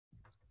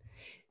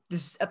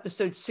This is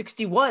episode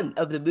 61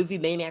 of the Movie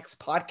Maniacs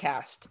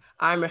podcast.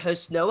 I'm your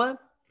host, Noah,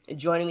 and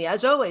joining me,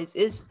 as always,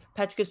 is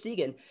Patrick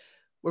O'Segan.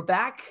 We're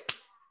back.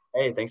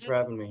 Hey, thanks for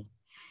having me.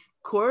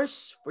 Of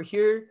course, we're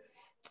here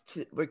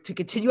to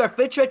continue our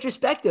Fincher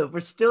Retrospective.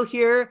 We're still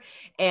here,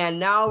 and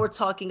now we're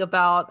talking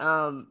about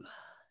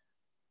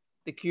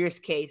the curious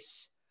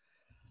case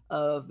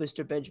of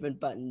Mr. Benjamin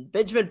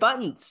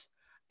Buttons.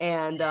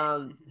 And,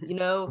 I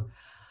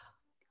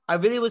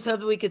really was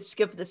hoping we could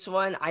skip this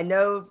one. I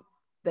know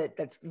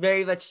that's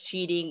very much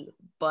cheating,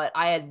 but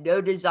I had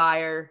no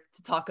desire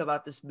to talk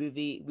about this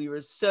movie. We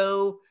were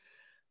so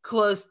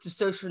close to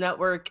Social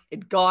Network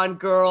and Gone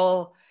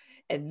Girl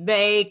and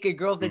Make a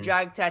Girl with a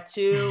Dragon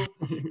Tattoo.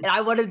 And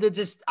I wanted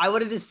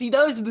to see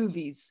those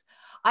movies.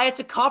 I had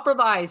to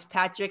compromise,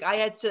 Patrick.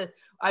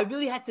 I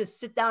really had to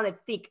sit down and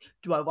think,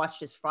 do I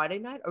watch this Friday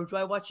night or do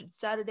I watch it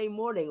Saturday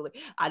morning? Like,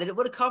 I didn't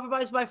want to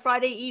compromise my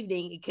Friday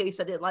evening in case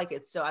I didn't like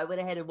it. So I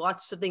went ahead and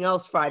watched something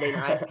else Friday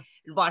night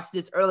and watched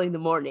this early in the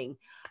morning.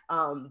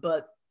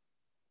 But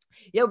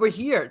yeah, we're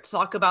here to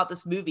talk about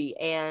this movie,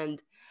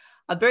 and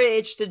I'm very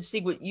interested to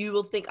see what you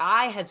will think.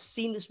 I have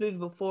seen this movie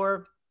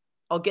before.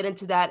 I'll get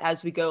into that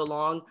as we go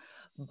along.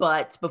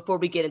 But before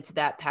we get into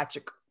that,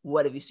 Patrick,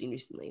 what have you seen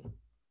recently?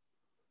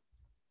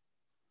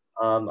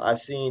 I've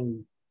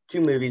seen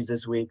 2 movies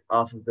this week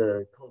off of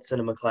the Cult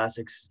Cinema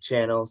Classics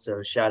channel,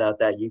 so shout out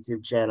that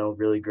YouTube channel,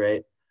 really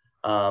great.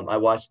 I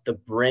watched The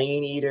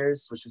Brain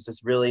Eaters, which was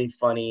this really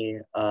funny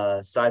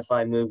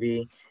sci-fi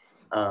movie.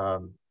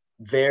 What's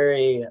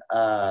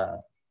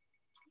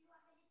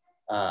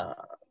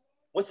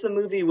the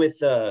movie with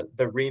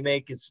the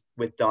remake is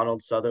with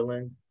Donald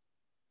Sutherland,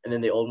 and then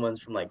the old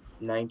one's from like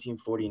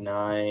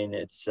 1949.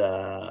 It's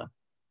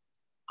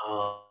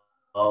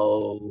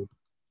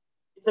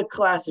it's a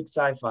classic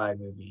sci-fi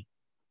movie.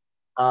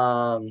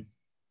 Well,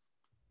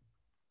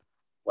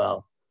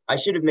 I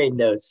should have made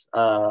notes.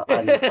 I'm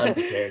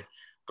unprepared,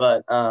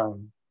 but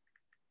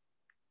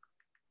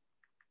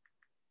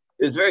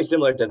it was very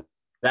similar to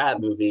that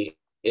movie.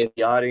 If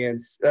the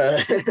audience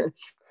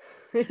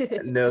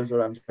knows what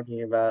I'm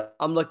talking about.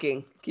 I'm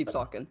looking. Keep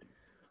talking.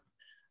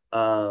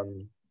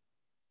 And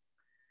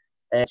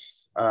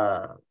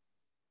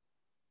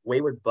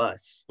Wayward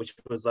Bus, which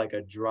was like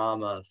a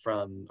drama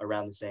from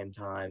around the same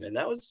time, and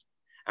that was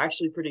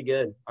actually pretty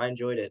good. I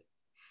enjoyed it.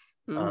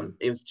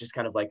 It was just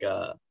kind of like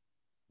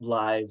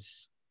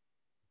lives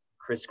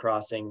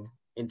crisscrossing,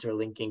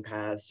 interlinking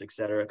paths,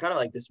 etc. Kind of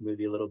like this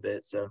movie a little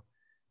bit. So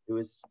it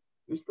was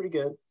pretty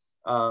good.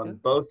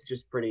 Both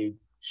just pretty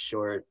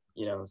short,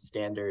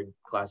 standard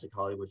classic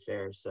Hollywood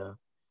fare. So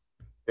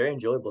very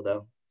enjoyable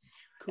though.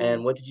 Cool.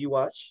 And what did you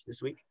watch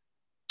this week?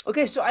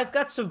 Okay, so I've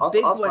got some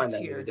big ones find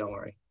that here. Movie, don't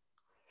worry.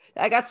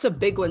 I got some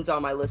big ones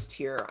on my list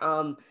here.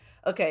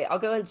 Okay, I'll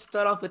go ahead and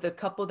start off with a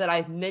couple that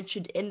I've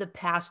mentioned in the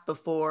past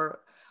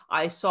before.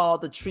 I saw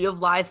The Tree of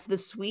Life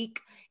this week,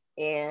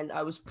 and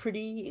I was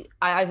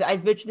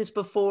I've mentioned this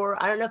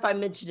before. I don't know if I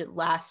mentioned it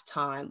last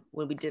time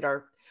when we did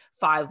our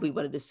 5 we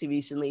wanted to see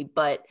recently,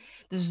 but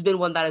this has been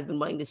one that I've been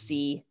wanting to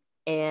see,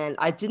 and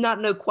I did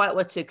not know quite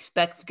what to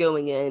expect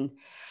going in.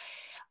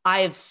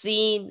 I have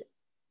seen,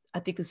 I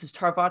think this is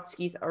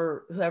Tarkovsky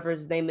or whoever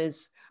his name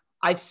is.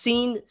 I've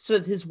seen some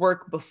of his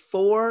work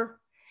before,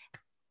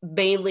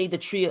 mainly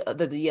that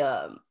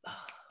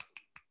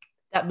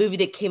movie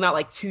that came out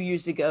like 2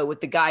 years ago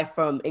with the guy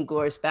from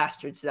Inglourious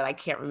Bastards that I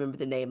can't remember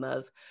the name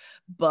of.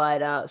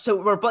 But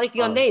so we're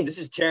blanking on names. This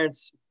is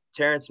Terrence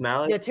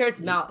Malick. Yeah,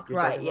 Terrence Malick,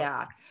 right?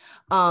 Yeah.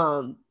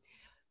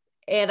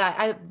 And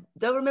I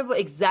don't remember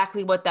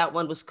exactly what that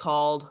one was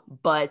called,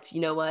 but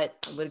you know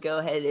what? I'm going to go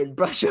ahead and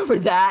brush over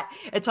that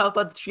and talk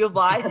about The Tree of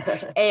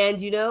Life.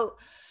 And,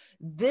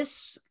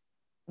 this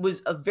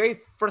was a very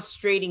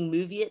frustrating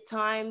movie at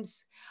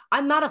times.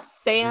 I'm not a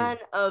fan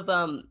of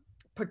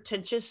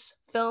pretentious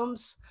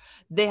films.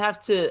 They have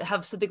to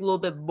have something a little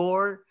bit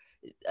more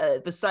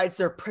besides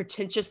their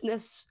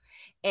pretentiousness.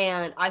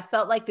 And I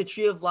felt like The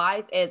Tree of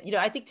Life, and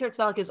I think Terrence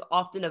Malick is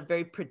often a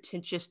very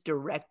pretentious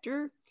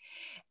director,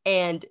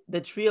 and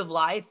The Tree of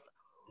Life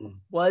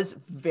was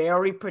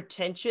very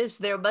pretentious.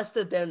 There must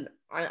have been,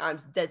 I'm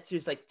dead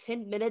serious, like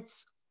 10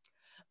 minutes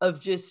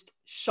of just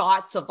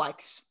shots of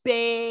like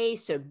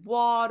space and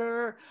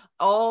water,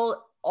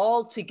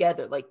 all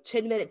together, like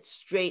 10 minutes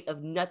straight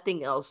of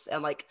nothing else,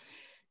 and like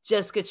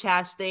Jessica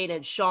Chastain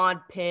and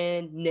Sean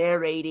Penn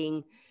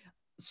narrating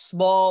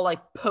small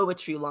like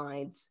poetry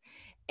lines.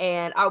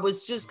 And I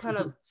was just kind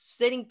of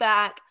sitting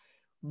back,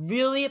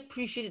 really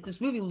appreciated. This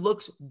movie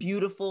looks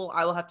beautiful.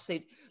 I will have to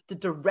say the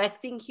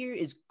directing here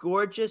is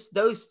gorgeous.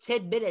 Those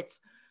 10 minutes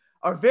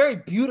are very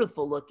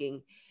beautiful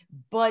looking.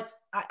 But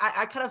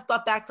I kind of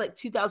thought back to like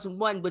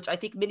 2001, which I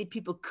think many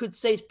people could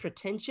say is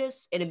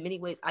pretentious, and in many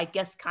ways, I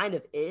guess kind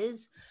of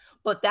is.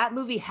 But that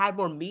movie had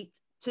more meat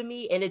to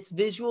me and its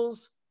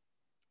visuals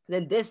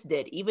than this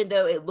did, even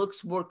though it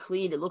looks more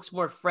clean, it looks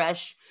more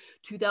fresh.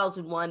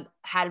 2001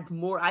 had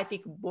more, I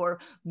think, more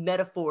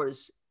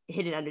metaphors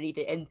hidden underneath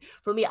it. And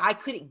for me, I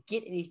couldn't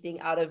get anything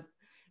out of,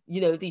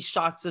 these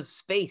shots of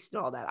space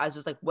and all that. I was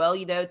just like, well,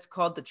 it's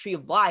called the Tree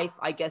of Life.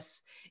 I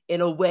guess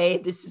in a way,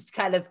 this is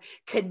kind of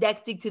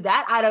connecting to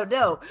that. I don't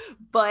know.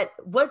 But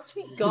once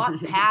we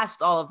got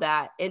past all of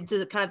that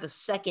into kind of the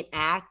second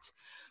act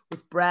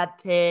with Brad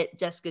Pitt,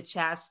 Jessica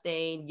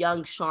Chastain,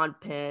 young Sean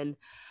Penn,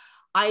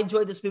 I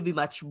enjoyed this movie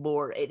much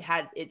more.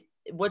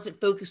 Once it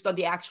focused on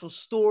the actual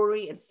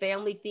story and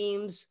family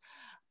themes,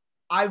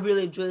 I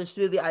really enjoyed this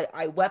movie.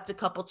 I wept a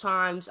couple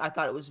times. I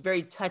thought it was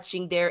very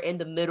touching there in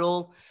the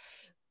middle.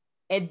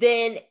 And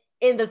then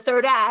in the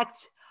third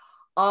act,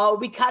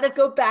 we kind of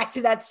go back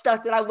to that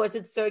stuff that I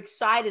wasn't so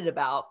excited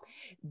about.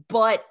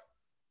 But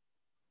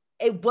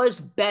it was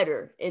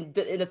better in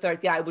the third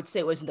act. I would say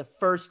it was in the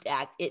first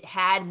act. It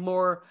had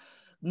more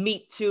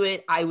meat to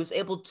it. I was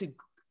able to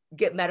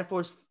get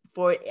metaphors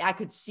for it. I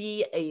could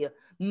see a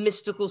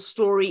mystical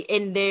story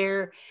in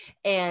there.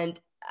 And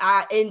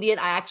in the end,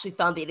 I actually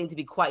found the ending to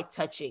be quite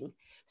touching.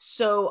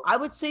 So I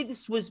would say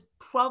this was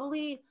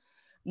probably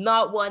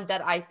not one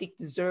that I think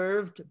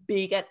deserved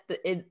being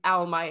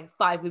out of my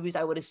 5 movies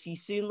I would have seen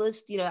soon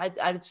list. I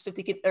just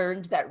think it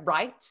earned that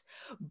right.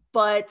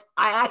 But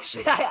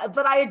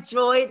I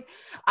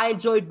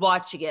enjoyed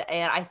watching it,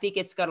 and I think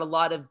it's got a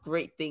lot of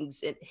great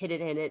things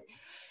hidden in it.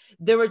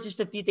 There were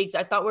just a few things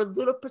I thought were a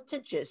little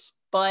pretentious,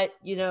 but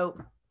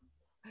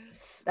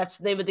that's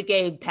the name of the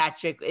game,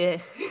 Patrick.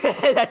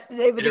 That's the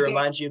name of the game. Did it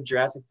remind you of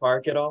Jurassic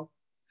Park at all?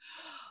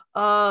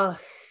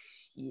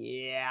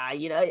 Yeah,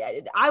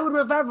 I would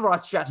have ever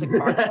watched Jurassic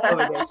Park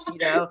over this,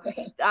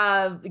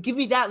 give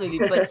me that movie,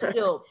 but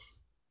still,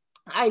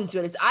 I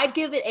enjoy this. I'd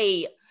give it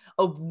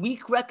a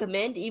weak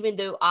recommend, even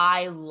though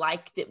I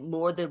liked it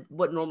more than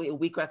what normally a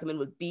weak recommend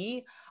would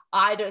be.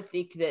 I don't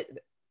think that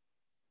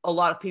a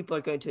lot of people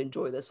are going to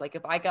enjoy this. Like,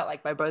 if I got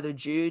like my brother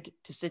Jude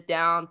to sit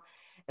down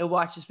and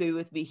watch this movie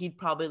with me, he'd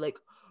probably like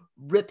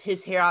rip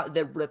his hair out and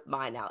then rip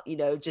mine out,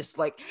 just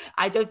like,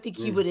 I don't think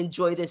he would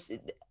enjoy this.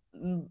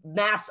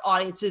 Mass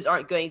audiences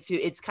aren't going to.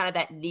 It's kind of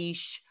that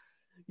niche,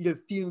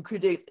 film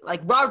critic,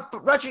 like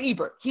Roger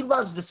Ebert. He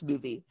loves this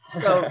movie.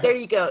 So there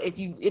you go. If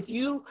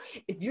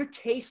your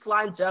taste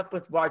lines up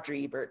with Roger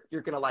Ebert,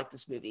 you're gonna like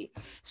this movie.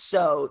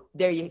 So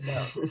there you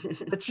go.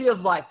 The Tree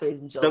of Life, ladies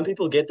and gentlemen. Some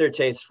people get their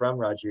taste from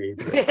Roger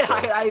Ebert.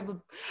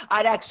 So.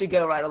 I'd actually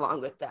go right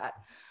along with that.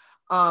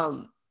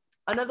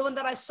 Another one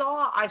that I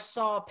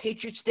saw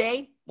Patriots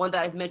Day, one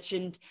that I've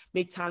mentioned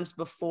many times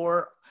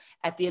before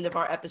at the end of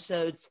our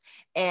episodes.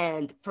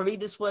 And for me,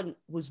 this one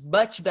was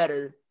much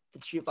better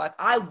than Tree of Life.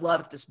 I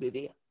loved this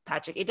movie,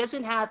 Patrick. It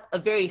doesn't have a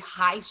very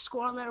high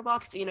score on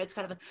Letterboxd. It's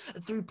kind of a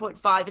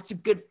 3.5. It's a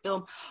good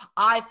film.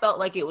 I felt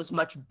like it was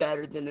much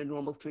better than a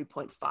normal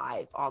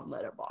 3.5 on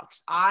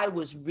Letterboxd. I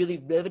was really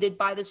riveted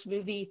by this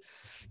movie.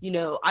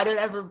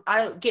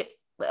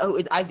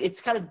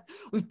 It's kind of,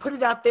 we put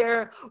it out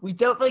there. We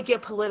don't really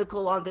get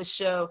political on this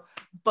show,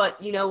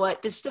 but you know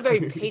what? This is a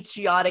very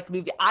patriotic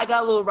movie. I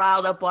got a little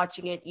riled up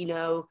watching it,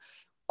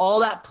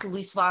 all that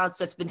police violence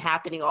that's been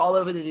happening all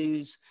over the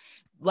news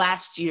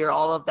last year,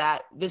 all of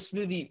that. This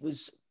movie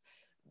was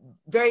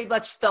very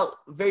much felt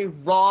very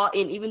raw.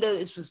 And even though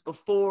this was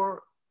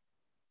before,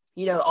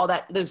 all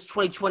that, those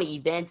 2020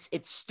 events,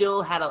 it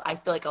still had, I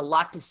feel like, a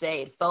lot to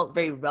say. It felt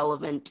very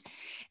relevant.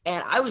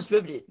 And I was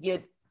riveted.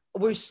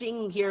 We're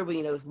seeing here,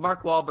 with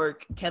Mark Wahlberg,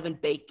 Kevin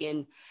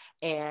Bacon,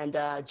 and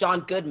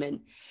John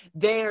Goodman.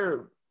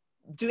 They're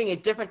doing a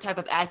different type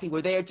of acting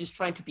where they're just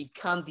trying to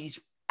become these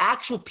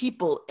actual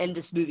people in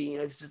this movie.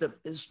 This is a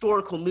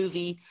historical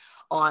movie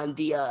on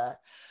the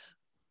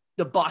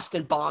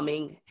Boston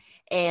bombing,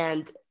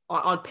 and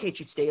on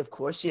Patriots Day, of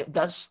course.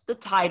 Thus the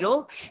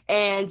title.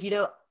 And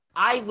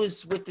I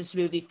was with this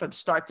movie from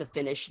start to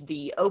finish.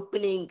 The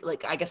opening,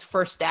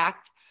 first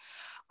act,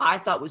 I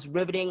thought was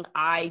riveting.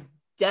 I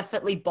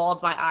definitely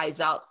bawled my eyes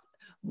out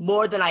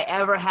more than I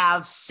ever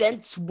have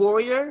since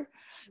Warrior,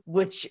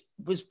 which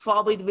was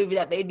probably the movie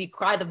that made me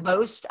cry the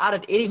most out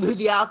of any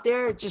movie out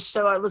there, just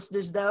so our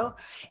listeners know.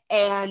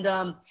 And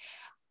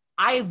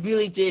I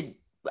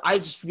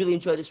just really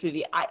enjoyed this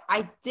movie.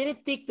 I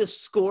didn't think the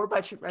score by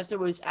Trent Reznor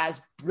was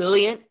as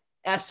brilliant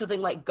as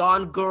something like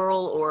Gone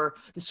Girl or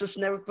The Social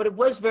Network, but it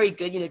was very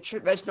good.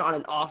 Trent Reznor on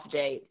an off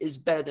day is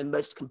better than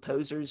most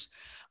composers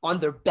on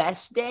their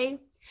best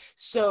day.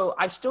 So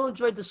I still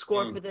enjoyed the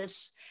score for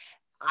this.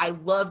 I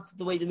loved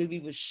the way the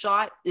movie was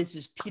shot. This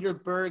is Peter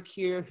Berg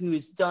here, who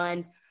has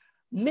done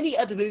many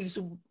other movies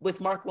with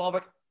Mark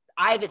Wahlberg.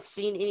 I haven't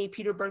seen any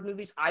Peter Berg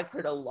movies. I've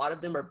heard a lot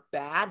of them are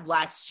bad.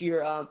 Last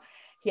year,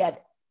 he had,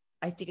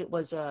 I think it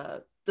was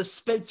The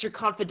Spencer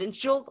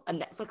Confidential, a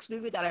Netflix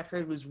movie that I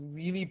heard was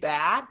really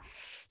bad.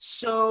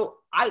 So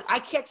I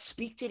can't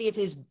speak to any of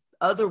his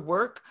other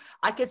work.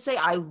 I could say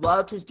I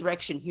loved his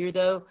direction here,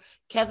 though.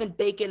 Kevin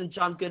Bacon and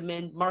John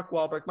Goodman, Mark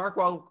Wahlberg. Mark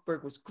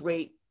Wahlberg was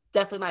great.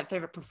 Definitely my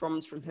favorite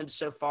performance from him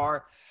so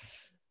far.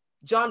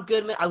 John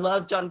Goodman, I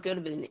love John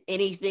Goodman in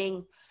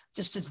anything.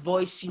 Just his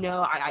voice,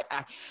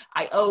 I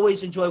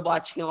always enjoy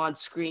watching him on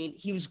screen.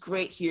 He was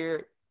great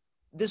here.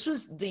 This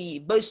was the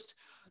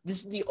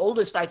this is the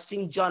oldest I've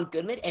seen John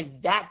Goodman,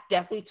 and that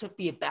definitely took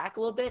me aback a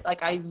little bit.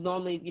 Like I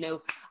normally,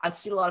 I've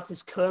seen a lot of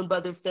his Coen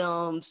Brother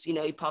films.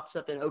 He pops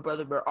up in Oh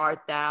Brother, Where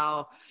Art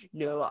Thou?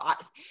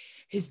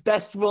 His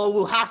best role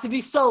will have to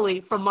be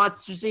Sully from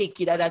Monsters,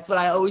 Inc. That's what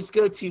I always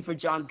go to for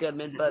John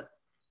Goodman. But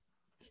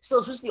still,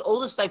 this was the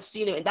oldest I've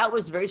seen him, and that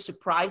was very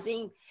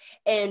surprising,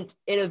 and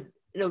in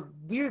a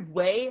weird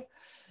way,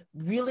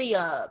 really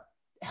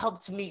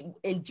helped me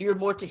endear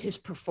more to his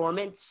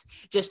performance.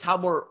 Just how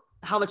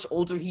much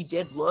older he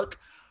did look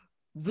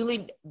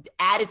really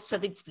added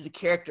something to the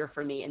character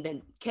for me. And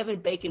then Kevin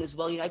Bacon as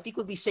well. I think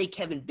when we say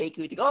Kevin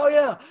Bacon, we think, oh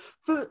yeah,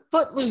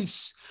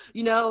 Footloose,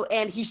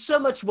 and he's so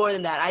much more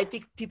than that. I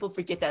think people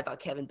forget that about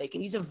Kevin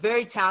Bacon. He's a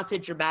very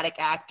talented dramatic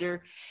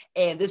actor,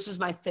 and this was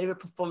my favorite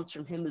performance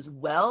from him as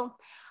well.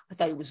 I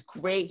thought he was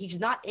great. He's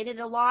not in it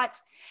a lot,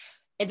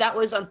 and that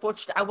was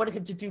unfortunate. I wanted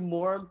him to do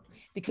more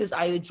because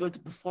I enjoyed the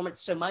performance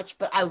so much,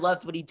 but I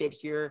loved what he did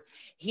here.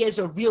 He has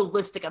a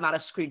realistic amount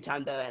of screen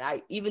time, though,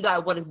 and even though I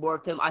wanted more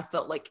of him, I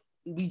felt like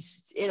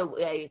in a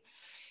way,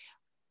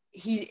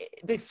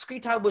 the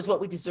screen time was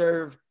what we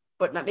deserved,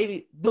 but not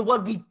maybe the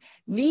one we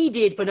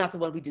needed, but not the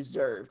one we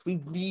deserved. We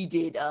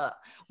needed,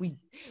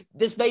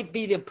 this may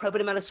be the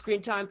appropriate amount of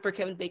screen time for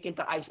Kevin Bacon,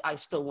 but I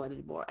still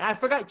wanted more. And I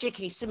forgot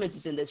J.K. Simmons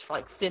is in this for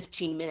like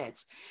 15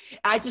 minutes.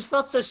 I just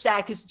felt so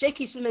sad because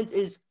J.K. Simmons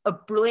is a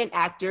brilliant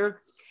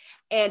actor,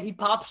 and he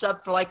pops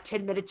up for like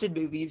 10 minutes in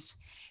movies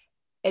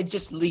and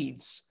just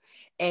leaves.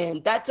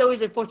 And that's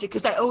always unfortunate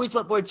because I always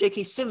want more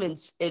J.K.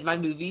 Simmons in my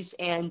movies.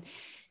 And,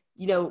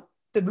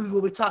 the movie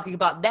we'll be talking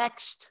about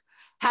next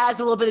has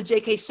a little bit of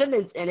J.K.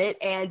 Simmons in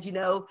it. And,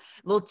 a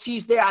little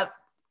tease there.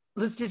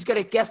 Listeners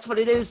going to guess what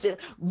it is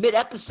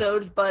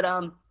mid-episode. But,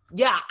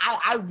 yeah,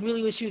 I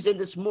really wish he was in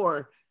this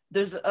more.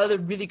 There's other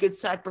really good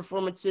side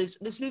performances.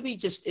 This movie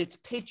it's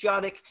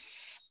patriotic.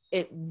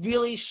 It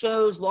really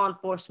shows law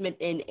enforcement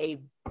in a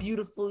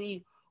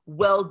beautifully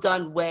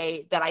well-done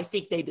way that I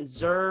think they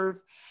deserve.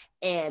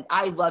 And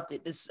I loved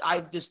it.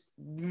 I just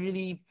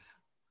really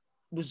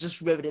was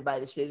just riveted by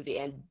this movie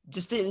and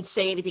just didn't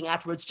say anything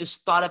afterwards.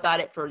 Just thought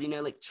about it for,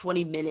 like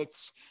 20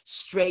 minutes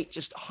straight,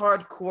 just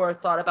hardcore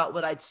thought about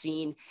what I'd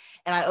seen.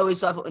 And I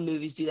always love it when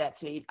movies do that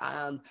to me.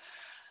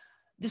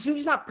 This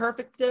movie's not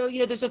perfect though.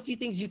 There's a few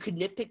things you could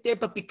nitpick there,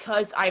 but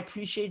because I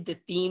appreciated the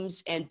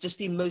themes and just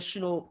the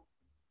emotional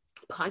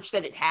punch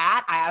that it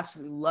had, I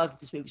absolutely loved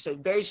this movie. So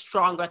very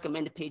strong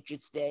recommend to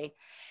Patriots Day.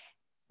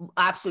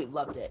 Absolutely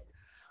loved it.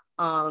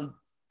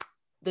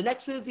 The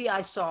next movie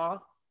I saw,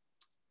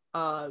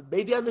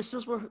 maybe our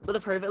listeners would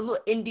have heard of it, a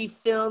little indie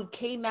film,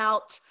 came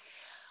out,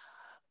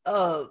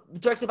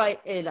 directed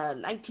in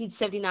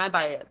 1979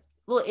 by a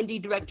little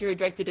indie director who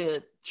directed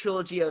a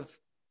trilogy of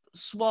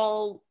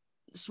small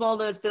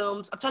known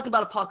films. I'm talking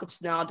about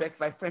Apocalypse Now, directed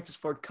by Francis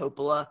Ford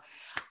Coppola.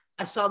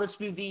 I saw this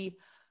movie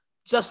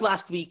just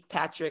last week,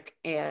 Patrick,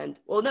 and,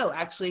 well, no,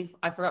 actually,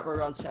 I forgot we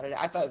were on Saturday.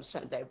 I thought it was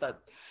Sunday,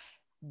 but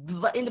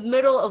in the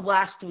middle of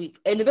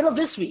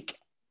this week,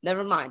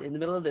 never mind, in the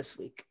middle of this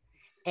week.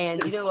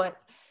 And you know what?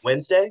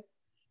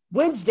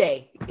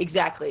 Wednesday,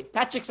 exactly.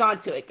 Patrick's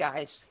onto it,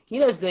 guys. He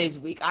knows the days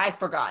of the week. I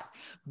forgot.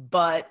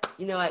 But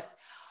you know what?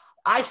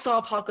 I saw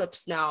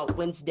Apocalypse Now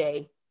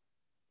Wednesday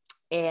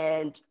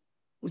and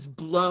was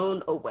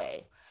blown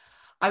away.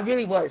 I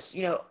really was.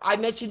 I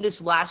mentioned this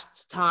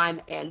last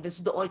time, and this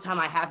is the only time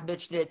I have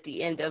mentioned it at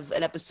the end of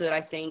an episode,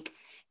 I think.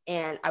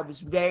 And I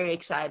was very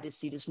excited to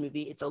see this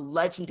movie. It's a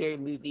legendary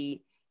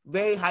movie,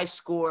 very high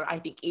score, I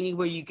think,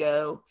 anywhere you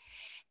go.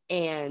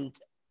 And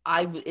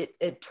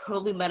it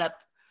totally met up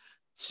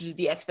to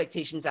the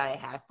expectations I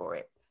had for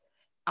it.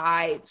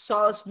 I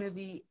saw this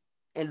movie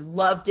and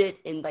loved it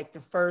in like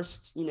the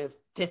first,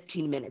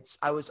 15 minutes.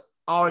 I was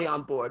already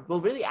on board. Well,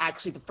 really,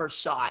 actually, the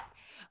first shot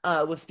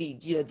with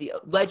the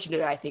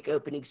legendary, I think,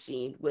 opening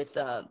scene with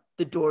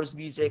the Doors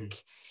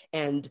music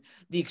and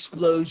the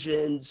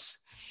explosions,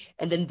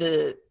 and then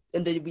the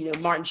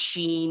Martin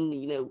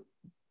Sheen,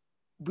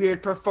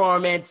 weird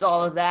performance,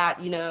 all of that,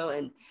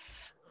 and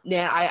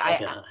yeah,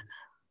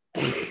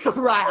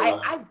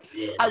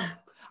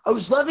 I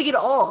was loving it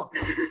all,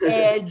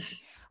 and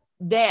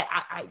that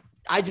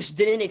I just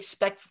didn't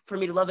expect for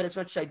me to love it as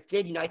much as I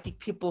did. I think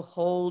people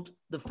hold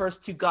the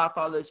first two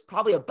Godfathers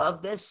probably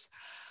above this.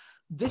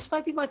 This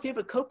might be my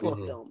favorite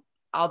Coppola film.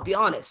 I'll be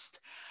honest.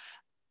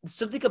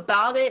 Something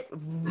about it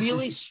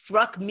really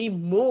struck me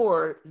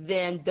more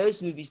than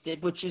those movies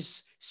did, which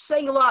is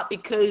saying a lot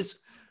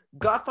because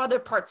Godfather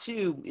Part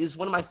 2 is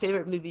one of my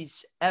favorite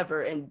movies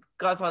ever, and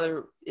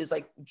Godfather is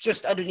like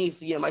just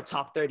underneath, my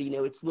top 30.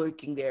 It's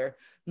lurking there.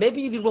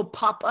 Maybe even will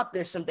pop up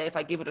there someday if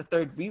I give it a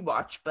third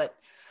rewatch. But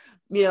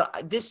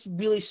this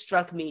really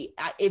struck me.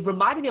 It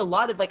reminded me a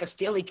lot of like a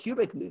Stanley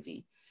Kubrick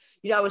movie.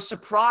 I was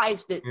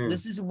surprised that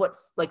this is what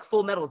like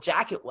Full Metal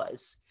Jacket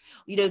was.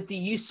 The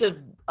use of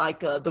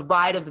like the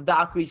Ride of the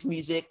Valkyries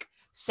music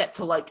set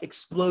to like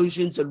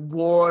explosions and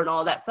war and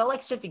all that felt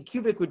like something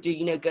Kubrick would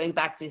do. Going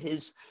back to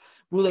his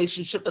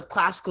relationship with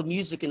classical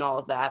music and all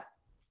of that.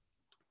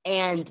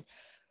 And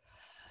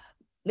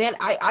man,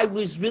 I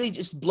was really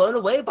just blown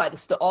away by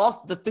this.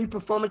 All the three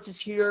performances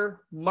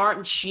here,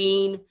 Martin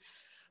Sheen,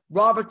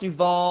 Robert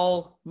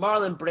Duvall,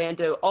 Marlon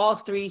Brando, all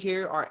three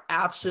here are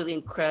absolutely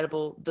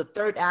incredible. The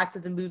third act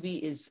of the movie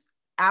is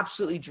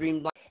absolutely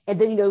dreamlike. And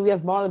then, we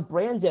have Marlon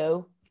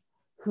Brando,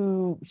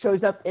 who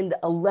shows up in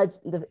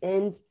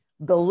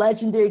the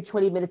legendary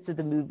 20 minutes of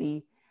the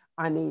movie.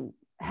 I mean,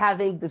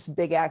 having this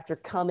big actor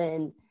come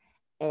in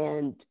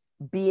and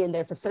be in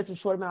there for such a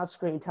short amount of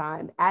screen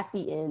time at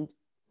the end,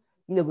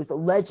 was a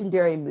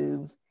legendary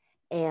move,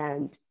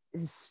 and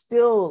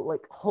still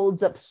like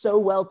holds up so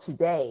well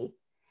today.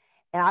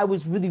 And I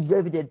was really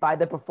riveted by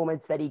the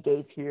performance that he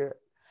gave here.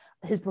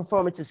 His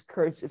performance as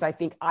Kurtz is, I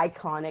think,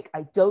 iconic.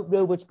 I don't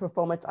know which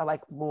performance I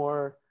like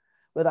more,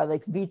 whether I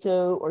like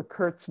Vito or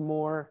Kurtz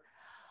more.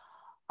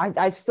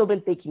 I've still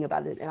been thinking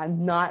about it, and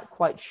I'm not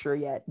quite sure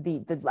yet.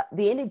 The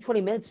ending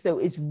 20 minutes, though,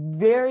 is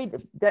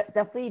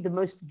definitely the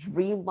most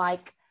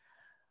dreamlike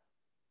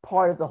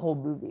part of the whole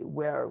movie,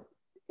 where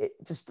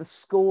just the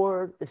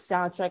score, the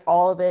soundtrack,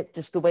 all of it,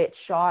 just the way it's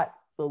shot,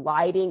 the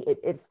lighting,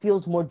 it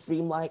feels more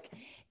dreamlike.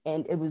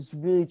 And it was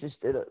really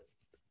just a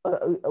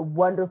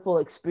wonderful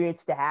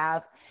experience to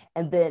have.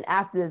 And then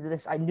after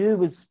this, I knew it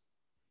was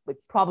like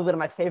probably one of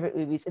my favorite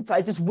movies. And so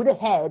I just went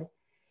ahead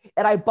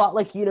and I bought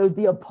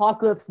the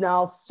Apocalypse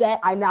Now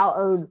set. I now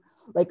own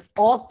like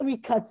all three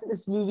cuts of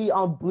this movie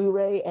on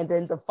Blu-ray, and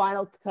then the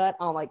final cut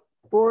on like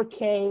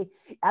 4K.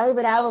 I don't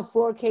even have a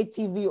 4K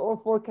TV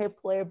or 4K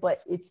player,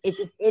 but it's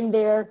in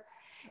there.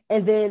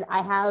 And then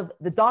I have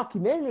the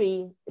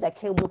documentary that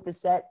came with the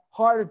set,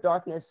 Heart of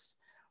Darkness,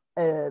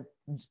 a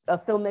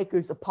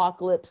filmmaker's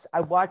Apocalypse.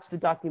 I watched the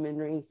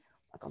documentary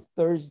like on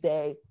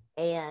Thursday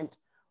and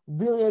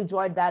really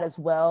enjoyed that as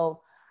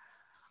well.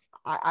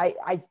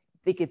 I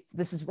think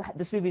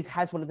this movie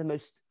has one of the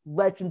most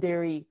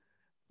legendary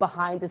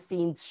behind the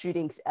scenes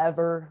shootings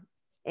ever,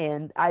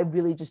 and I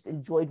really just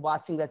enjoyed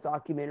watching that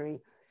documentary.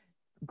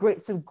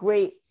 Some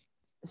great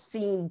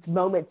scenes,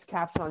 moments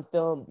captured on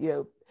film.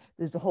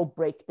 There's a whole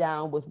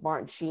breakdown with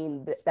Martin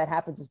Sheen that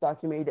happens in this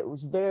documentary that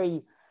was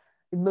very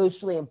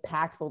emotionally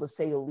impactful, to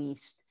say the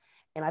least.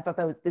 And I thought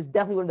that was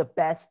definitely one of the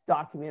best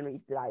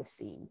documentaries that I've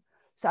seen.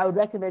 So I would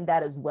recommend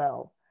that as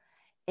well.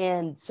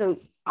 And so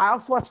I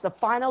also watched the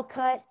final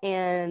cut,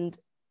 and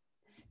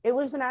it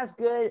wasn't as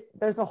good.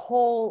 There's a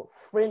whole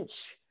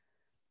French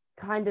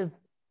kind of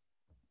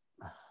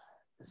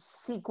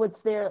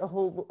sequence there,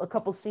 a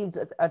couple scenes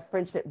at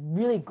French that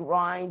really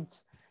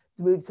grinds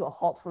the movie to a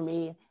halt for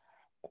me.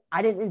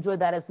 I didn't enjoy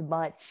that as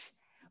much,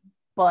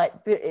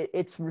 but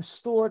it's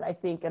restored, I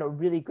think, in a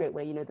really great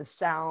way. The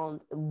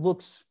sound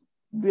looks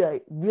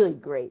really, really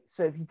great.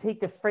 So if you take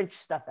the French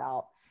stuff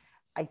out,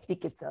 I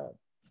think it's a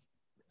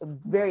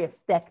very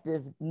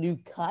effective new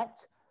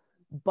cut.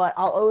 But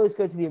I'll always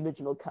go to the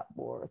original cut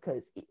more,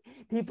 because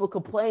people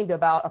complained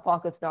about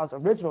Apocalypse Now's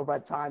original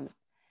runtime,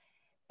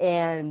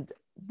 and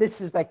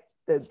this is like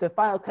the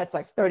final cut's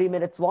like 30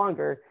 minutes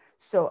longer.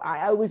 So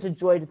I always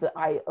enjoyed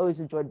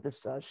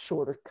this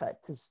shorter cut,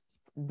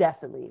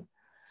 definitely.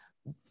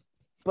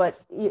 But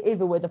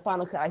either way, the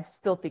final cut I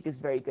still think is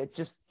very good.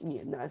 Just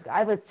I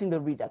haven't seen the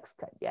Redux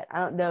cut yet. I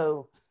don't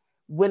know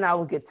when I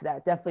will get to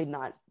that. Definitely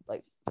not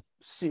like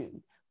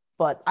soon.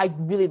 But I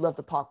really loved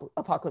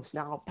Apocalypse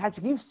Now.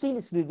 Patrick, you've seen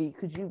this movie.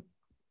 Could you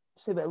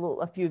say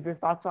a few of your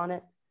thoughts on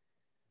it?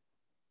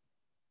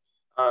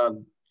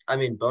 I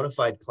mean, bona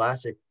fide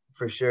classic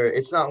for sure.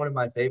 It's not one of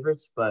my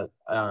favorites, but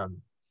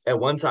at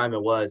one time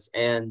it was,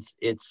 and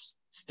it's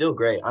still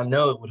great. I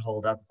know it would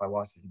hold up if I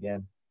watched it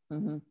again.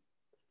 Mm-hmm.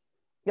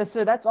 Yeah,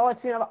 so that's all I've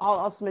seen. I'll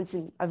also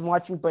mention I've been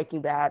watching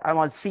Breaking Bad. I'm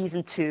on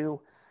season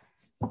 2,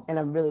 and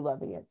I'm really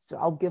loving it. So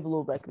I'll give a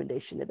little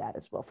recommendation to that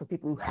as well for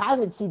people who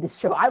haven't seen this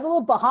show. I'm a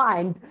little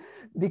behind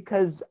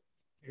because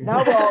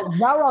now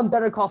we're on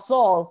Better Call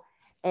Saul,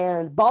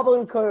 and Bob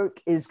Odenkirk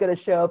is going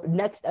to show up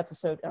next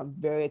episode. And I'm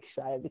very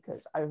excited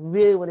because I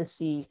really want to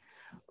see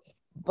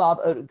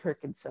Bob Odenkirk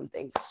in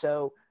something.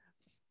 So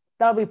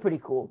that'll be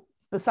pretty cool.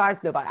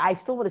 Besides Nobody, I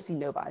still want to see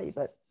Nobody,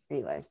 but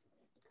anyway,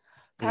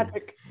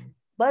 Patrick,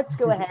 let's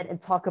go ahead and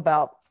talk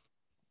about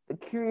the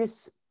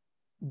Curious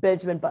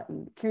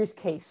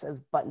Case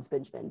of Buttons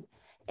Benjamin.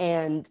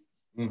 And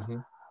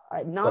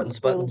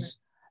Buttons.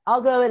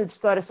 I'll go ahead and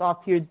start us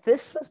off here.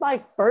 This was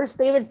my first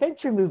David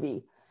Fincher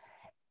movie,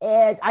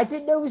 and I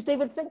didn't know it was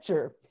David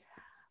Fincher.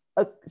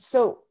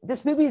 So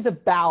this movie is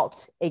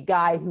about a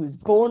guy who's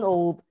born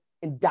old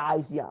and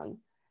dies young.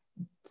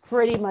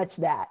 Pretty much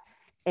that.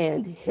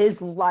 And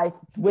his life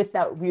with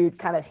that weird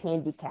kind of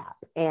handicap.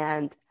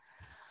 And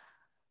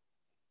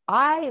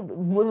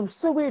what was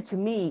so weird to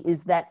me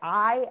is that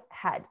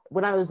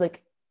when I was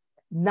like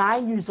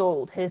 9 years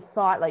old, had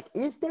thought, like,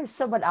 is there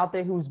someone out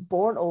there who was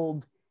born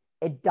old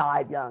and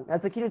died young? I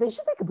was like, they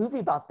should make a movie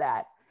about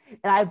that.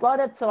 And I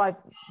brought it to my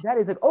dad.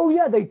 He's like, oh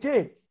yeah, they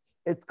did.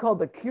 It's called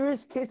The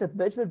Curious Case of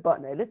Benjamin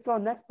Button, and it's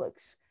on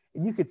Netflix.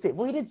 And you could say,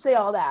 well, he didn't say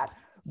all that,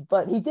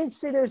 but he did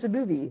say there's a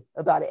movie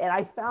about it. And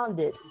I found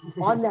it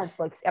on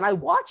Netflix, and I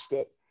watched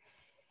it.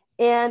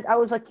 And I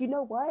was like, you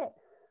know what?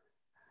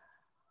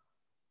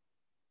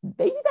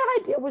 maybe that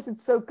idea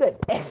wasn't so good.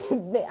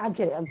 I'm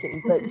kidding.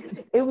 But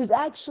it was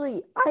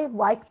actually, I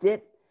liked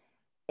it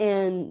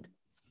and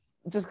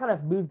just kind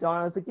of moved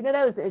on. I was like,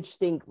 that was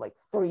interesting, like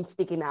 3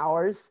 sticking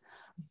hours,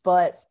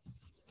 but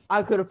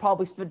I could have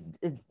probably spent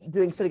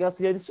doing something else.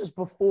 This was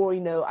before,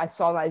 I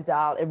saw Knives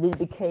Out and really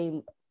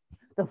became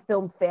the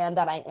film fan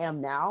that I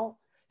am now.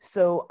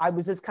 So I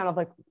was just kind of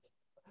like,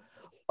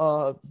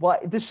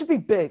 what? This should be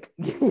big.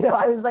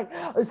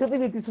 I was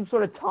hoping to do some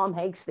sort of Tom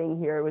Hanks thing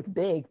here with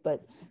Big,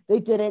 but they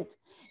didn't.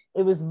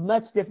 It was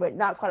much different,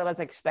 not quite what I was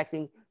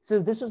expecting. So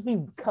this was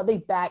me coming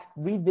back,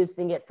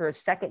 revisiting it for a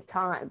second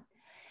time.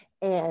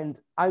 And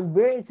I'm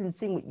very interested in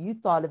seeing what you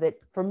thought of it.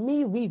 For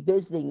me,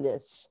 revisiting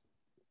this,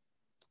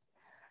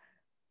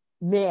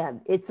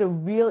 man, it's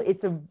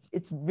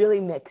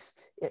really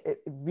mixed. It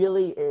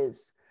really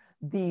is.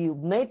 The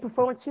main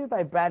performance here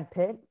by Brad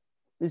Pitt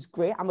is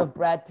great. I'm a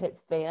Brad Pitt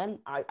fan.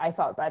 I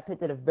thought Brad Pitt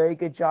did a very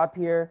good job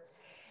here.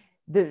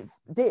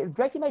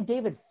 Directed by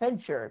David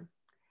Fincher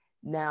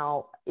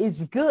now is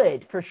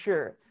good for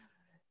sure.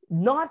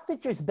 Not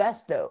Fincher's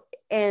best though.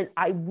 And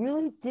I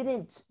don't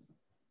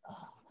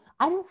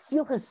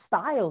feel his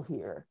style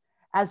here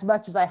as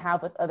much as I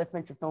have with other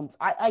Fincher films.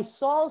 I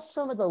saw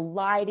some of the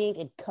lighting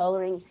and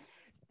coloring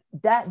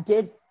that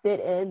did fit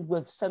in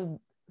with some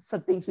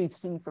things we've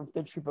seen from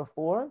Fincher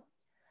before,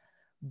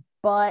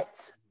 but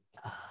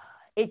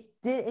it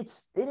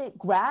didn't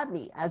grab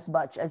me as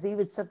much as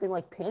even something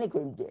like Panic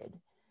Room did.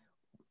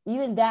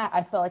 Even that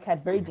I felt like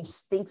had very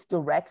distinct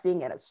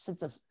directing and a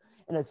sense of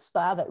and a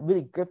style that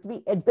really gripped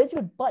me. And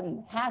Benjamin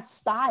Button has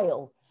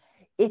style.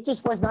 It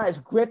just was not as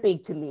gripping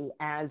to me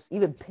as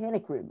even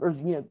Panic Room or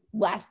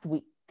last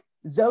week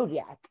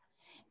Zodiac.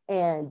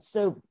 And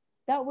so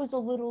that was a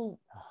little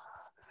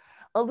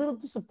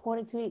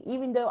disappointing to me,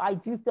 even though I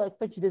do feel like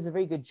Fincher does a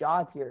very good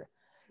job here.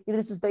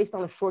 This is based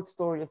on a short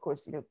story, of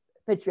course.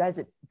 Fincher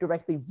hasn't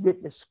directly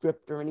written a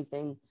script or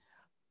anything,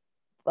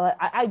 but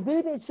I'd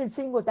really be interested in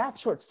seeing what that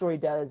short story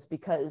does,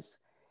 because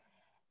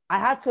I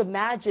have to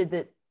imagine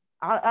that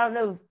I don't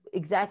know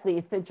exactly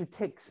if Fincher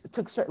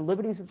took certain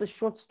liberties with the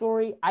short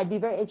story. I'd be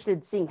very interested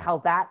in seeing how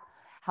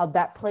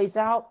that plays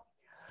out.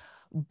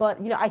 But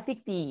I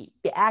think the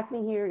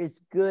acting here is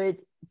good,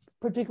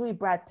 particularly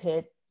Brad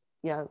Pitt.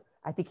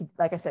 I think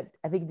like I said,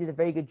 I think he did a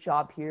very good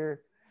job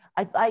here.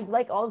 I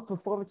like all the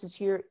performances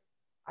here.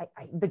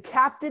 The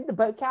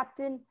boat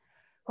captain,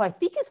 who I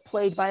think is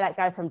played by that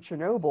guy from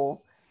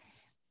Chernobyl,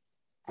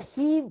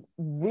 he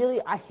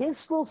really,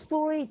 his little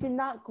story did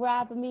not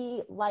grab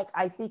me like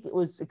I think it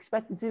was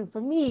expected to. For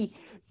me,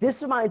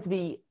 this reminds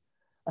me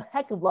a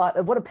heck of a lot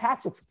of one of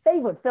Patrick's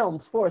favorite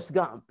films, Forrest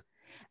Gump.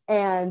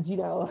 And,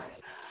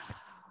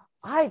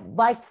 I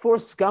liked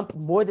Forrest Gump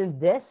more than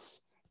this.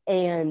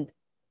 And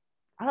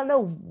I don't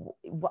know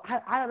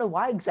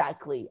why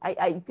exactly.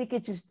 I think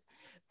it just,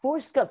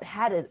 Forrest Gump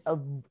had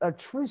a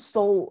true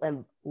soul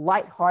and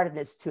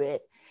lightheartedness to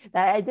it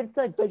that I did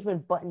feel like Benjamin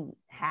Button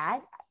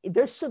had.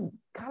 There's some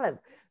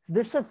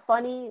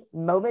funny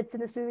moments in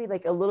this movie,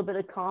 like a little bit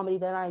of comedy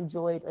that I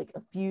enjoyed, like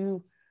a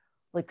few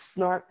like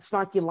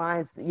snarky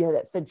lines that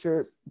that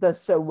Fincher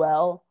does so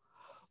well.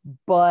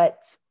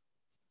 But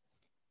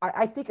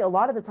I think a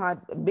lot of the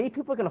time, many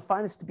people are going to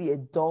find this to be a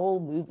dull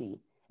movie,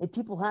 and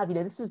people have,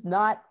 this is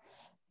not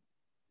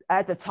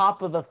at the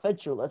top of a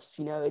Fincher list.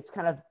 It's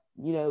kind of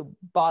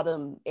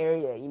bottom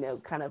area,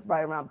 kind of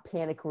right around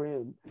Panic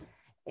Room,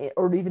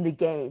 or even The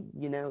Game,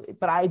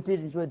 but I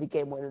did enjoy The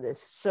Game more than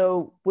this.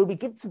 So when we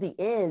get to the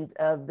end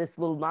of this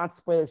little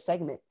non-spoiler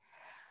segment,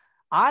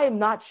 I am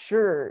not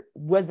sure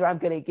whether I'm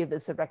going to give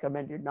this a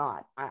recommend or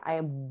not. I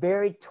am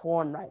very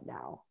torn right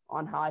now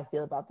on how I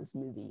feel about this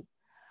movie.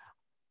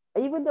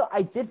 Even though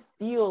I did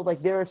feel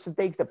like there are some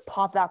things that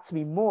popped out to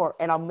me more,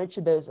 and I'll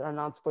mention those in our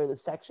non-spoiler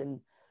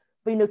section.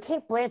 But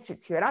Kate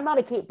Blanchett's here, and I'm not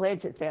a Kate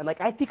Blanchett fan. Like,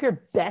 I think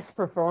her best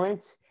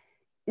performance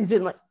is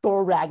in like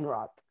Thor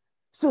Ragnarok.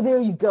 So there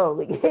you go.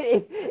 Like,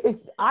 if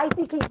I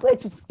think Kate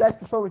Blanchett's best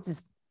performance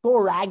is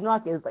Thor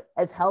Ragnarok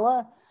as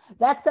Hela,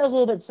 that says a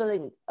little bit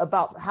something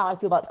about how I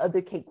feel about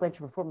other Kate Blanchett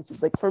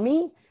performances. Like, for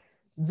me,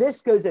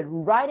 this goes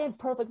right in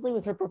perfectly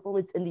with her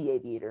performance in The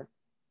Aviator.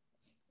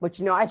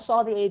 Which I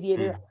saw The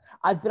Aviator.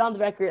 I've been on the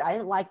record. I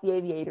didn't like The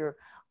Aviator.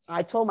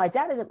 I told my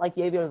dad I didn't like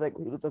The Aviator.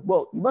 He was like,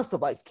 well, you must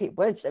have liked Kate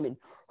Blanchett. I mean,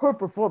 her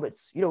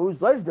performance, it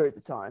was legendary at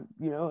the time,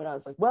 And I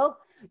was like, well,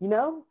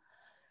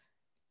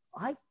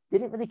 I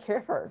didn't really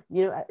care for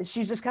her.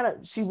 She's just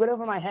she went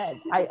over my head.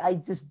 I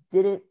just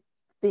didn't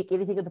think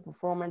anything of the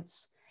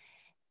performance,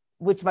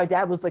 which my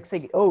dad was like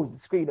saying, oh, the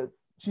screen,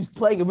 she's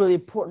playing a really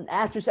important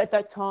actress at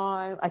that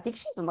time. I think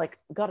she even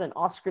got an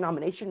Oscar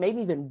nomination,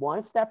 maybe even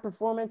won for that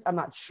performance. I'm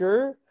not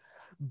sure.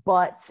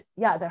 But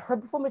yeah, her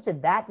performance in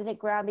that didn't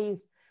grab me.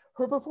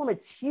 Her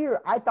performance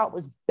here, I thought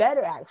was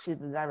better actually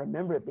than I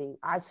remember it being.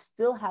 I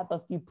still have a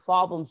few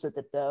problems with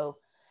it though,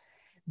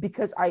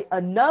 because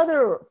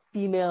another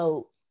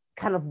female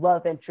kind of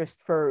love interest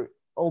for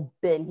old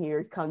Ben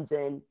here comes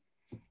in,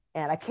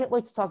 and I can't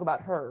wait to talk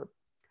about her.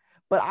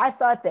 but I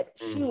thought that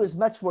she Mm. was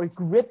much more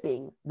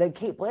gripping than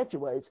Kate Blanchett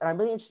was. And I'm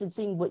really interested in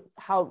seeing what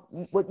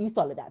you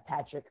thought of that,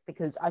 Patrick,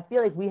 because I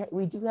feel like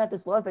we do have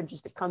this love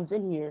interest that comes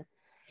in here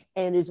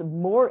and is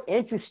more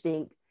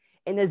interesting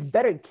and has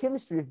better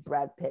chemistry with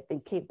Brad Pitt than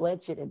Kate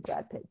Blanchett and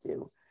Brad Pitt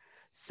do.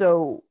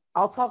 So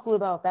I'll talk a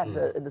little about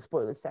that in the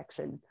spoiler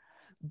section.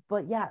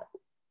 But yeah,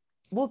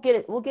 we'll get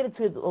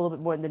into it a little bit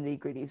more in the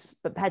nitty-gritties.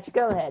 But Patrick,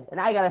 go ahead. And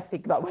I gotta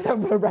think about whether I'm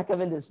going to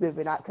recommend this movie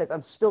or not, because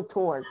I'm still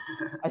torn.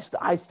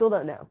 I still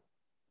don't know.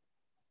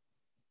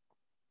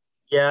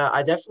 Yeah,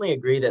 I definitely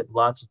agree that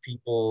lots of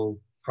people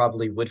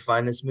probably would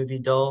find this movie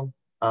dull.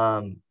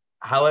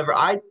 However,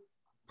 I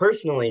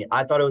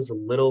thought it was a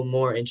little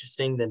more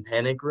interesting than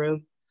Panic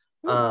Room.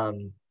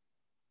 Um,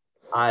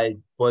 I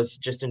was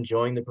just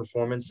enjoying the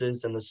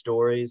performances and the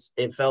stories.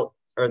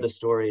 The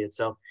story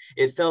itself,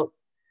 it felt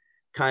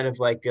kind of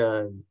like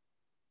a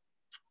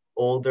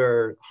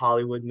older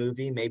Hollywood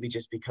movie, maybe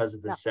just because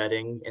of the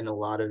setting in a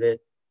lot of it.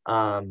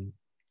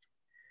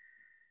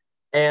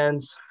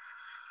 And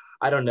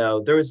I don't know,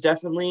 there was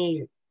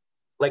definitely,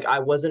 like, I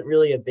wasn't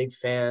really a big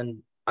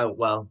fan.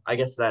 Well, I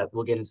guess that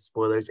we'll get into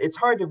spoilers. It's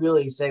hard to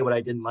really say what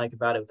I didn't like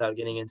about it without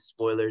getting into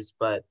spoilers,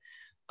 but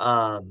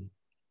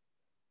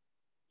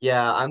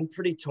yeah, I'm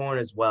pretty torn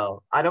as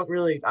well. I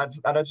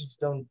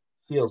just don't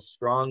feel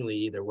strongly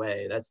either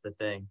way. That's the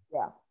thing.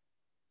 Yeah.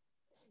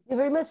 Yeah,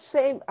 very much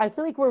same. I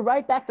feel like we're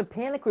right back to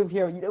Panic Room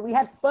here. We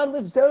had fun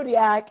with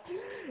Zodiac,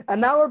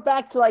 and now we're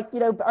back to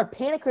our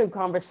Panic Room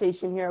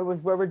conversation here,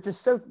 where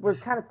we're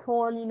kind of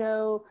torn.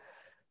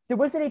 There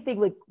wasn't anything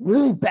like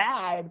really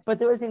bad, but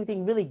there wasn't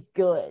anything really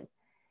good.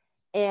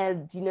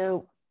 And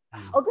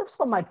I'll give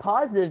some of my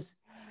positives.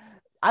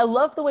 I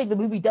love the way the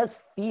movie does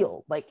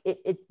feel. Like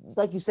it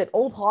like you said,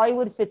 old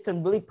Hollywood fits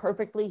in really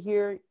perfectly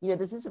here.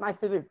 This isn't my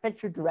favorite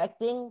Fincher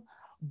directing,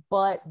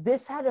 but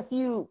this had a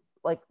few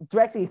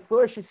directing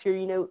flourishes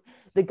here.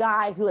 The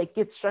guy who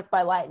gets struck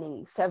by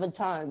lightning 7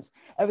 times.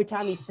 Every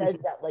time he says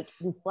that,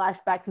 we flash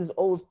back to his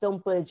old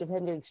film footage of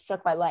him getting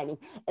struck by lightning.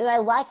 And I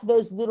like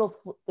those little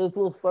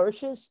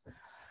flourishes.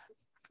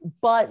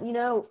 But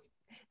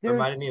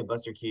Reminded me of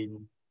Buster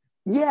Keaton.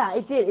 Yeah,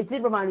 it did. It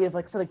did remind me of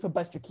something from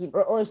Buster Keaton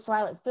or a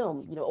silent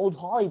film, old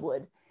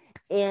Hollywood.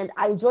 And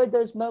I enjoyed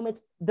those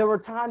moments. There were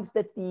times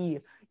that the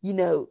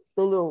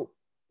little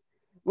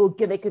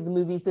gimmick of the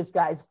movies, this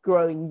guy's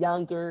growing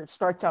younger,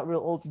 starts out real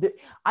old.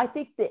 I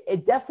think that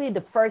it definitely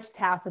the first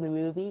half of the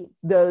movie,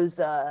 those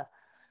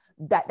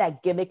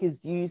that gimmick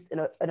is used in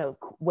a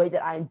way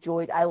that I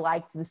enjoyed. I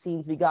liked the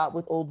scenes we got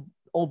with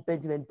old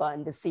Benjamin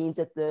Button, the scenes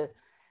at the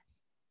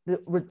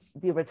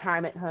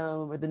retirement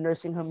home or the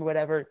nursing home or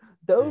whatever.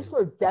 Those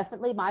were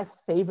definitely my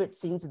favorite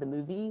scenes of the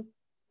movie.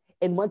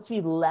 And once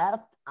we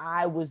left,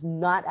 I was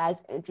not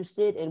as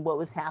interested in what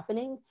was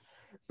happening.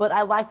 But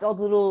I liked all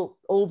the little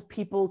old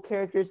people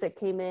characters that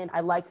came in.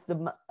 I liked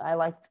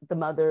the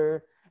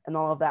mother and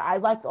all of that. I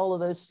liked all of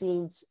those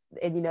scenes.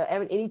 And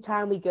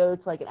anytime we go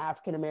to an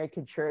African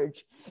American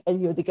church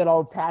and they get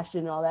all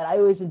passionate and all that, I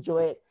always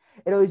enjoy it.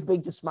 It always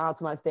brings a smile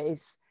to my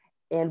face.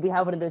 And we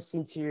have one of those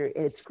scenes here,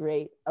 and it's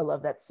great. I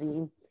love that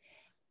scene.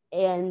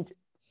 And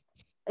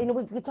we go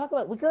ahead and talk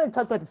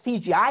about the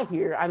CGI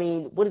here. I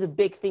mean, one of the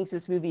big things in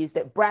this movie is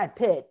that Brad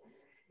Pitt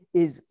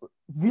is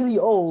really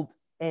old,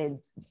 and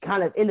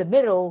kind of in the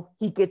middle,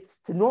 he gets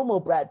to normal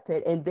Brad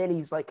Pitt, and then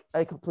he's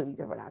a completely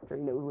different actor,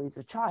 when he's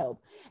a child.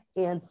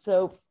 And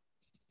so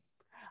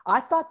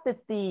I thought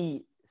that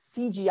the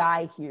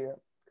CGI here,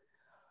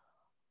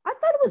 I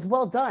thought it was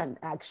well done,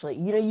 actually.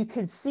 You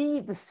could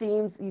see the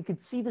seams, you could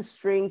see the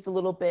strings a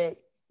little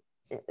bit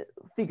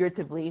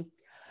figuratively,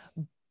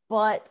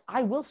 but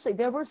I will say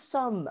there were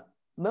some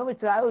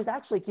moments that I was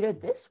actually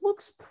this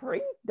looks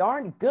pretty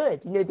darn good.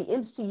 The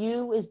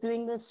MCU is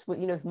doing this with,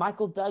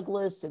 Michael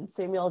Douglas and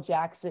Samuel L.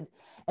 Jackson,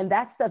 and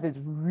that stuff is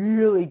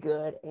really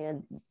good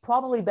and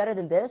probably better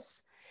than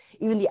this.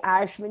 Even The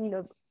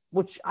Irishman,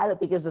 which I don't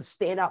think is a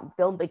standout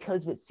film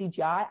because of its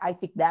CGI. I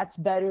think that's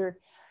better.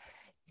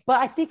 But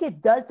I think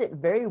it does it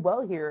very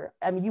well here.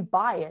 I mean, you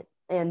buy it,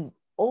 and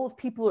old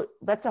people,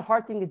 that's a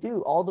hard thing to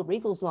do. All the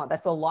wrinkles on,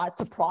 that's a lot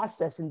to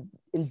process and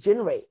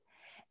generate.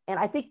 And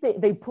I think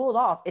they pull it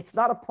off. It's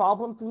not a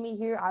problem for me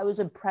here. I was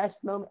impressed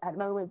at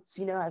moments,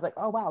 I was like,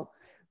 oh, wow,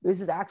 this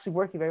is actually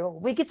working very well.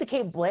 We get to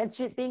Kate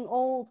Blanchett being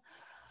old.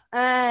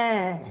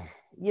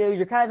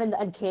 You're kind of in the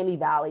uncanny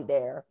valley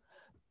there.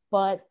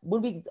 But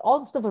when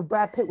all the stuff with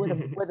Brad Pitt, where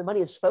the money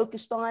is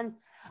focused on,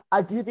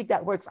 I do think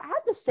that works. I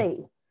have to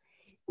say,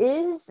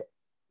 is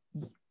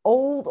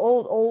old,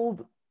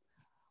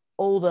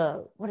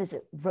 what is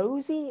it,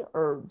 Rosie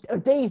or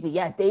Daisy?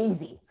 Yeah,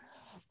 Daisy.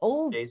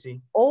 Old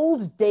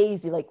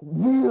Daisy,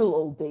 real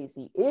old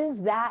Daisy.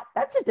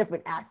 That's a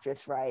different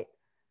actress, right?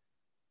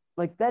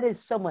 That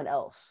is someone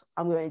else,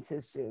 I'm going to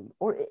assume.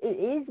 Or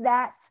is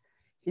that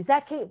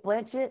Kate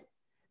Blanchett?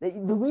 The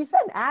reason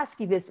I'm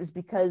asking this is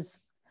because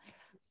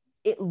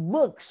it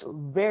looks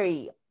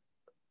very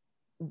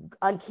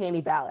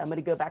uncanny valley. I'm going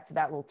to go back to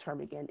that little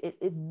term again.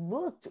 It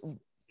looked,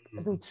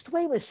 the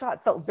way it was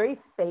shot felt very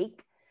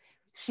fake.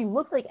 She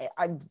looked like,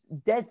 I'm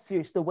dead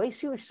serious, the way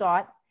she was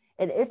shot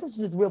And if this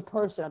is a real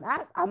person,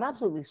 I'm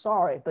absolutely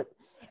sorry, but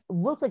it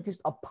looks like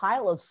just a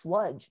pile of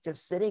sludge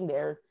just sitting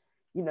there,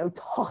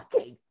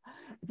 talking.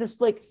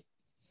 Just like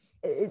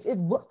it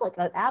looked like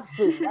an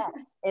absolute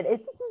mess. And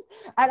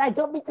I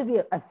don't mean to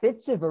be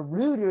offensive or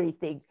rude or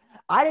anything.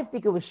 I didn't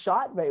think it was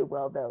shot very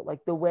well though.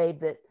 Like the way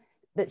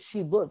that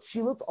she looked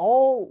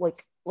all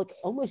like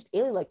almost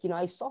alien. Like,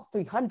 I saw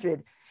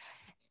 300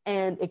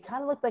 and it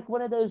kind of looked like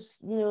one of those,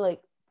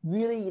 like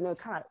really,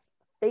 kind of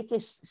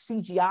fakeish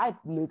CGI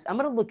moves. I'm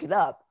going to look it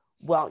up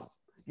while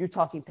you're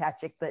talking,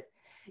 Patrick, but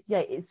yeah,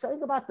 it's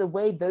something about the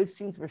way those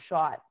scenes were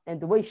shot and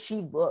the way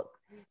she looked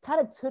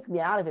kind of took me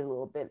out of it a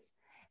little bit.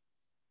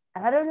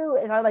 And I don't know,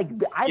 and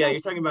you're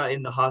talking about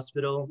in the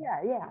hospital.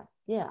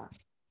 Yeah.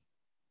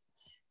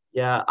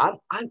 Yeah,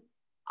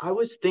 I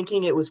was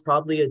thinking it was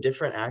probably a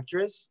different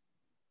actress.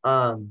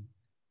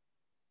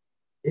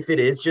 If it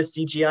is just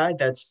CGI,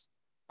 that's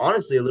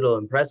honestly a little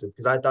impressive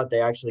because I thought they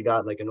actually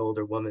got like an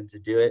older woman to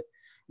do it.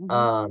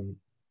 Mm-hmm.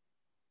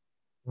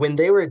 When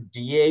they were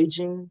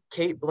de-aging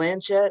Cate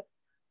Blanchett,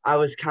 I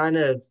was kind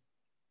of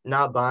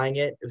not buying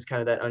it. It was kind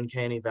of that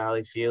uncanny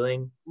valley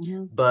feeling,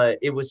 mm-hmm. but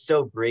it was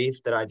so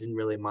brief that I didn't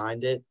really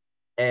mind it.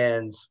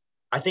 And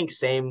I think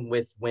same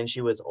with when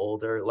she was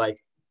older, like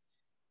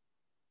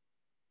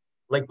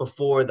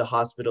before the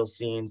hospital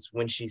scenes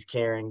when she's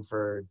caring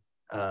for,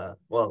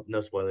 well,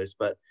 no spoilers,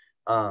 but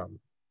I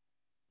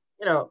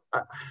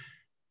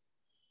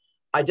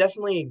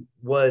definitely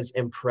was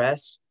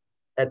impressed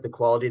at the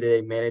quality that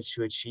they managed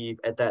to achieve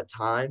at that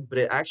time, but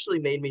it actually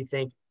made me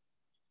think,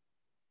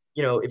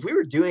 if we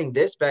were doing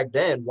this back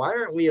then, why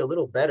aren't we a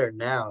little better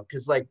now?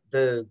 Because like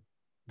the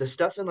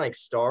stuff in like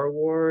Star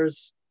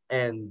Wars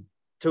and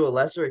to a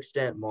lesser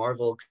extent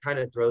Marvel kind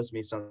of throws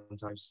me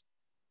sometimes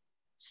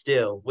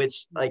still,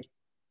 which like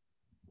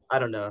I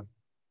don't know.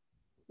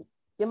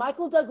 Yeah,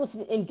 Michael Douglas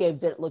in Endgame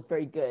didn't look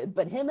very good,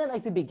 but him in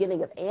like the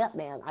beginning of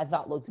Ant-Man I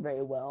thought looked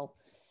very well.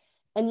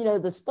 And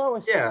the Star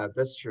Wars. Yeah,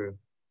 that's true.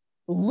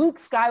 Luke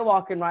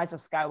Skywalker and Rise of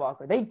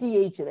Skywalker, they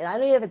de-aged it. And I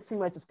know you haven't seen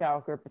Rise of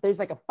Skywalker, but there's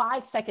like a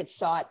 5-second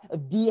shot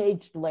of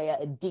de-aged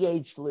Leia and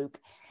de-aged Luke.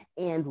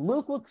 And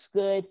Luke looks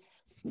good.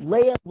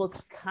 Leia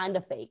looks kind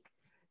of fake,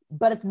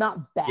 but it's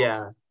not bad.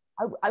 Yeah.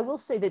 I will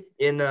say that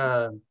in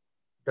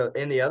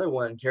the other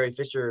one, Carrie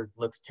Fisher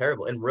looks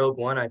terrible. In Rogue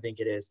One, I think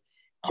it is.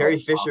 Carrie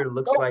Fisher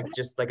looks like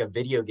just like a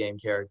video game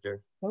character.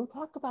 Don't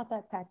talk about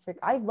that, Patrick.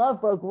 I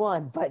love Rogue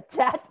One, but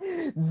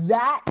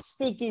that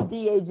stinking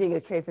de-aging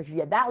of Carrie Fisher,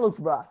 yeah, that looked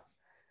rough.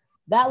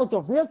 That looked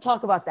rough. We don't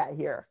talk about that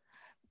here.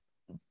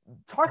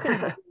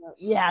 Tarkin,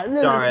 yeah.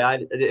 Sorry, I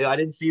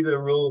didn't see the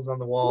rules on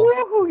the wall.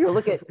 Woo-hoo,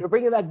 you're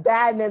bringing back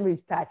bad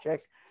memories,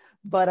 Patrick.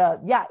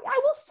 But yeah, I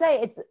will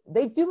say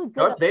they do look good.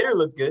 Darth Vader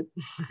looked good.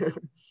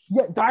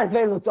 Yeah, Darth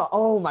Vader looked.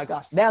 Oh my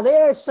gosh! Now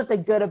there's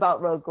something good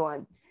about Rogue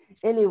One.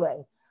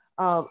 Anyway,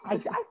 I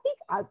think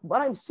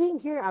what I'm seeing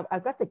here,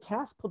 I've got the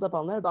cast pulled up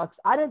on Letterboxd.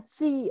 I didn't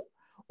see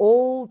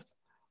old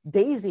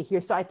Daisy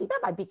here, so I think that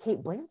might be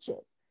Cate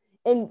Blanchett.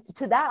 And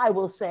to that, I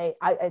will say,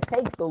 I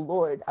thank the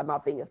Lord I'm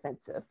not being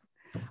offensive.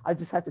 I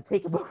just have to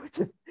take a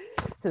moment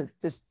to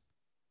just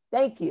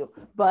thank you.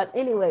 But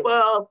anyway.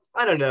 Well,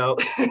 I don't know.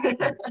 I think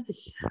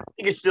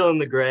you're still in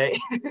the gray.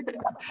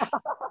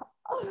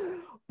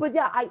 But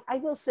yeah, I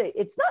will say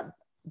it's not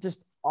just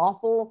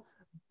awful,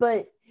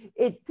 but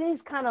it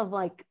is kind of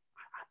like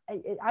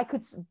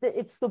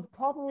it's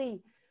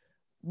probably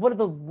one of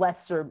the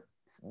lesser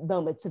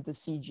moments of the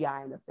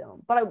CGI in the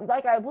film. But I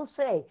will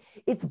say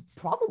it's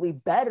probably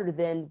better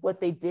than what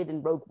they did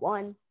in Rogue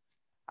One.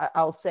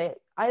 I'll say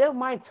it. I don't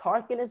mind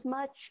Tarkin as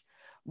much,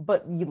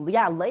 but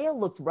yeah, Leia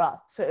looked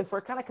rough. So if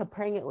we're kind of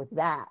comparing it with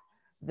that,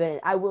 then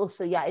I will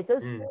say, yeah, it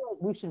does feel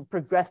like we should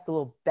progress a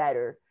little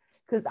better.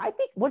 Because I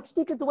think, what do you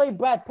think of the way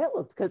Brad Pitt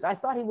looks? Because I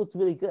thought he looked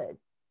really good.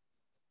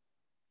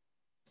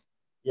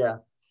 Yeah.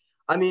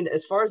 I mean,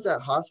 as far as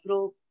that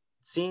hospital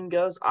scene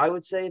goes, I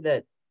would say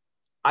that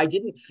I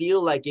didn't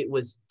feel like it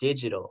was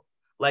digital.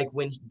 Like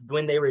when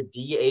they were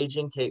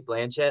de-aging Cate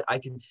Blanchett, I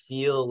could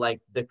feel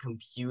like the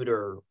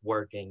computer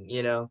working,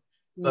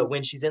 But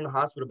when she's in the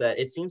hospital bed,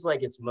 it seems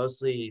like it's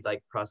mostly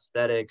like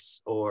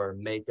prosthetics or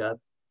makeup,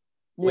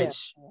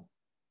 which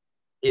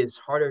is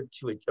harder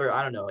to, or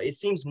I don't know. It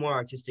seems more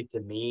artistic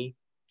to me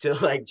to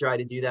like try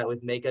to do that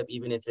with makeup,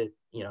 even if it,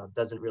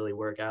 doesn't really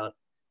work out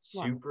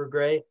super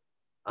great.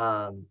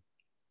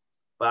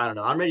 But I don't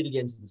know. I'm ready to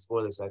get into the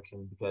spoiler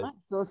section because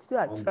let's do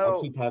that. I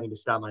keep having to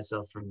stop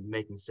myself from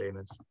making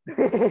statements.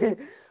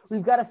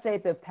 We've got to say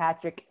it though,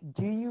 Patrick.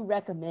 Do you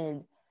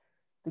recommend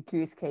The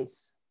Curious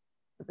Case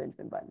of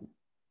Benjamin Button?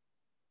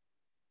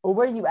 Or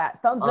where are you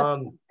at? Thumbs up,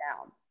 thumbs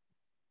down.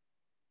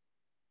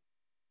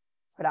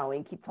 For now, we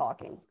can keep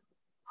talking.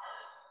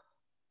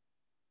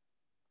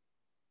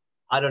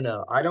 I don't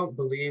know. I don't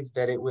believe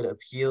that it would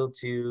appeal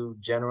to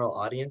general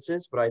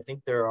audiences, but I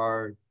think there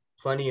are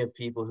plenty of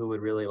people who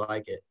would really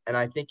like it. And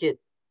I think it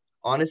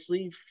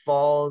honestly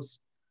falls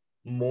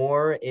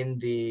more in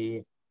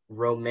the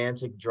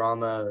romantic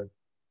drama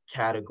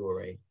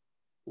category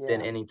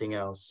than anything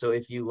else. So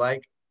if you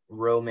like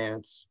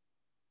romance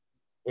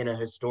in a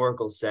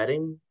historical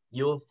setting,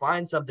 you'll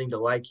find something to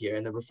like here,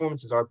 and the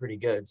performances are pretty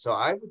good. So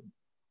I'd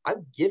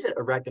give it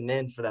a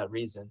recommend for that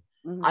reason.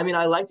 Mm-hmm. I mean,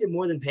 I liked it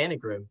more than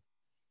Panic Room.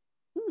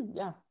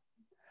 Yeah.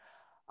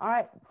 All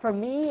right, for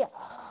me,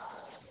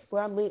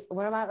 where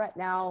I'm at right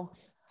now,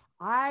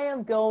 I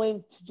am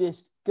going to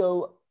just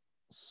go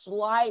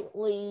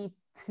slightly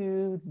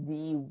to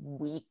the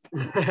weak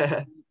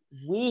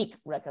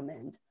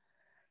recommend.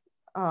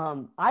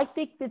 I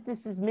think that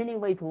this is many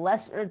ways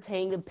less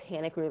entertaining than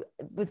Panic Room.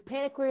 With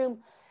Panic Room,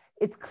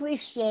 it's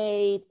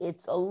cliched.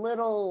 It's a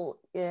little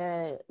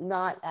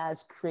not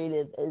as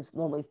creative as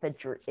normally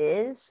Fincher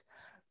is,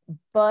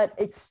 but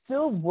it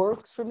still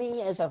works for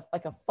me as a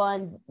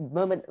fun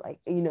moment, like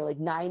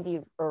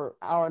 90 or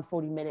hour and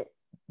 40-minute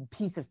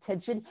piece of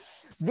tension.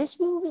 This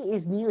movie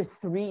is near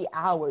 3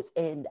 hours,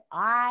 and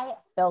I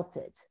felt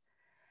it.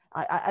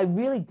 I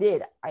really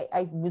did.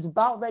 I was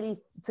about ready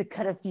to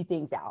cut a few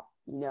things out.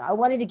 I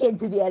wanted to get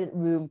into the edit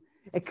room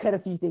and cut a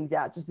few things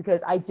out just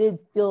because I did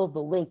feel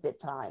the length at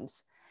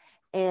times.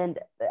 And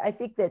I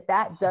think that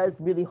does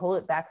really hold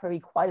it back for me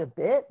quite a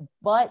bit.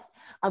 But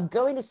I'm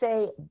going to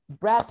say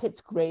Brad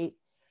Pitt's great.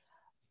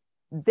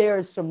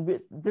 There's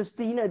the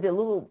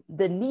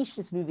niche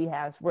this movie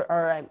has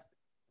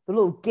the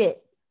little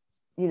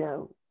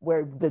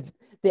where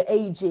the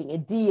aging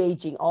and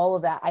de-aging, all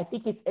of that. I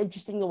think it's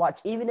interesting to watch,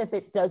 even if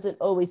it doesn't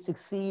always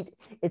succeed.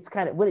 It's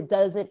kind of, when it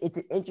doesn't, it's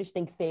an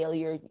interesting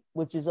failure,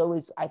 which is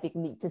always, I think,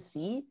 neat to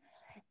see.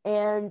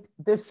 And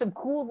there's some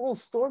cool little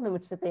story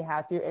moments that they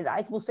have here, and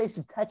I will say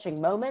some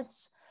touching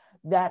moments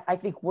that I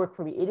think work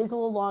for me. It is a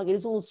little long, it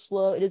is a little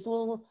slow, it is a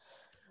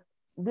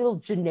little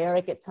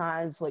generic at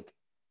times. Like,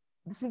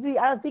 this movie,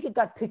 I don't think it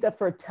got picked up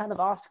for a ton of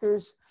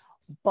Oscars,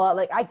 but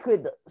like I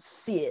could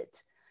see it,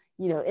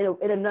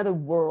 in another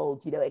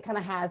world. It kind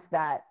of has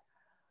that.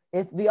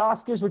 If the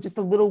Oscars were just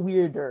a little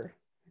weirder,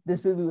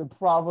 this movie would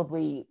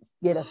probably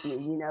get a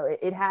few.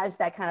 It has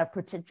that kind of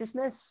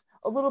pretentiousness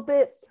a little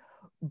bit,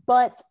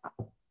 but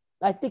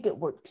I think it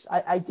works.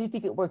 I do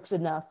think it works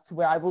enough to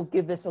where I will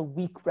give this a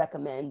weak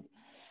recommend.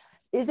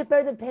 Is it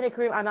better than Panic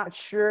Room? I'm not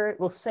sure.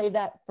 We'll save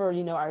that for,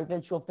 our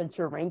eventual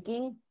Fincher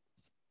ranking.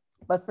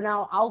 But for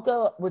now, I'll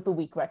go with a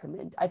weak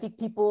recommend. I think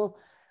people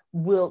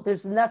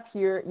there's enough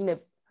here,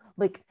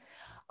 like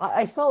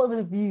I saw the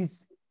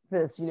reviews for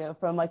this,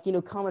 from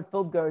common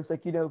film goers,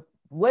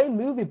 lame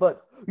movie,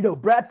 but,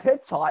 Brad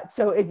Pitt's hot.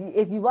 So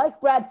if you like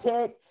Brad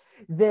Pitt,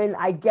 then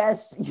I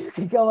guess you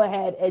could go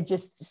ahead and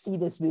just see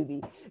this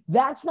movie.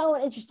 That's not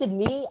what interested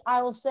me,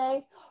 I will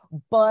say.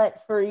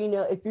 But for,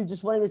 if you're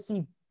just wanting to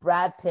see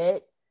Brad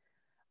Pitt,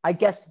 I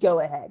guess go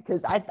ahead,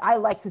 because I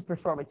liked his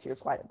performance here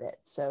quite a bit.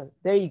 So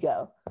there you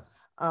go.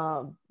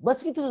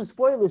 Let's get to the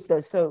spoilers, though.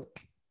 So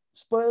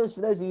spoilers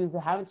for those of you who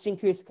haven't seen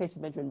Curious Case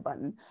of Benjamin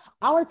Button.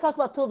 I want to talk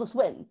about Tilda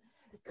Swinton,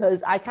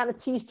 because I kind of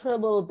teased her a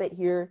little bit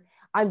here.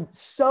 I'm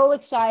so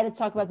excited to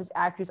talk about this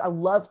actress. I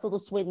love Tilda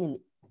Swinton in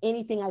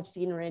anything I've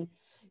seen her in,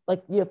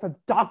 from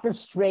Doctor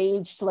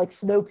Strange to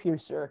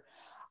Snowpiercer.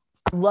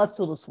 I love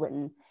Tilda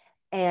Swinton.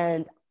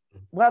 And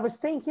what I was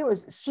saying here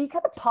was she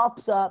kind of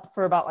pops up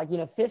for about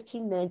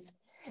 15 minutes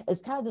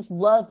as kind of this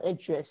love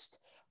interest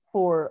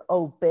for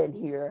Ben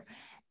here.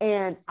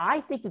 And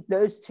I think that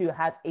those two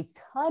have a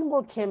ton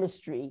more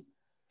chemistry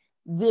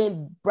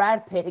than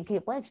Brad Pitt and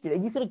Cate Blanchett do.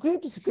 And you can agree or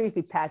disagree with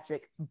me,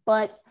 Patrick,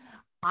 but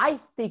I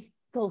think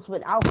Tilda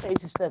Swinton, I'll say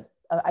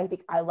I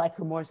think I like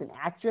her more as an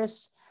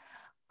actress.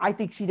 I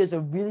think she does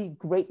a really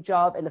great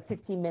job in the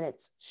 15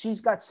 minutes.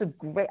 She's got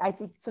I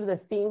think some of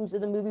the themes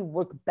of the movie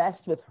work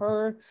best with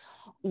her.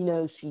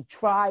 She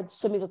tried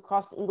swimming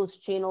across the English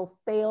Channel,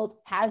 failed,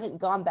 hasn't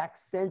gone back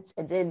since.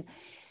 And then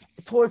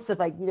towards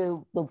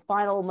the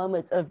final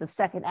moments of the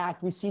second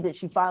act, we see that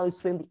she finally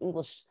swam the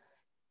English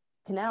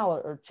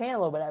Canal or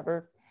Channel or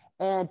whatever.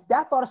 And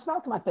that brought a smile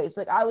to my face.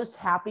 I was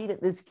happy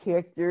that this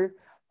character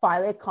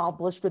finally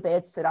accomplished what they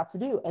had set out to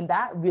do. And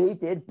that really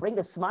did bring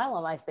a smile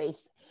on my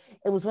face.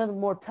 It was one of the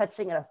more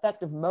touching and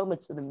effective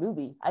moments of the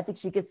movie. I think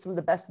she gets some of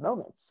the best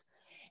moments.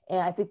 And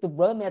I think the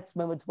romance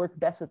moments work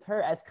best with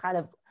her as kind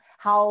of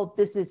how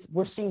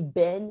we're seeing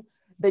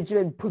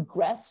Benjamin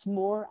progress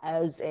more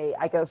as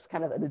I guess,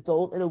 kind of an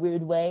adult in a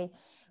weird way,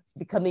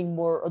 becoming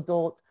more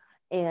adult.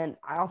 And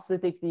I also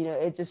think,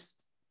 it just,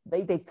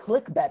 they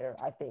click better,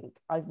 I think.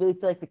 I really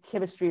feel like the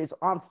chemistry is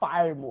on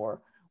fire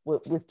more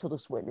with Tilda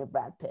Swinton and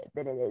Brad Pitt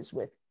than it is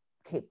with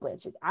Cate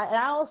Blanchett. And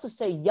I also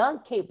say young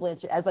Cate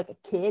Blanchett as a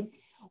kid,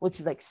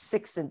 which is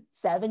 6 and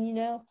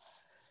 7,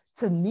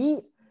 to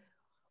me,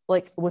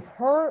 with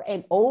her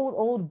and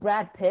old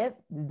Brad Pitt,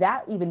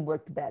 that even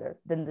worked better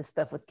than the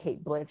stuff with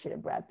Cate Blanchett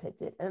and Brad Pitt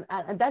did.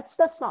 And that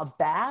stuff's not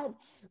bad,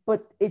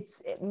 but it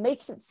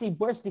makes it seem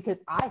worse because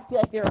I feel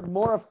like there are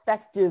more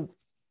effective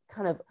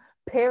kind of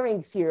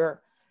pairings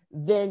here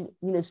than,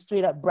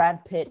 straight up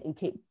Brad Pitt and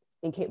Cate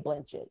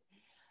Blanchett.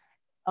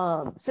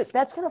 So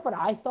that's kind of what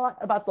I thought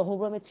about the whole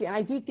romance here. And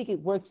I do think it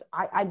works.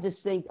 I'm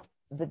just saying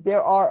that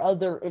there are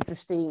other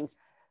interesting,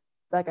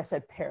 like I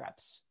said,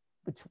 pair-ups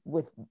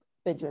with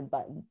Benjamin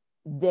Button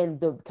than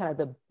the kind of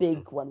the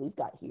big one we've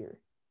got here.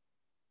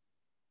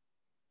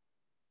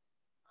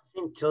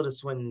 think Tilda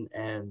Swinton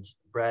and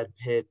Brad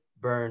Pitt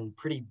burn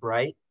pretty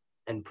bright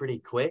and pretty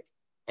quick.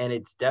 And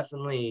it's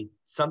definitely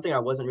something I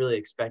wasn't really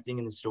expecting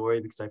in the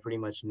story because I pretty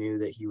much knew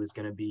that he was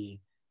going to be,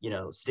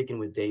 sticking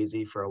with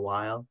Daisy for a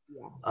while.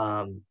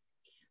 Yeah.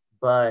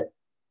 But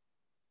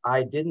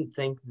I didn't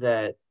think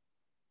that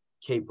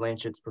Kate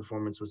Blanchett's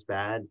performance was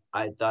bad.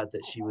 I thought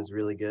that she was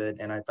really good.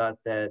 And I thought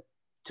that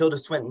Tilda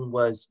Swinton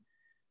was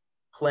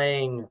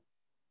playing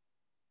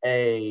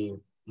a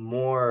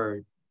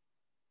more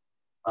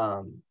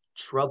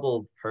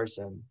troubled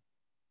person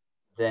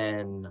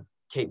than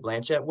Kate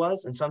Blanchett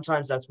was. And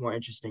sometimes that's more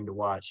interesting to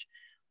watch.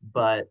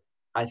 But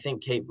I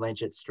think Kate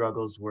Blanchett's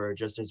struggles were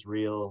just as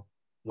real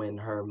when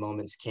her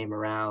moments came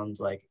around.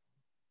 Like,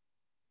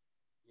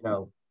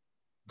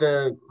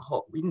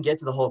 we can get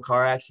to the whole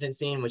car accident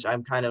scene, which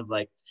I'm kind of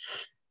like,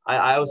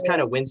 I was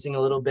kind of wincing a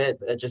little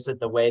bit just at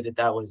the way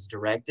that was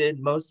directed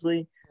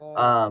mostly.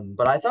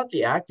 But I thought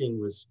the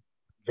acting was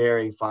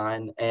very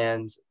fine.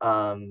 And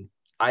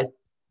I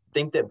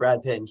think that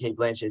Brad Pitt and Kate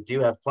Blanchett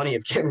do have plenty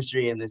of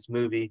chemistry in this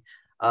movie.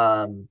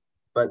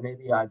 But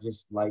maybe I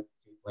just like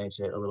Kate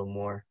Blanchett a little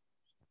more.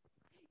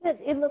 Yeah,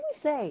 and let me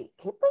say,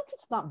 Kate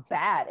Blanchett's not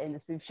bad in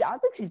this movie. I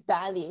don't think she's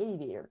bad in The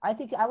Aviator. I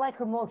think I like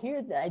her more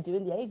here than I do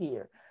in The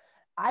Aviator.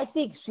 I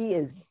think she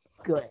is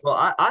good. Well,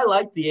 I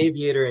like The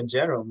Aviator in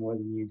general more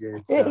than you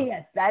did. So.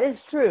 Yes, that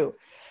is true.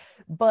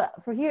 But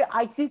for here,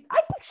 I think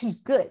she's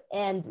good.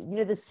 And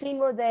the scene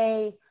where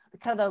they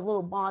kind of a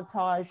little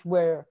montage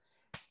where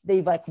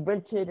they've like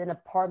rented an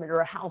apartment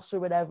or a house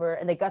or whatever,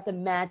 and they got the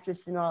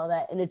mattress and all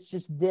that, and it's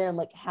just them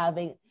like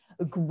having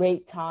a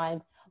great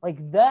time. Like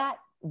that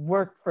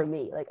worked for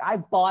me. Like I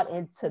bought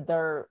into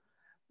their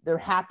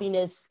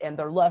happiness and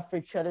their love for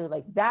each other.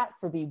 Like that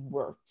for me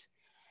worked.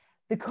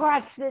 The car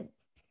accident,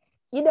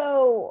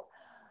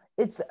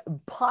 it's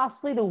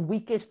possibly the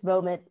weakest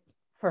moment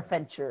for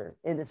Fincher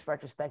in this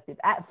retrospective.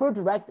 For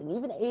directing,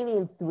 even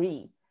Alien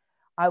 3,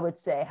 I would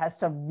say, has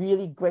some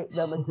really great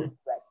moments of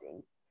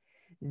directing.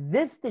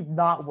 This did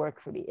not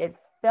work for me. It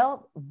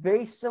felt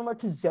very similar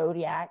to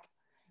Zodiac,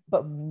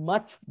 but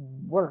much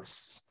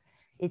worse.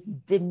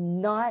 It did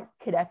not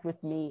connect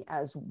with me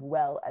as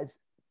well as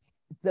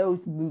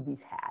those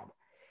movies had.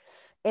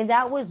 And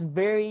that was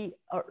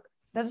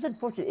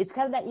unfortunate. It's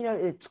kind of that,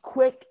 it's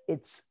quick,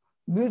 it's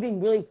moving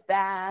really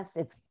fast,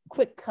 it's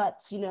quick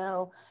cuts,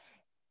 and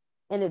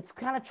it's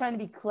kind of trying to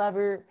be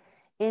clever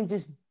and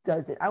just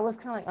does it. I was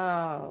kind of like,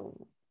 oh,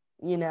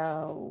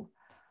 no.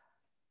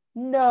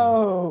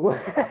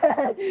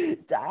 I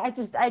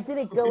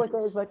didn't go with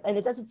it as much, and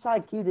it doesn't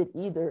sound like you did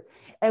either.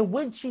 And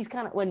when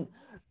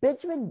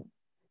Benjamin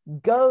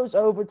goes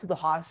over to the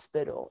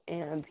hospital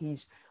and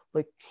he's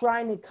like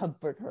trying to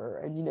comfort her,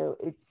 and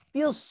it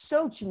feels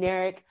so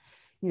generic.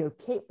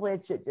 Kate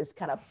Blanchett just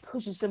kind of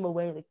pushes him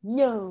away, like,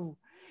 no.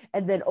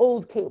 And then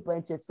old Kate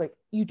Blanchett's like,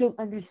 you don't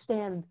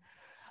understand.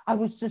 I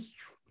was just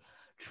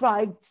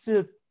trying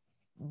to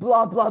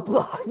blah, blah,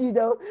 blah,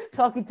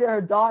 talking to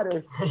her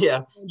daughter.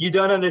 Yeah, you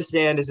don't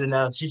understand is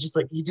enough. She's just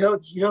like, you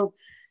don't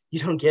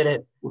get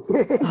it.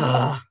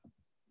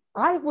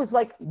 I was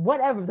like,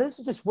 whatever, those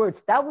are just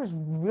words. That was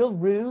real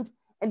rude.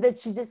 And then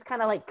she just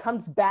kind of like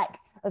comes back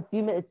a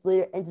few minutes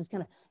later and just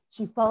kind of,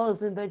 she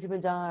follows in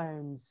Benjamin's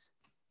arms.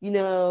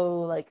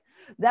 Like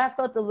that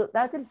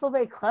didn't feel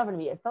very clever to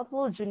me. It felt a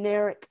little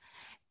generic.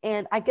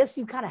 And I guess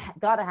you kind of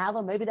got to have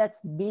them. Maybe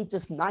that's me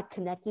just not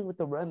connecting with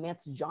the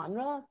romance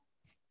genre.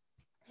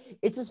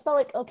 It just felt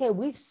like, okay,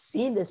 we've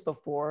seen this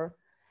before.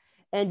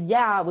 And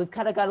yeah, we've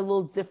kind of got a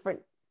little different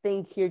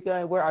thing here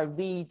going where our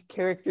lead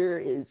character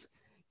is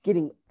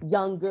getting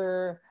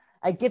younger.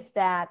 I get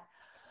that.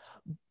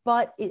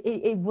 But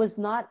it was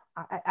not,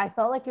 I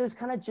felt like it was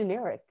kind of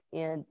generic.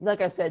 And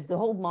like I said, the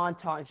whole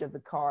montage of the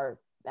car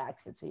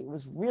accident scene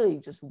was really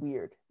just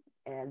weird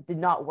and did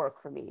not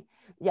work for me.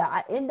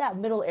 Yeah, in that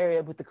middle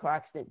area with the car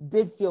accident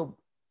did feel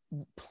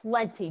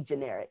plenty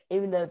generic,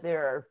 even though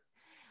there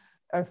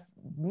are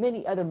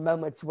many other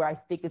moments where I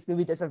think this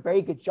movie does a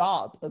very good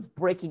job of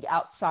breaking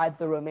outside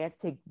the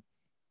romantic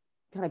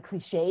kind of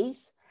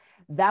cliches.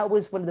 That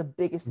was one of the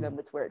biggest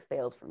moments where it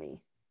failed for me.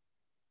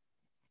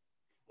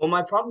 Well,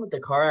 my problem with the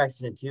car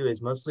accident too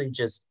is mostly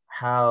just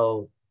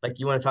how, like,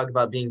 you want to talk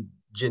about being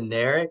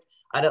generic.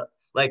 I don't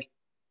like,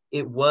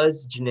 it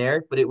was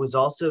generic, but it was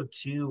also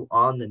too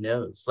on the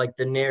nose. Like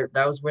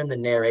that was when the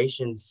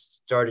narration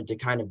started to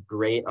kind of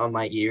grate on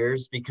my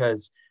ears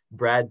because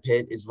Brad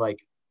Pitt is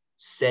like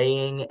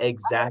saying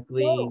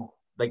exactly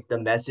like the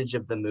message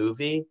of the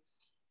movie.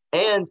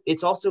 And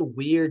it's also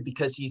weird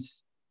because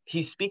he's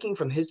speaking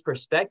from his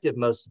perspective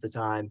most of the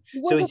time.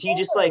 So is he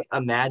just like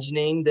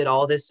imagining that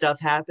all this stuff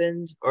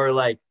happened, or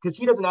like, because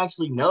he doesn't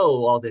actually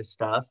know all this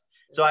stuff.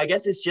 So I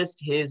guess it's just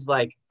his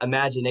like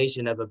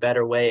imagination of a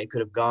better way it could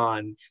have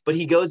gone. But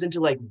he goes into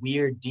like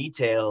weird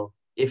detail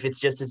if it's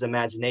just his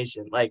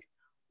imagination. Like,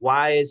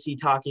 why is he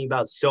talking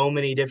about so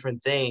many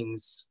different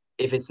things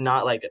if it's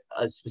not like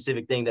a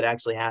specific thing that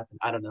actually happened?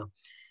 I don't know.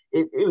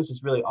 It was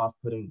just really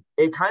off-putting.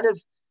 It kind of,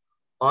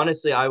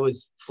 honestly, I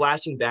was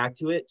flashing back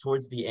to it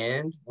towards the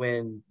end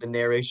when the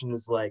narration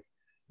was like,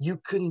 You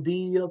can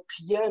be a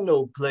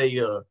piano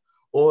player,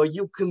 or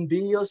you can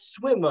be a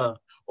swimmer,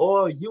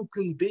 or you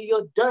can be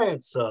a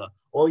dancer,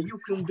 or you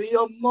can be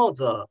a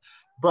mother.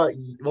 But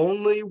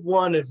only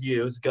one of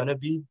you is gonna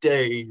be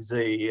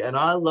Daisy, and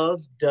I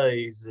love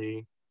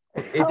Daisy.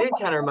 It did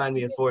kind of remind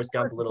me of Forrest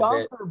Gump a little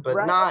bit,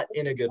 but not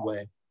in a good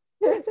way.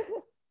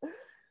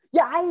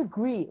 Yeah, I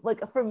agree. Like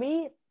for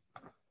me,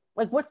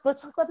 like let's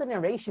talk about the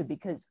narration,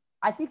 because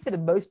I think for the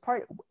most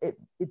part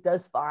it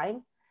does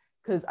fine,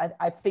 because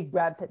I think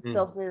Brad Pitt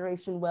sells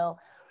narration well.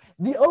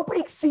 The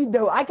opening scene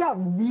though, I got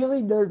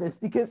really nervous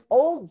because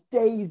old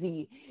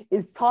Daisy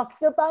is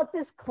talking about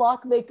this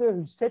clockmaker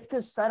who sent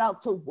his son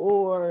out to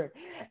war,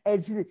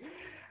 and she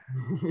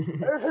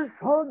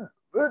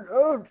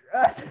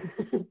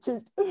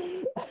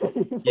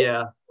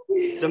Yeah,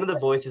 some of the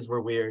voices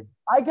were weird.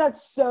 I got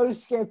so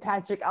scared,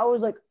 Patrick. I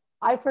was like,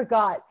 I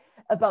forgot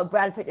about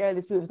Brad Pitt in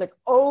this movie. I was like,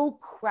 oh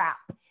crap,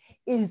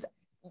 is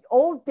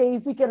old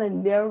Daisy gonna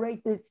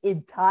narrate this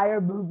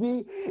entire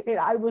movie? And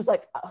I was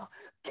like,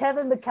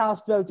 Kevin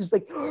McAllister just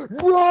like,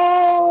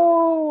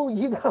 no,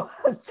 you know,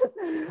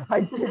 I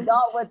did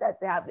not want that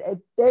to happen.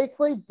 And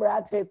thankfully,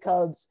 Brad Pitt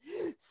comes,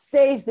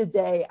 saves the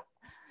day.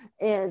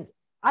 And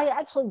I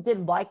actually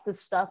did like the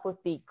stuff with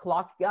the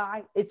clock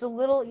guy. It's a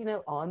little, you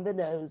know, on the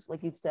nose,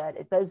 like you said.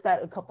 It does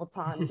that a couple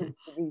times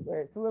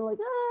where it's a little like,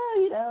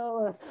 you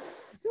know,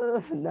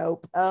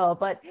 nope.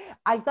 But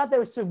I thought there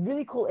was some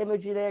really cool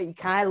imagery there. You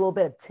kind of had a little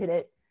bit of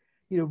Tenet,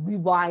 you know,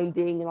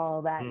 rewinding and all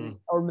of that,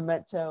 or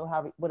Memento,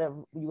 whatever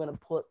you want to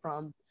pull it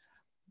from.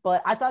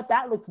 But I thought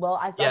that looked well.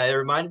 It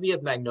reminded me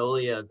of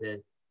Magnolia a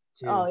bit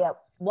too. Oh yeah,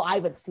 well I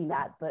haven't seen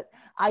that, but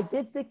I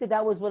did think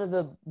that was one of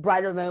the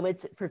brighter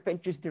moments for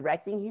Fincher's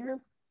directing here.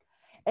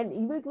 And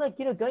you look like,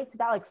 you know, going to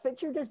that, like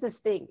Fincher does this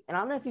thing, and I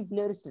don't know if you've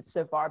noticed it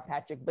so far,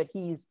 Patrick, but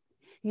he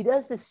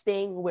does this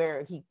thing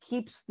where he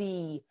keeps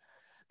the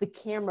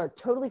camera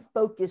totally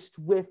focused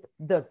with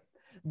the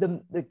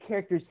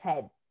character's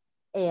head,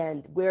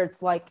 and where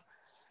it's like,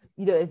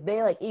 you know, if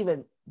they like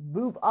even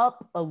move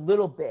up a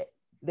little bit,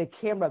 the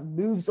camera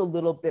moves a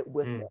little bit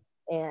with it,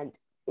 and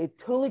it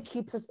totally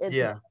keeps us in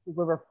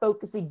where we're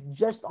focusing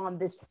just on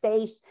this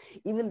face,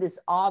 even this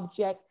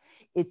object.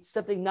 It's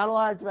something not a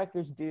lot of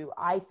directors do.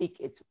 I think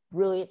it's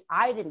brilliant.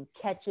 I didn't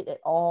catch it at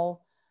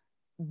all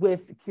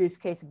with The Curious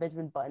Case of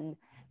Benjamin Button.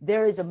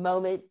 There is a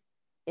moment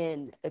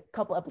in a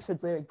couple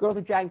episodes later, Girl with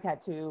a Dragon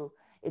Tattoo.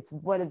 It's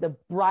one of the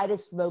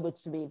brightest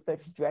moments for me in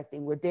Fincher's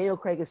directing, where Daniel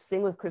Craig is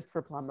singing with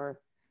Christopher Plummer,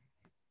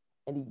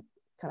 and he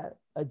kind of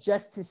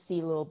adjusts his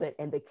seat a little bit,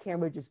 and the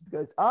camera just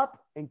goes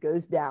up and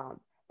goes down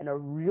in a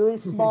really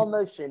small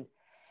motion,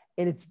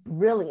 and it's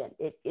brilliant.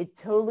 It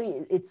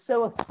totally, it's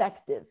so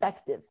effective.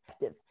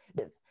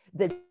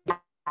 That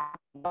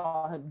you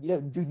know,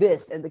 do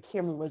this, and the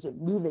camera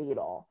wasn't moving at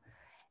all.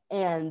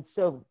 And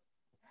so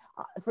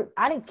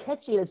I didn't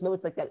catch any of those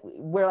moments like that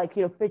where, like,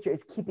 you know, Fincher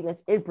is keeping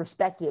us in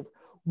perspective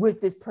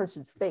with this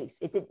person's face.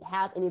 It didn't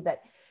have any of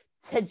that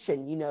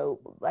tension, you know,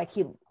 like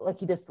he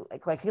does,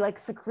 like he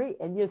likes to create.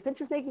 And, you know,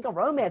 Fincher's making a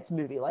romance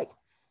movie, like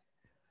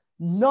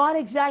not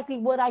exactly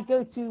what I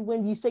go to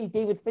when you say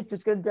David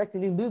Fincher's going to direct a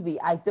new movie.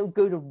 I don't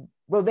go to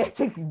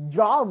romantic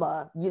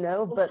drama, you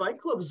know. Well, but Fight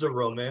Club's a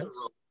romance.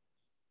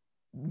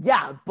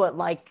 Yeah, but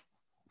like,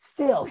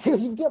 still,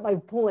 you get my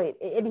point.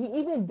 And he,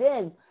 even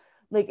then,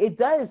 like, it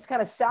does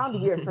kind of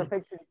sound weird for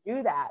Fincher to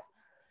do that.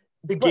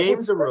 The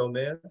game's a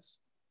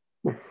romance.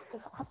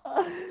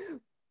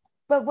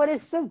 But what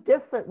is so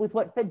different with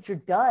what Fincher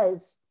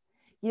does,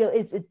 you know,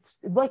 it's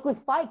like with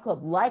Fight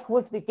Club, like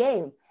with the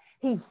game,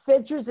 he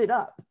Finchers it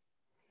up.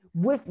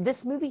 With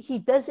this movie, he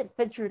doesn't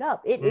Fincher it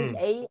up. It is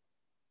a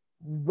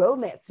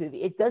romance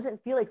movie. It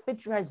doesn't feel like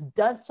Fincher has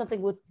done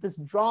something with this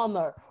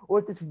drama or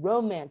with this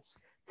romance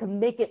to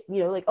make it,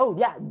 you know, like, oh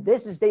yeah,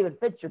 this is David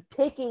Fincher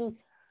taking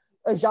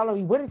a genre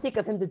we wouldn't think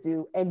of him to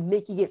do and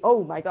making it,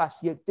 oh my gosh,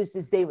 you know, this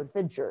is David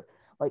Fincher,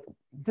 like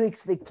doing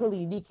something totally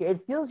unique here.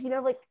 It feels, you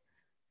know, like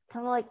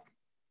kind of like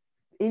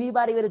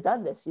anybody would have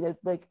done this, you know,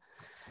 like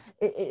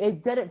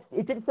it didn't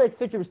feel like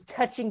Fincher was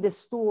touching this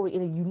story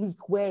in a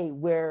unique way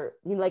where,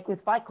 you know, like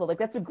with Fight Club, like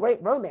that's a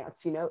great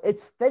romance, you know,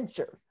 it's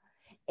Fincher.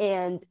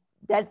 And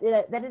that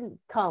didn't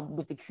come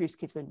with The Curious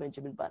Case of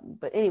Benjamin Button.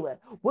 But anyway,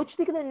 what do you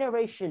think of the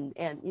narration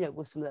and, you know,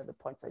 with some of the other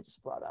points I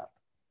just brought up?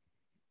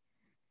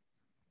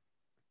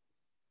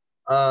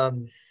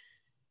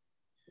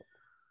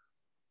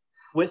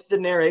 With the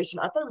narration,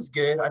 I thought it was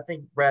good. I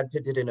think Brad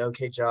Pitt did an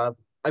okay job.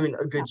 I mean,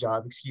 a good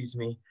job, excuse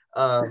me.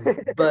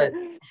 But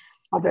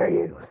how dare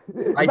you?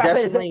 I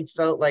definitely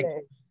felt like,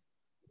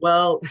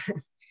 well,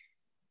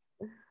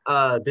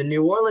 the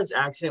New Orleans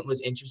accent was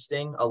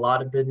interesting. A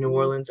lot of the New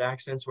Orleans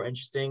accents were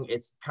interesting.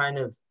 It's kind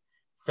of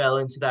fell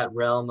into that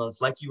realm of,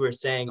 like you were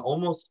saying,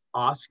 almost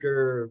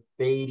Oscar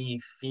Beatty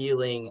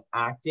feeling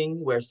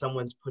acting, where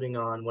someone's putting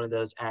on one of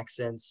those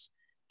accents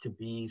to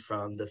be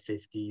from the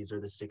 50s or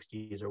the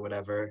 60s or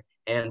whatever,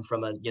 and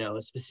from a, you know,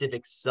 a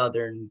specific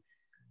Southern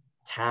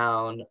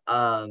town.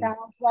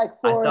 Sounds like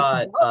I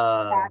thought,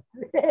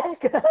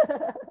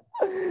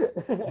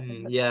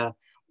 yeah.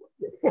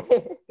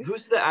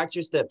 Who's the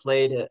actress that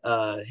played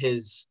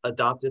his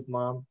adoptive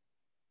mom?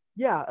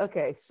 Yeah,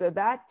 okay. So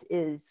that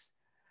is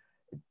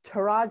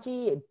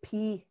Taraji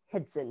P.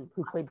 Henson,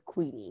 who played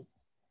Queenie.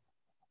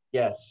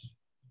 Yes.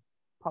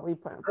 Probably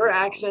pronounced Her it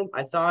wrong. accent,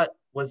 I thought,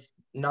 was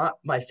not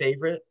my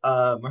favorite.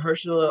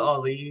 Mahershala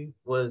Ali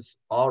was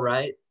all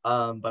right,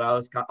 but I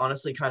was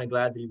honestly kind of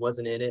glad that he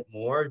wasn't in it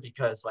more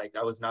because like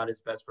that was not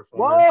his best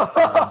performance. He's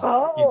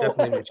Whoa!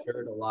 definitely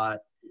matured a lot.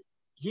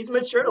 He's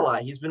matured a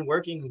lot. He's been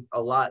working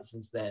a lot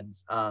since then,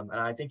 and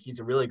I think he's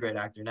a really great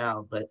actor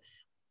now. But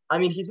I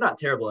mean, he's not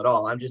terrible at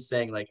all. I'm just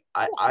saying, like,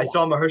 I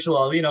saw Mahershala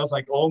Ali and I was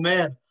like, oh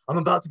man, I'm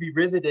about to be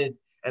riveted.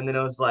 And then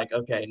I was like,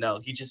 okay, no,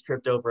 he just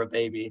tripped over a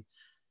baby.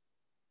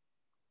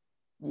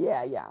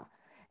 Yeah, yeah.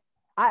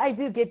 I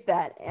do get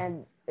that.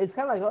 And it's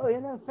kind of like,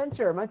 oh,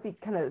 Fincher might be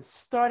kind of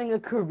starting a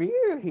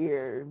career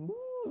here.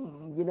 I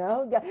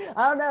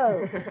don't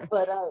know.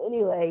 But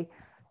anyway,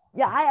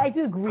 yeah, I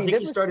do agree. I think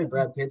he started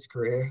Brad Pitt's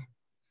career.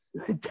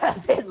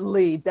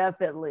 Definitely,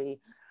 definitely.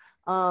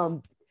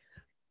 But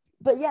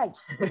yeah,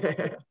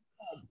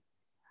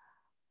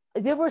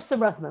 there were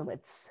some rough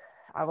moments,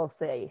 I will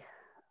say,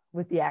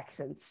 with the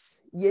accents.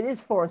 It is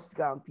Forrest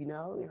Gump,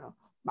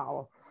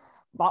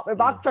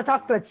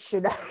 chocolate,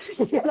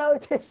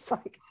 just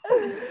like,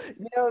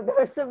 there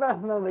were some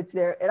rough moments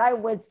there. And I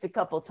winced a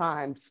couple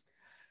times.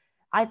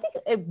 I think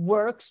it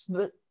works,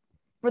 but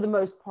for the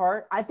most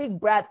part, I think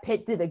Brad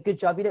Pitt did a good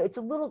job.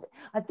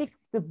 I think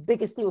the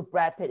biggest thing with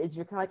Brad Pitt is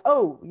you're kind of like,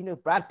 oh,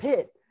 Brad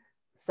Pitt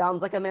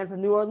sounds like a man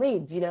from New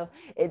Orleans,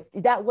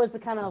 that was the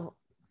kind of,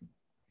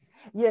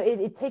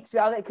 it takes you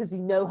out of it because you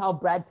know how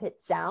Brad Pitt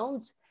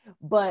sounds.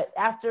 But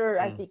after,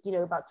 I think,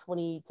 about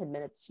 10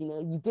 minutes,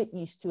 you get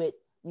used to it.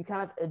 You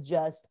kind of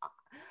adjust.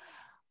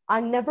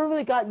 I never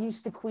really got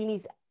used to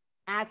Queenie's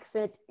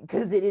accent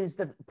because it is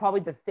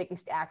probably the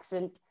thickest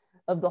accent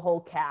of the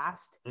whole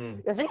cast.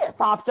 I think it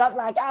pops up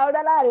like, oh,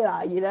 da, da,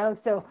 da,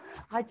 so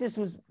I just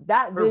was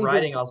that her really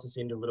writing also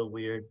seemed a little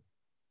weird.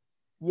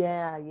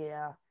 Yeah.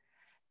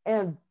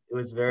 And it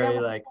was very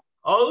like,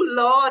 oh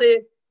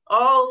Lordy,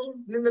 oh,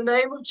 in the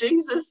name of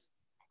Jesus,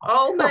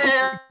 oh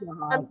man.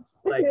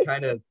 Like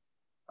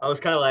I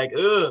was kind of like,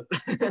 ugh.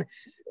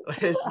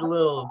 It's a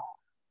little,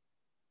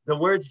 the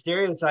word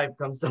stereotype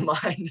comes to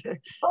mind.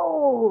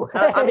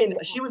 I mean,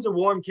 she was a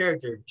warm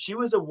character.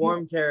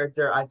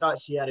 I thought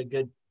she had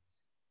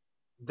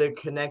the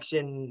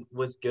connection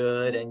was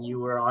good and you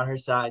were on her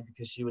side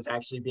because she was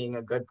actually being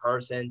a good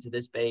person to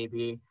this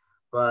baby.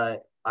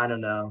 But I don't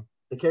know.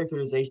 The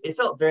characterization, it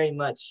felt very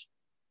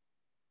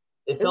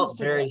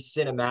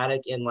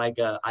cinematic in like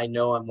I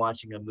know I'm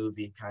watching a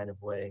movie kind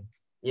of way.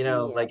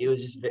 Like it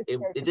was just,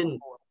 it didn't,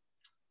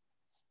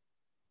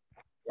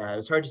 yeah, it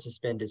was hard to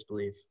suspend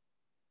disbelief.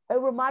 It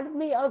reminded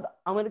me of,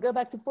 I'm going to go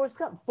back to Forrest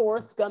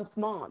Gump's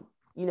mom,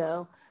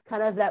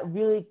 kind of that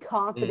really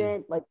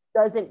confident, like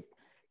doesn't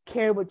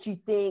care what you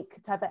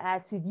think type of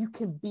attitude. You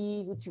can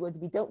be what you want to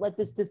be. Don't let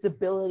this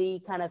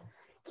disability kind of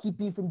keep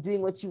you from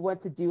doing what you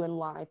want to do in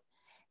life.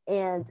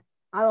 And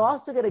I'm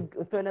also going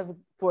to throw another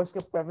Forrest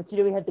Gump reference.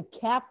 We had the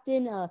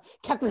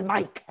Captain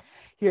Mike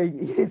here.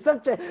 He's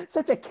such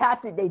a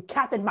captain named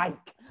Captain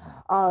Mike.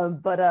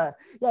 Yeah,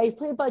 he's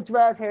played by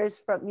Gerard Harris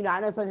from, I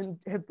know him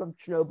from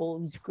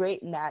Chernobyl. He's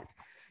great in that.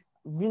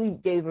 Really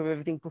gave a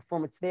riveting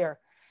performance there.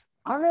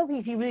 I don't know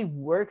if he really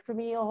worked for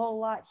me a whole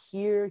lot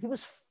here. He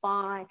was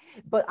fine,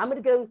 but I'm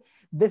going to go,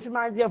 this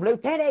reminds me of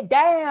Lieutenant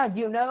Dan,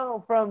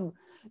 from,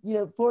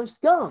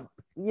 Forrest Gump,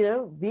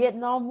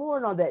 Vietnam War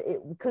and all that.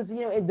 Because,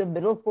 in the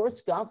middle of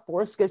Forrest Gump,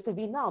 Forrest goes to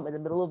Vietnam. In the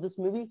middle of this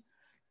movie,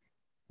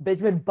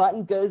 Benjamin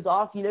Button goes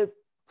off, to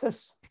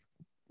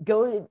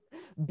go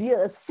be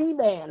a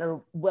seaman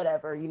or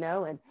whatever,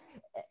 and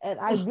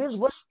I really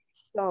want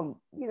some,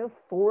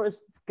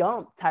 Forrest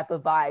Gump type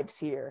of vibes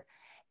here.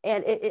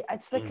 And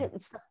it's the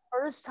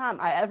first time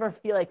I ever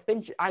feel like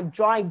Fincher, I'm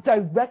drawing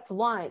direct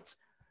lines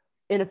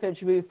in a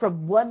Fincher movie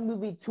from one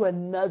movie to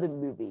another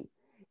movie.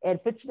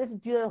 And Fincher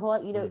doesn't do that a whole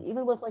lot,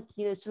 even with like,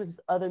 some of his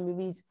other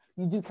movies,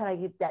 you do kind of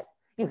get that,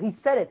 he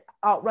said it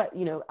outright,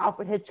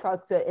 Alfred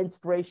Hitchcock's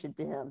inspiration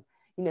to him.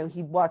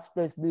 He watched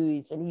those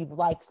movies and he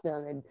likes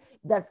them. And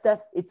that stuff,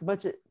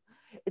 Fincher's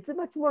a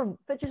much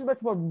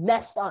more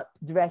messed up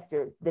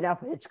director than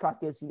Alfred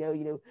Hitchcock is.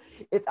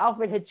 If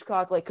Alfred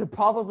Hitchcock could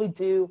probably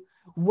do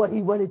what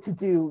he wanted to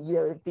do,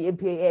 if the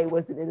MPAA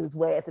wasn't in his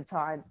way at the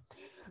time.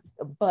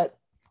 But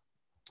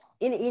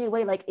in any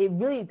way, it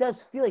really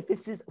does feel like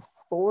this is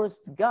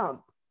Forrest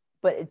Gump,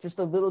 but it's just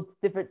a little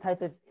different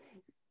type of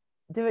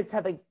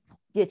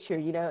get here,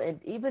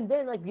 and even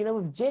then,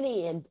 with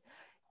Jenny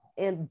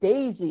and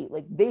Daisy,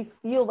 they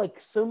feel like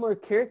similar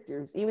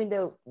characters, even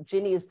though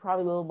Jenny is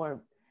probably a little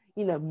more,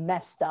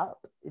 messed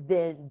up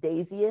than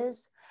Daisy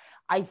is.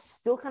 I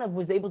still kind of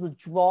was able to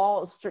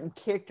draw certain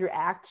character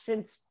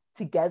actions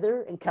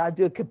together and kind of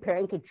do a compare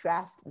and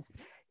contrast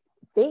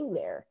thing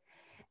there.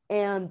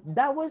 And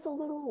that was a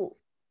little,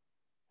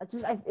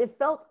 it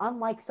felt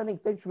unlike something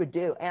Fincher would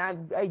do.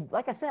 And I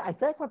like I said, I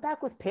feel like we're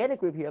back with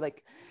Panic Room here.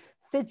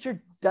 Fincher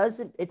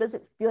doesn't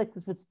feel like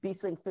this would be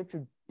something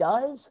Fincher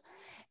does.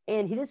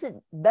 and he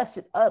doesn't mess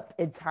it up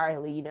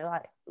entirely.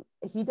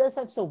 He does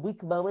have some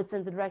weak moments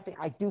in the directing.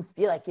 I do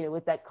feel like,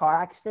 with that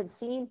car accident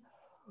scene,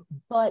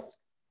 but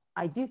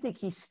I do think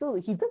he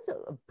does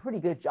a pretty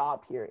good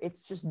job here.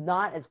 It's just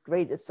not as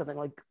great as something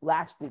like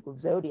last week with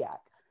Zodiac.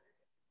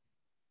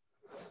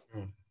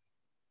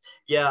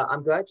 Yeah,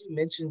 I'm glad you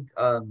mentioned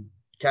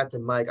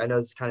Captain Mike. I know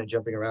it's kind of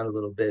jumping around a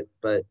little bit,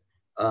 but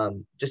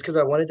just because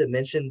I wanted to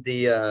mention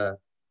the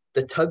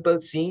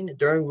tugboat scene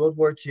during World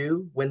War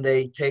II when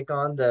they take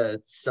on the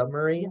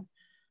submarine.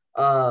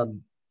 Yeah.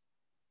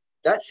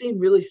 That scene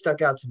really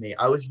stuck out to me.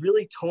 I was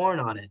really torn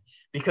on it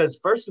because,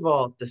 first of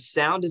all, the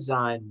sound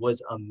design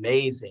was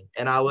amazing.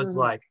 And I was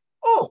like,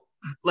 oh,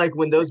 like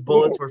when those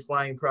bullets were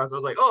flying across, I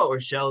was like, oh, or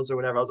shells or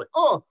whatever. I was like,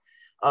 oh.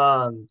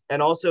 And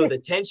also the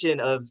tension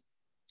of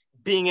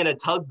being in a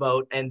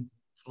tugboat and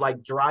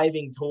like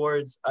driving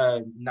towards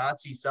a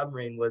Nazi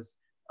submarine was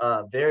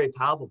very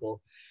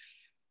palpable.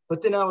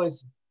 But then I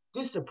was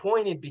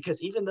disappointed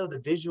because even though the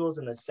visuals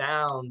and the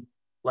sound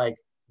like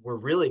were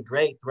really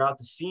great throughout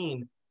the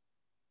scene,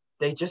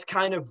 they just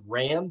kind of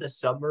rammed the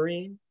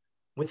submarine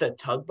with a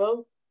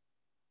tugboat.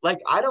 Like,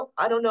 I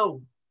don't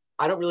know.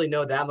 I don't really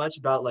know that much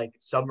about like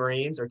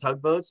submarines or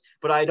tugboats,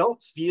 but I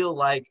don't feel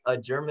like a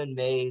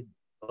German-made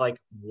like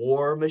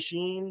war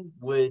machine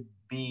would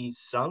be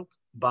sunk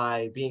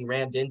by being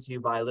rammed into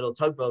by a little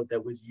tugboat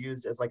that was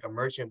used as like a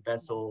merchant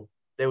vessel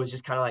that was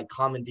just kind of like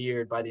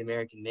commandeered by the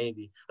American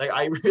Navy. Like,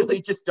 I really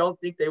just don't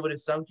think they would have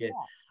sunk it.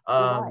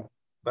 Right.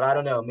 But I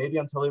don't know. Maybe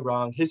I'm totally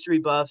wrong. History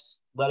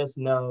buffs, let us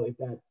know if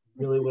that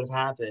really would have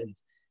happened.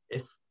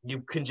 If you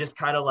can just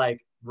kind of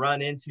like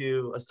run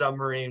into a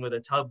submarine with a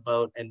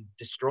tugboat and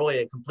destroy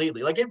it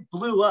completely. Like, it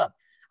blew up.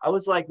 I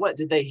was like, what,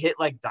 did they hit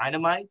like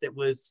dynamite that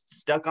was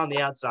stuck on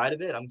the outside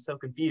of it? I'm so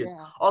confused.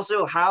 Yeah.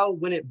 Also, how,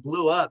 when it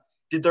blew up,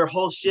 did their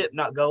whole ship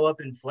not go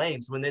up in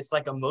flames when it's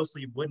like a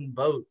mostly wooden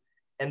boat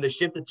and the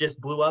ship that just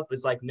blew up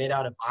is like made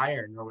out of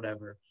iron or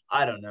whatever?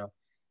 I don't know.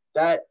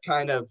 That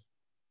kind of,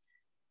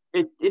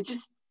 it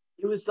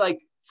was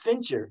like,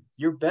 Fincher,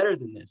 you're better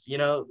than this. It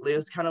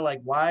was kind of like,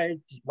 why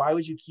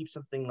would you keep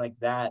something like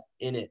that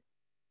in it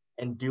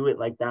and do it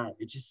like that?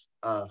 It just,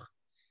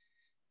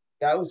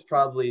 that was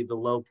probably the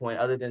low point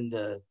other than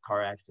the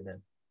car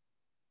accident.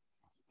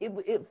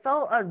 It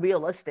felt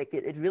unrealistic.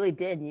 It really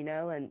did,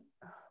 and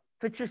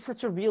Fincher's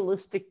such a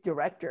realistic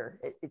director.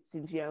 It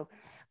seems,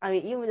 I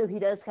mean, even though he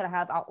does kind of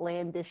have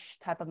outlandish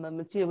type of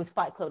moments, with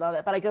Fight Club and all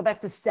that, but I go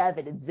back to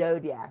Seven and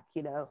Zodiac,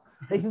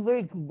 like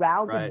very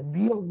grounded, right,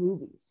 real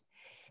movies.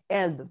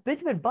 And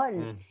Benjamin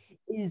Button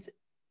is,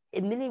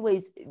 in many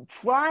ways,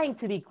 trying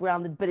to be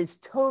grounded, but it's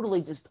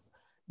totally just,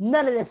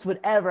 none of this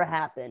would ever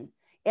happen.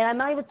 And I'm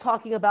not even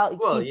talking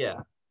about,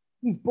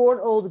 he's born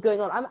old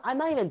going on. I'm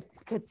not even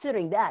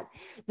considering that.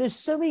 There's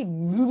so many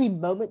movie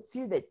moments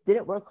here that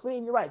didn't work for me,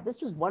 and you're right,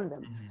 this was one of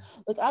them.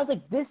 Like, I was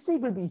like, this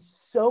scene would be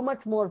so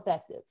much more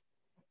effective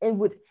and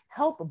would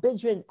help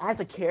Benjamin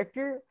as a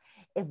character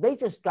if they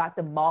just got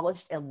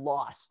demolished and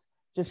lost,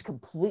 just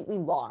completely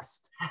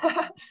lost.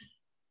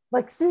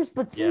 Like,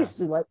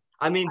 seriously, like,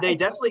 I mean, they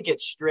definitely get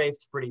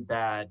strafed pretty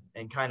bad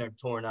and kind of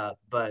torn up,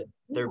 but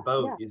their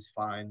boat is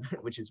fine,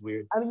 which is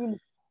weird. I mean,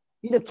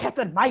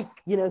 Captain Mike,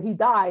 he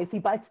dies, he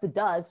bites the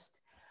dust,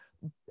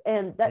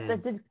 and that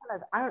did kind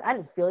of, I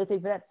didn't feel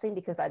anything for that scene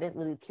because I didn't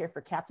really care for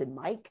Captain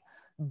Mike,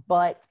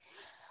 but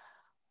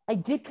I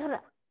did kind of,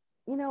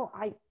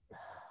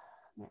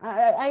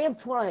 I am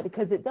torn on it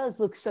because it does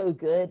look so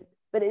good,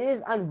 but it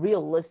is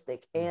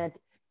unrealistic, and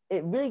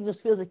it really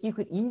just feels like you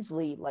could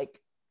easily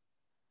like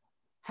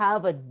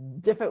have a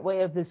different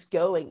way of this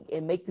going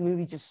and make the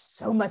movie just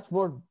so much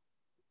more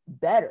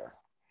better.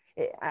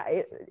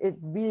 It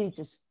really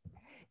just,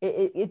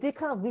 it did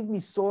kind of leave me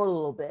sore a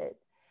little bit.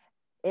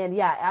 And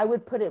yeah, I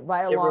would put it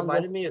right along. It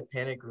reminded me of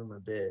Panic Room a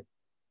bit.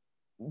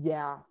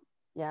 Yeah,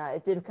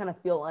 it did kind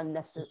of feel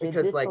unnecessary.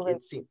 Just because like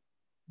it seemed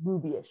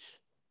movie-ish,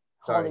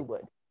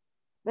 Hollywood.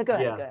 No, go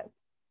ahead.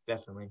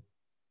 Definitely.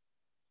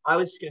 I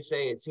was just going to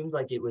say, it seems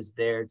like it was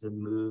there to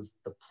move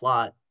the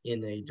plot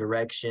in a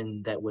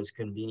direction that was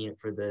convenient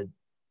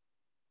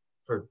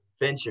for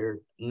Fincher,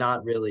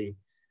 not really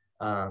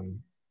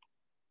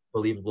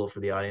believable for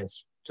the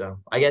audience. So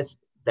I guess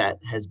that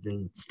has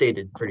been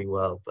stated pretty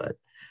well, but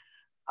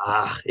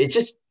it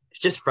just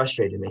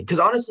frustrated me.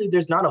 Because honestly,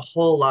 there's not a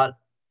whole lot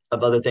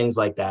of other things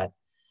like that.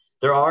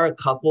 There are a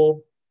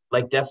couple,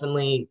 like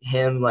definitely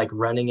him like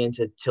running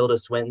into Tilda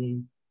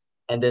Swinton,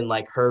 and then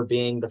like her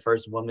being the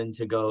first woman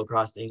to go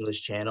across the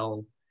English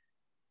Channel.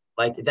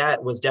 Like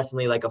that was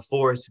definitely like a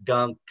Forrest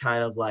Gump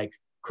kind of like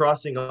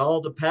crossing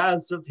all the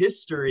paths of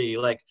history.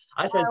 Like,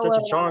 I've had such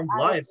a charmed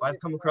life. I've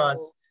come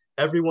across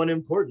everyone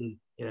important,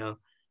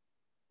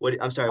 What?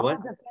 I'm sorry, what? I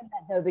understand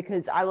that though,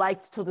 because I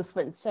liked Tilda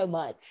Swinton so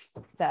much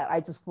that I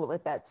just went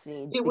with that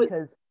scene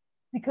because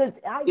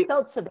I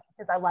felt so bad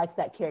because I liked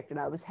that character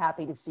and I was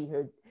happy to see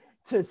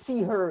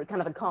her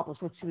kind of accomplish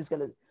what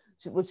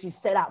she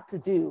set out to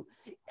do.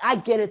 I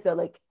get it though,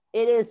 like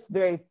it is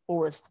very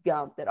Forrest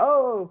Gump that,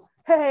 oh,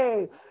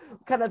 hey,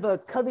 kind of a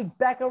coming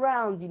back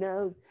around,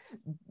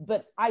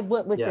 but I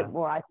went with it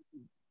more.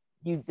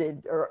 you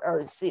did,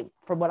 or see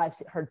from what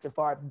I've heard so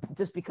far,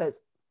 just because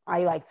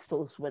I like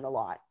Tilda Swinton a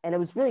lot, and it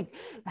was really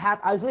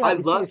I was really I happy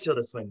to see love her.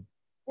 Tilda Swinton.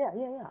 Yeah.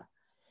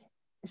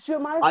 She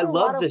reminds I me a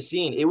lot love of the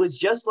scene. It was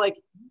just like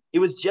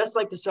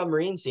the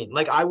submarine scene.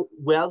 Like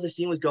while the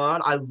scene was going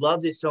on, I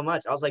loved it so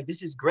much. I was like,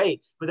 this is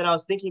great. But then I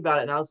was thinking about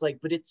it and I was like,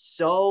 but it's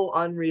so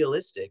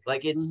unrealistic.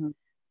 Like it's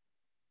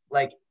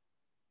like,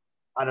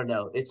 I don't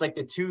know. It's like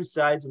the two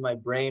sides of my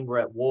brain were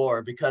at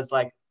war because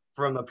like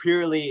from a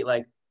purely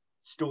like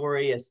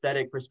story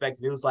aesthetic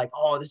perspective, it was like,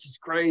 oh, this is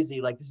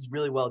crazy. Like this is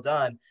really well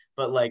done.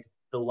 But like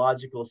the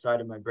logical side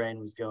of my brain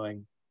was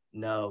going,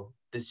 no,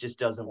 this just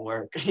doesn't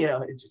work.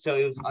 So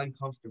it was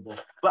uncomfortable.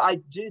 But I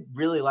did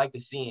really like the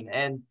scene.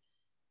 And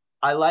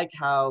I like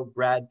how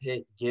Brad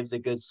Pitt gives a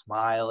good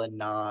smile and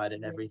nod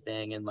and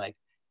everything. And like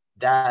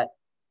that,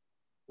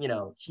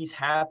 he's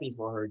happy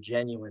for her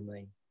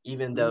genuinely,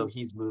 even though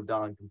he's moved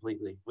on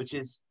completely, which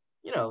is,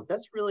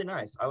 that's really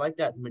nice. I like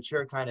that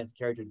mature kind of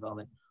character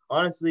development.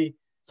 Honestly,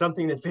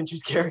 something that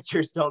Fincher's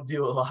characters don't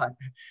do a lot.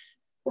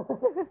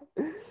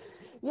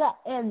 Yeah,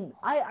 and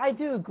I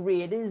do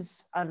agree. It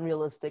is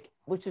unrealistic,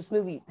 which this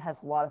movie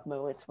has a lot of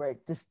moments where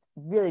it just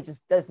really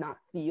just does not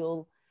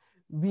feel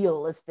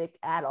realistic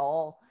at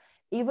all.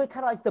 Even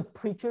kind of like the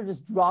preacher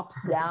just drops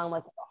down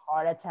like a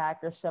heart attack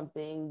or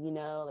something,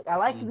 Like I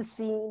like the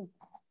scene,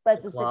 but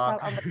at the same time,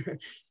 I'm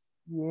like,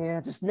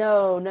 yeah, just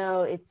no,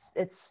 it's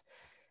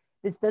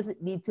this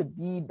doesn't need to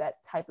be that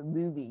type of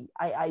movie.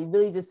 I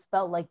really just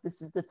felt like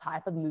this is the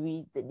type of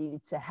movie that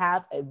needed to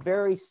have a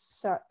very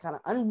kind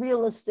of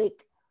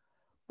unrealistic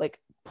like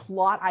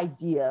plot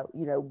idea,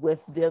 with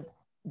the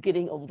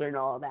getting older and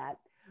all that,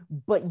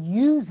 but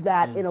use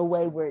that in a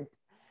way where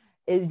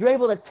you're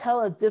able to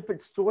tell a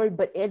different story,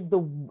 but in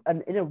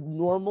a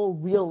normal,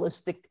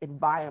 realistic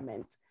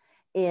environment.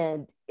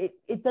 And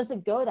it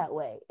doesn't go that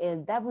way.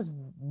 And that was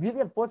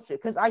really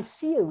unfortunate because I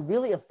see a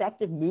really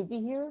effective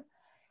movie here.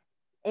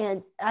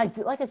 And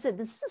like I said,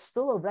 this is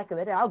still a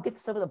recommended. I'll get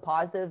to some of the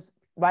positives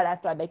right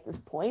after I make this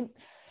point.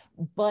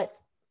 But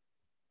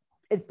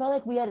it felt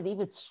like we had an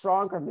even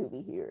stronger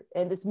movie here.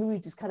 And this movie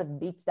just kind of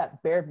meets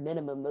that bare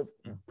minimum of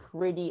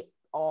pretty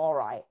all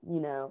right,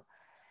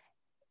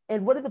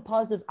 And one of the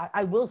positives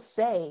I will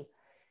say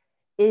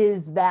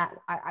is that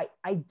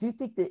I do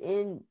think that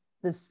in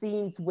the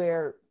scenes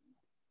where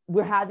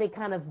we're having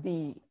kind of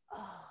the,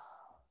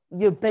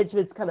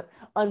 Benjamin's kind of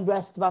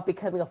unrest about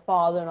becoming a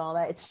father and all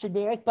that, it's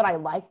generic, but I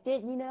liked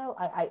it,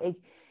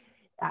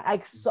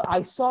 I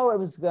saw where it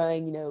was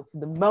going, from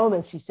the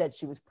moment she said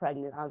she was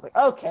pregnant. I was like,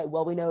 okay,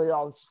 well, we know that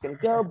all this is going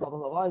to go, blah, blah,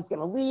 blah, blah. He's going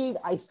to leave.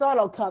 I saw it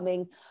all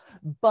coming.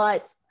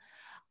 But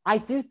I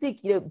do think,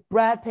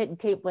 Brad Pitt and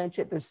Cate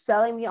Blanchett, they're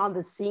selling me on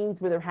the scenes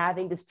where they're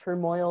having this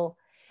turmoil.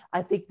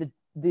 I think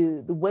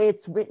the way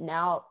it's written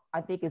out,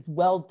 I think is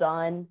well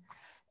done.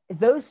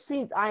 Those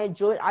scenes I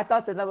enjoyed. I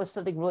thought that was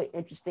something really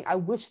interesting. I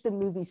wish the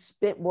movie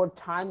spent more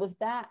time with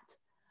that.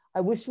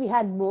 I wish we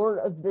had more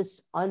of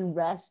this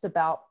unrest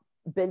about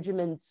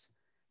Benjamin's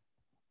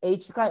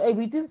age.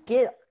 We do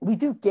get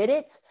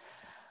it.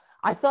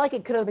 I feel like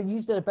it could have been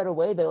used in a better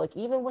way though. Like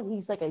even when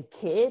he's like a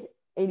kid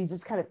and he's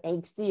just kind of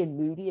angsty and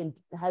moody and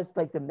has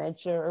like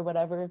dementia or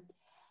whatever,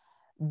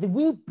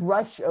 we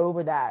brush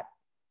over that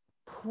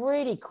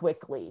pretty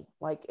quickly.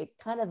 Like it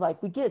kind of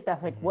like we get it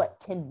that like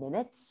 10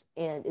 minutes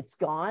and it's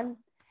gone.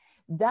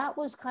 That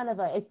was kind of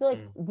I feel like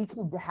we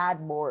could have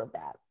had more of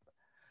that.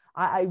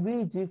 I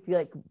really do feel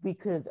like we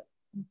could have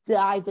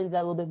dived into that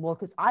a little bit more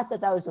because I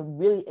thought that was a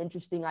really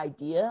interesting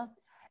idea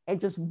and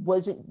just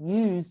wasn't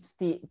used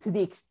to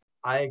the extent.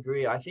 I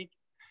agree. I think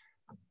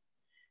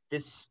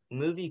this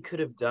movie could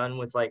have done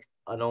with like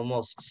an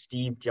almost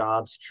Steve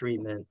Jobs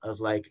treatment of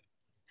like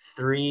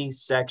 3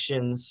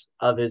 sections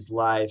of his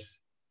life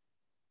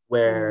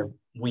where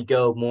we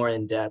go more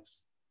in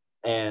depth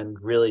and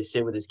really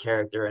sit with his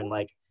character and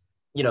like,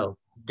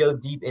 go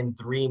deep in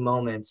 3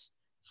 moments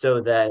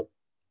so that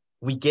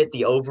we get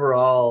the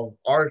overall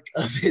arc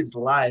of his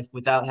life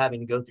without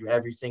having to go through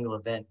every single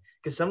event.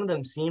 Because some of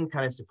them seem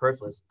kind of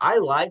superfluous. I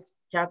liked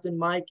Captain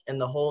Mike and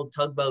the whole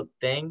tugboat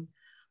thing,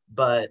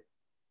 but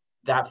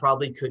that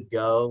probably could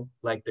go.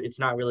 Like, it's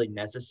not really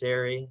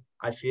necessary,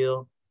 I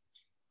feel.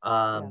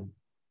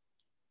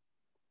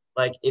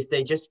 Like, if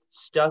they just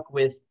stuck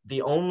with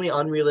the only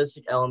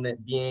unrealistic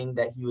element being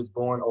that he was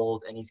born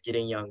old and he's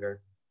getting younger,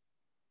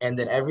 and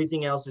then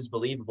everything else is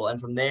believable. And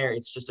from there,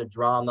 it's just a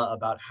drama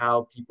about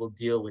how people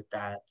deal with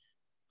that.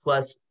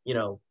 Plus,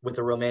 with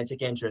a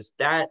romantic interest,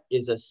 that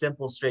is a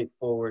simple,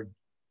 straightforward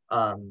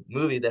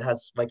movie that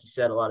has, like you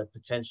said, a lot of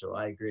potential.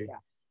 I agree.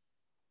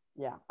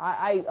 Yeah,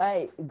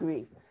 I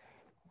agree.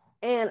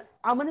 And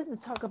I wanted to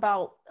talk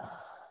about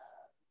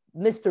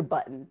Mr.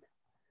 Button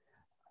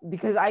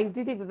because I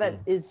do think that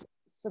is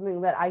something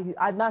that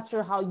I'm not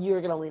sure how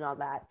you're going to lean on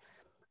that.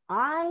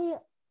 I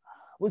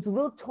was a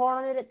little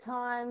torn on it at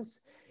times.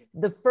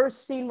 The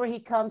first scene where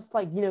he comes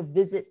to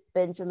visit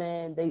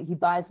Benjamin, he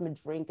buys him a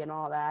drink and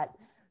all that.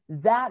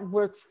 That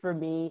worked for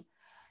me.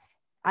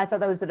 I thought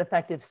that was an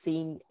effective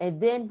scene.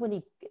 And then when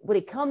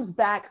he comes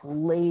back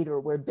later,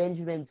 where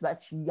Benjamin's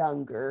much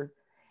younger,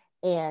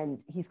 and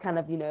he's kind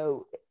of,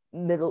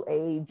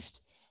 middle-aged,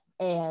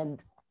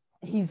 and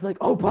he's like,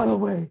 oh, by the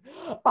way,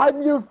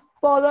 I'm your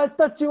father. I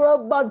thought you were a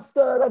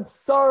monster. I'm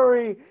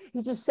sorry.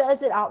 He just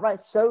says it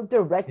outright so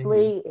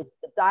directly.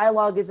 The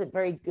dialogue isn't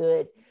very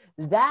good.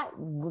 That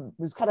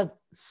was kind of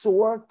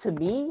sore to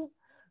me,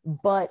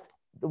 but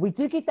we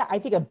do get that, I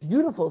think, a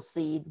beautiful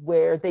scene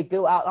where they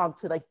go out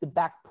onto like the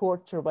back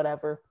porch or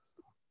whatever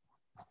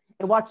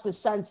and watch the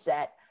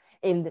sunset.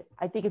 And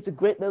I think it's a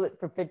great moment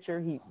for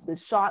Fincher. The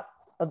shot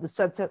of the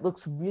sunset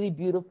looks really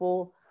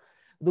beautiful.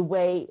 The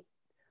way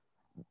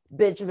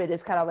Benjamin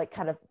is kind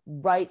of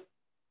right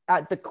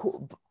at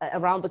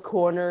around the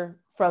corner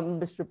from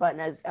Mr. Button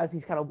as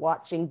he's kind of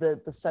watching the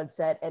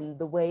sunset, and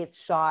the way it's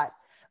shot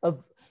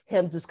of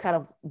him just kind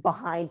of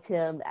behind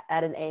him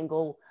at an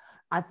angle,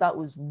 I thought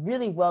was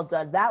really well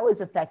done. That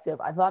was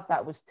effective. I thought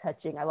that was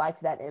touching. I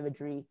liked that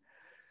imagery.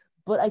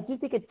 But I do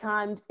think at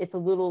times it's a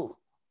little,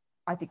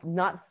 I think,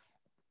 not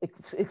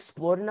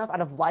explored enough. I'd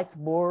have liked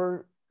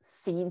more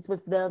scenes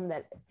with them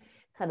that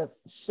kind of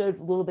showed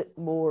a little bit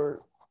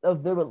more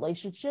of their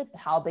relationship,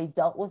 how they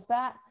dealt with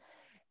that.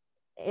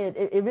 And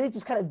it really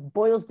just kind of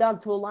boils down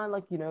to a line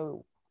like,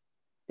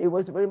 it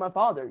wasn't really my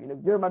father,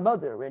 you're my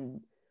mother, and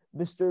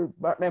Mr.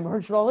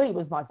 Mahershala Ali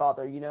was my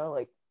father,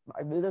 like,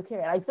 I really don't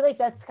care. And I feel like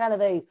that's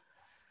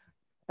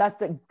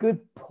a good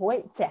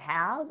point to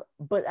have,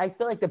 but I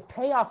feel like the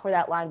payoff for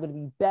that line would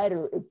be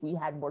better if we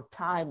had more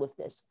time with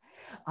this.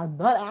 I'm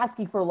not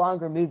asking for a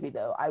longer movie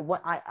though.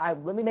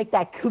 Let me make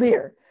that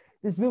clear.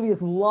 This movie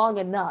is long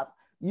enough.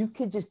 You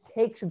could just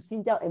take some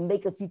scenes out and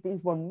make a few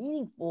things more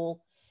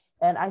meaningful.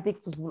 And I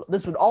think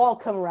this would all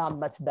come around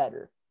much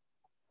better.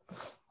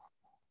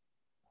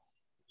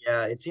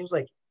 Yeah, it seems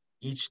like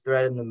each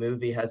thread in the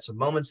movie has some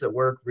moments that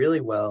work really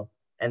well,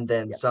 and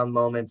then some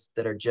moments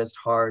that are just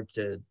hard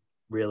to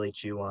really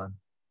chew on.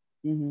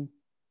 Mm-hmm.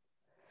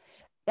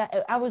 Yeah,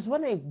 I was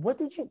wondering,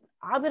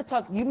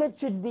 you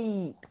mentioned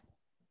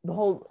the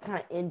whole kind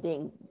of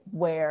ending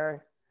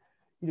where,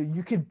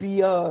 you could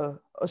be a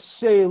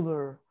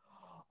sailor,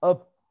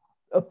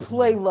 a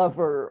play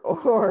lover,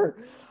 or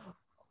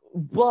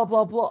blah,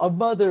 blah, blah, a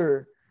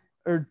mother,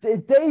 or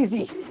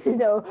Daisy,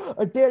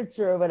 a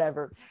dancer or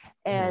whatever.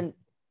 And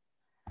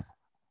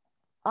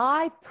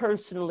I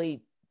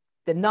personally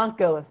did not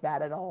go with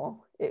that at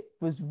all. It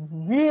was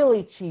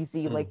really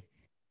cheesy,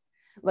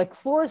 like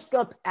Forrest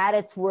Gump at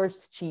its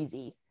worst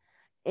cheesy.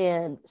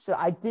 And so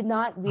I did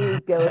not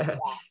really go with that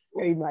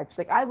very much.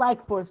 Like, I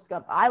like Forrest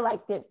Gump. I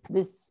liked it.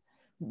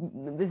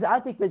 I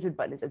think Richard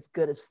Button is as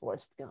good as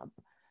Forrest Gump.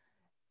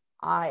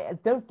 I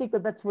don't think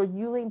that's where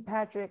you lean,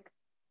 Patrick.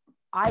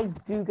 I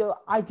do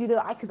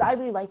because I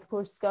really like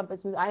Forrest Gump.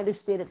 I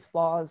understand its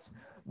flaws,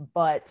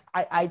 but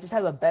I just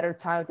have a better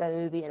time with that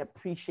movie and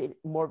appreciate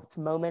more of its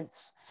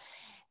moments.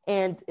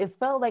 And it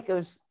felt like it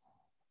was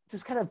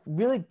just kind of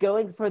really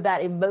going for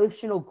that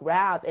emotional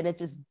grab, and it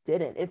just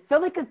didn't. It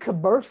felt like a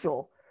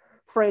commercial,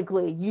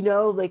 frankly,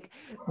 like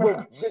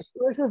the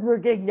commercials we're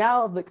getting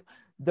now of like,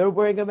 they're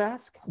wearing a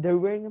mask,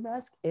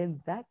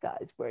 and that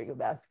guy's wearing a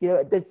mask.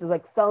 This is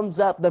like thumbs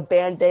up the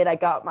Band-Aid. I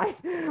got my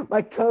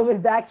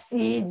COVID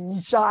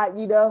vaccine shot,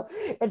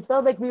 It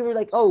felt like we were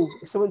like, oh,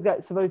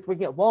 somebody's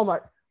working at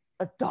Walmart,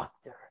 a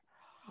doctor,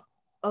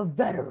 a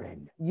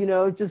veteran,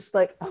 just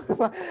like,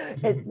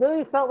 it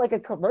really felt like a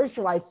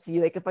commercial I'd see,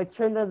 like if I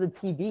turned on the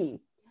TV.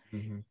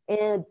 Mm-hmm.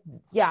 And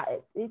yeah,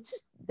 it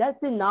just, that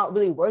did not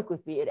really work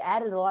with me. It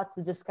added a lot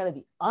to just kind of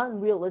the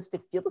unrealistic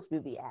feel this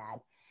movie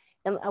had.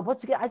 And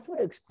once again, I just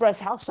want to express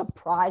how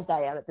surprised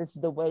I am that this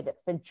is the way that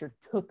Fincher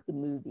took the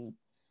movie.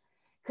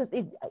 Because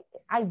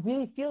I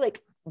really feel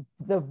like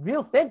the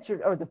real Fincher,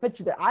 or the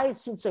Fincher that I've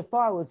seen so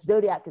far with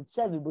Zodiac and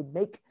Seven, would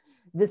make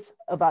this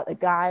about a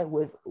guy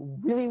with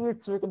really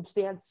weird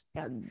circumstance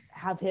and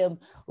have him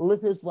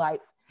live his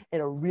life in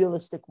a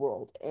realistic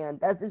world. And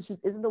that just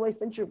isn't the way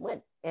Fincher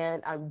went.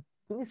 And I'm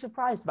really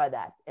surprised by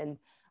that. And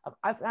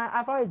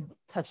I've already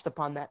touched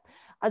upon that.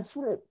 I just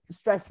want to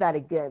stress that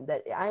again,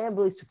 that I am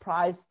really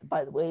surprised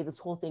by the way this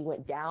whole thing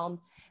went down,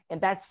 and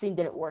that scene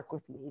didn't work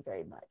with me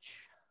very much.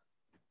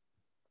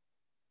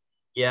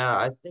 Yeah,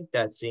 I think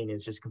that scene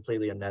is just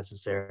completely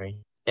unnecessary.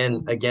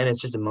 And again, it's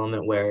just a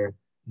moment where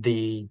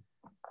the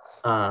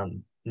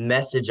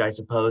message, I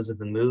suppose, of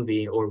the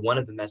movie, or one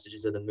of the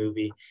messages of the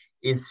movie,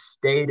 is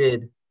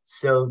stated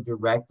so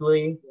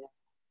directly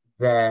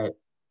that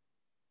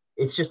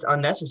it's just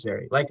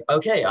unnecessary. Like,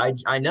 okay,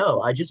 I know,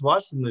 I just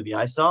watched the movie.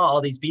 I saw all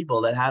these people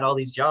that had all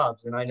these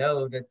jobs, and I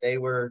know that they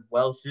were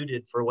well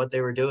suited for what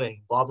they were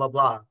doing, blah, blah,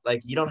 blah.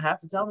 Like, you don't have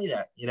to tell me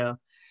that,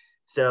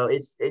 So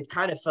it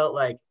kind of felt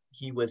like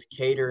he was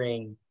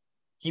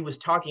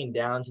talking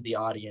down to the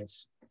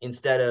audience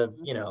instead of,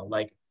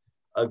 like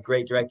a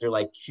great director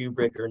like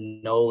Kubrick or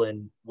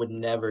Nolan would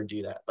never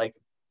do that. Like,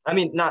 I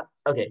mean,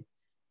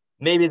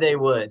 maybe they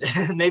would.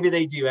 Maybe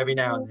they do every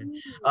now and then.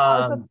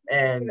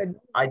 And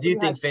I do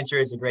think Fincher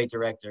is a great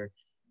director.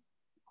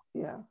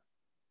 Yeah.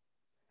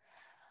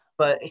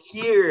 But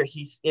here,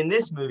 in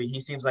this movie, he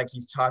seems like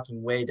he's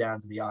talking way down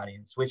to the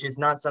audience, which is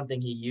not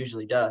something he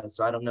usually does.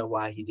 So I don't know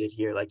why he did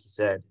here, like you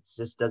said. It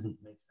just doesn't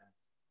make sense.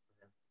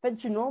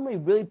 Fincher normally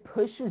really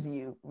pushes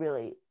you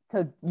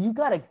you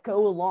gotta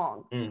go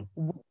along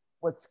with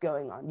what's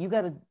going on. You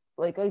gotta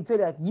like I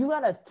said, you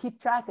gotta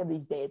keep track of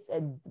these dates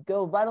and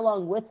go right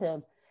along with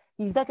him.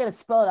 He's not gonna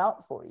spell it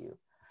out for you,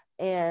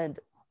 and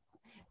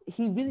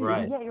he really you're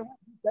right.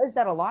 He does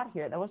that a lot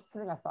here. That wasn't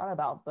something I thought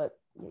about, but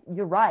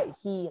you're right.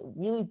 He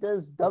really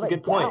does. That's a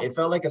good point. It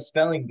felt like a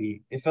spelling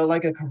bee. It felt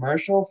like a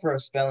commercial for a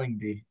spelling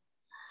bee.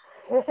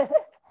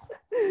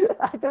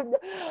 I don't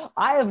know.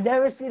 I have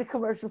never seen a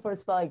commercial for a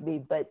spelling bee,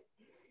 but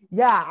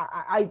yeah,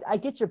 I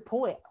get your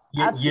point.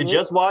 You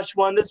just watched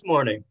one this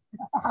morning.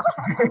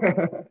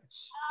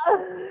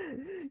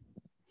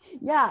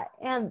 Yeah,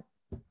 and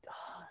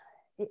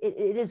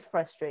it is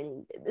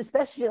frustrating,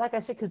 especially like I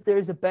said, because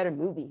there's a better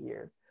movie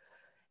here.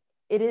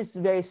 It is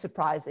very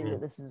surprising that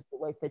this is the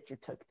way Fincher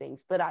took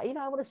things. But I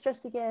want to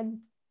stress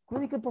again,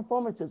 really good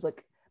performances.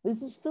 Like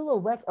this is still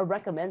a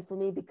recommend for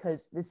me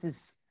because this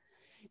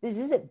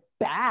isn't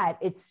bad.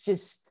 It's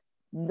just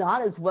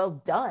not as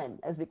well done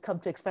as we come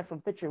to expect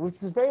from Fincher,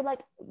 which is very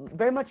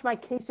much my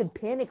case in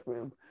Panic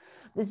Room.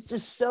 This is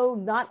just so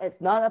not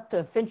up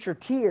to Fincher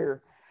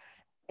tier,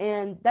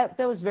 and that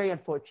was very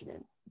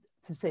unfortunate,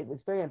 to say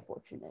this. Very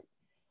unfortunate.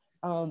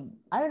 I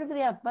don't really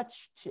have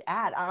much to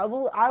add. I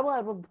will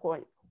have one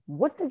point.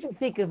 What did you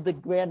think of the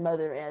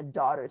grandmother and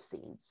daughter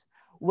scenes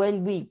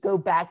when we go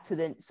back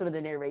to some of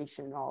the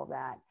narration and all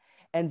that?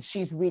 And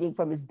she's reading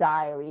from his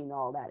diary and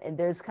all that. And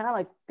there's kind of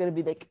like going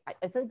to be like,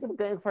 I think they're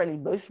going for an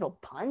emotional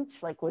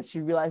punch, like when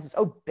she realizes,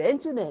 oh,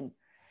 Benjamin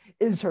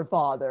is her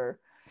father.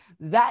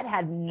 That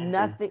had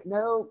nothing,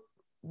 no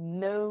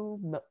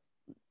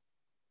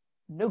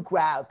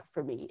grab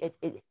for me.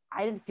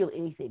 I didn't feel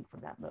anything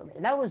from that moment.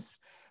 And that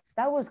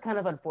was kind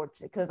of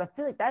unfortunate because I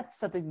feel like that's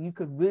something you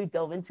could really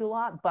delve into a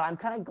lot, but I'm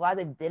kind of glad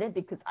they didn't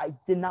because I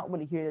did not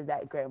want to hear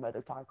that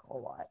grandmother talk a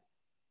whole lot.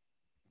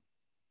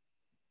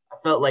 I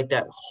felt like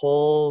that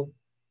whole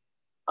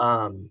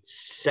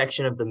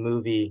section of the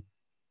movie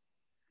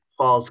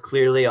falls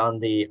clearly on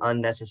the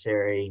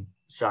unnecessary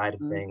side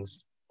of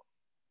things.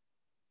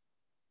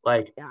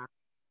 Like,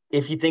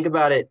 if you think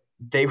about it,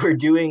 they were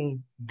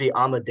doing the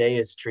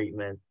Amadeus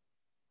treatment,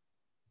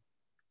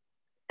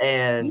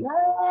 and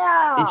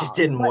it just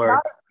didn't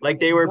work. Like,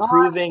 they were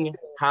proving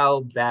how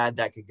bad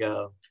that could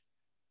go.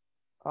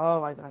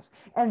 Oh my gosh.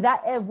 And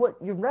what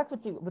you're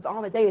referencing with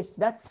Amadeus,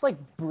 that's like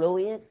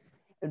brilliant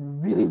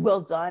and really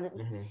well done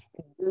and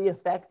really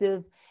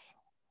effective.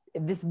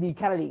 And this is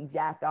kind of the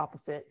exact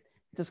opposite,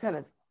 just kind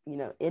of,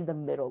 in the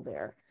middle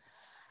there.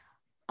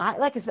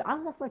 Like I said, I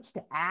don't have much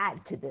to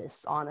add to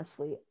this,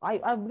 honestly.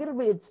 I'm going to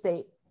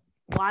reinstate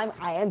why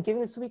I am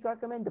giving this a week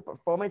recommend. The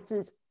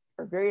performances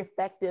are very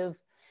effective.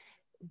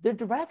 The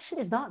direction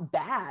is not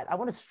bad. I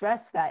want to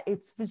stress that.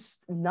 It's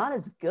just not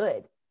as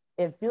good.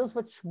 It feels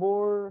much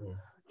more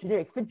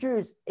generic.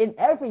 Fincher's, in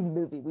every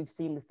movie we've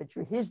seen with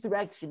Fincher, his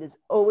direction has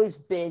always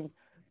been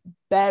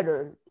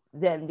better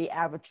than the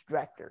average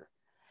director.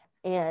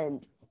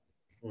 And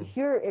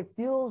here it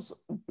feels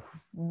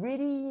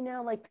pretty,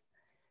 like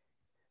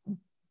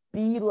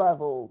B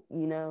level,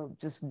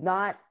 just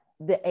not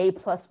the A+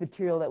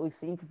 material that we've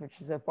seen from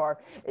Fincher so far.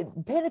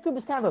 Panic Room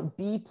is kind of a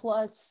B+.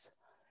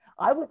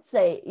 I would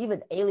say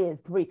even Alien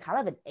 3,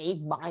 kind of an A-.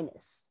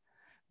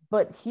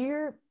 But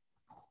here,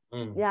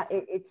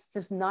 it's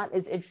just not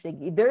as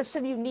interesting. There's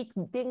some unique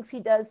things he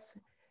does,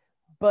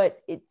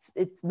 but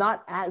it's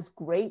not as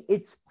great.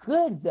 It's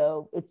good,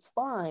 though. It's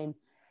fine.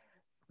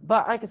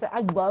 But like I said,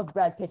 I love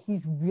Brad Pitt.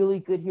 He's really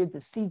good here. The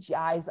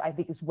CGI, I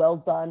think, is well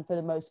done for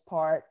the most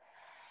part.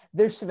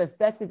 There's some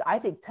effective, I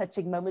think,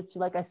 touching moments.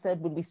 Like I said,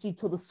 when we see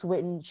Tilda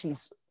Swinton,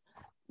 she's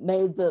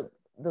made the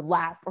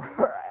lap,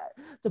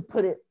 to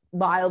put it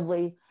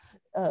mildly.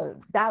 I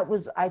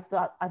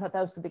thought that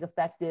was something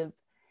effective.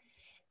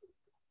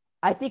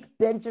 I think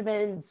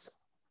Benjamin's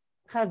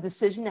kind of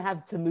decision to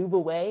have to move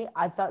away,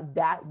 I thought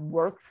that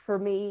worked for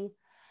me.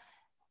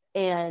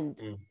 And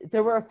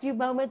there were a few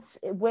moments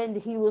when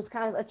he was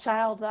kind of a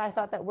child that I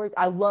thought that worked.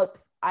 I want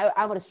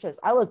to stress,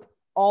 I loved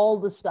all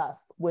the stuff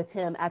with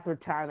him at the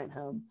retirement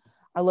home.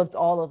 I loved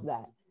all of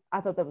that.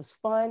 I thought that was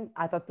fun.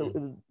 I thought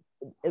that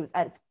it was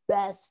at its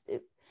best.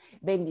 It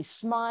made me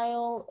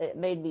smile. It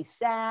made me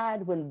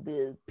sad when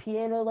the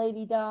piano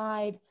lady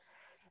died.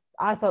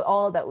 I thought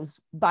all of that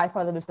was by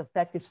far the most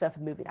effective stuff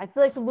in the movie. I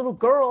feel like the little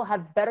girl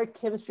had better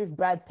chemistry with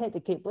Brad Pitt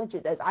than Cate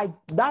Blanchett. I'm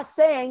not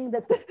saying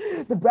that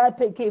the Brad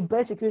Pitt Cate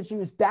Blanchett chemistry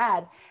was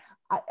bad.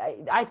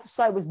 I just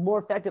thought it was more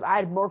effective. I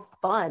had more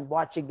fun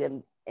watching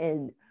them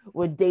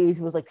when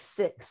Daisy was like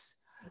 6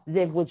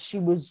 than when she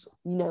was,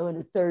 in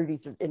the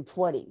 30s and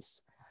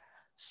 20s.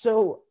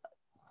 So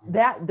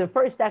that the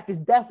first act is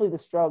definitely the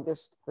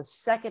strongest. The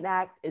second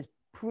act is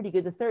pretty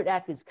good. The third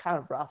act is kind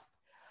of rough.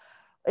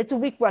 It's a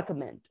weak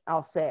recommend,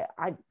 I'll say.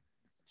 I'm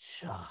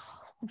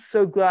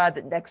so glad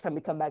that next time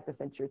we come back to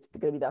Fincher, it's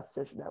going to be that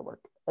Social Network.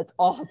 That's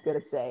all I'm going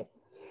to say.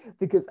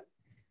 Because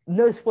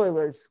no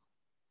spoilers,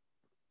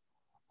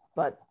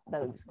 but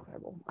that was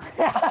incredible.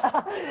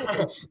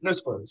 No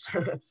spoilers.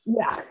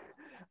 Yeah.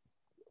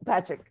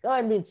 Patrick, go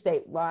ahead and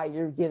reinstate why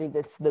you're giving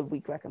this the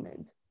week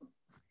recommend.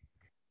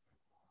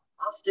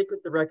 I'll stick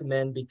with the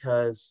recommend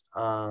because,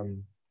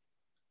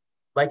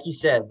 like you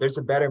said, there's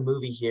a better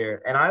movie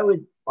here. And I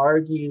would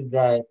argue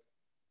that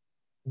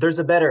there's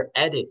a better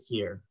edit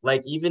here.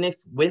 Like, even if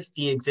with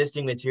the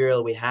existing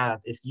material we have,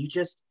 if you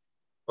just,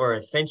 or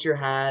if Fincher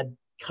had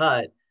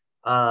cut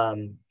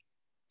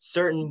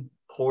certain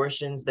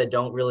portions that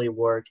don't really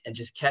work and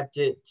just kept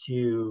it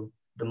to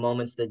the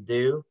moments that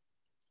do,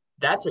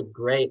 that's a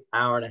great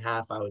hour and a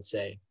half, I would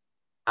say,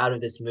 out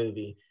of this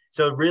movie.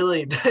 So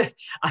really,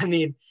 I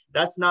mean,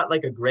 that's not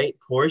like a great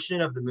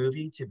portion of the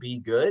movie to be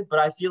good, but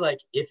I feel like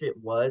if it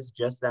was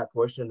just that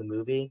portion of the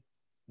movie,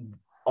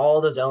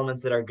 all those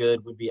elements that are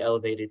good would be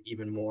elevated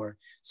even more.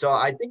 So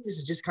I think this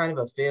is just kind of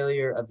a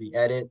failure of the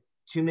edit.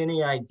 Too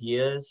many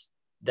ideas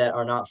that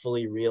are not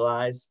fully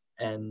realized.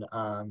 And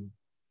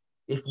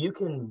if you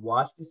can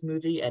watch this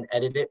movie and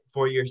edit it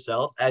for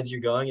yourself as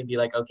you're going and be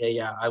like, okay,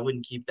 yeah, I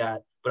wouldn't keep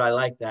that, but I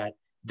like that,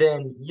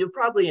 then you'll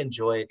probably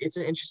enjoy it. It's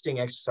an interesting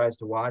exercise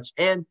to watch.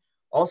 And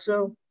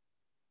also,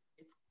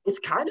 it's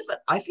kind of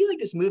I feel like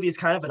this movie is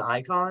kind of an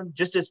icon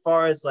just as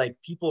far as like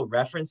people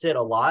reference it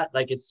a lot.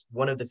 Like it's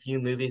one of the few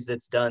movies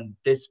that's done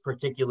this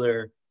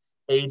particular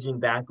aging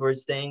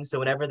backwards thing. So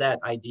whenever that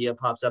idea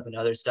pops up in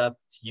other stuff,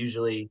 it's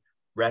usually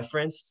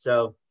referenced.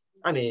 So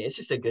I mean, it's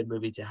just a good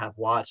movie to have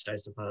watched, I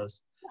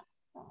suppose.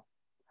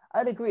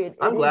 I'd agree.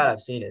 I'm glad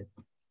I've seen it.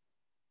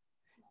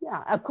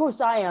 Yeah, of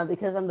course I am,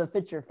 because I'm the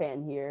Fincher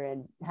fan here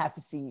and have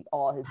to see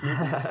all his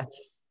movies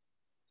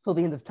till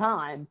the end of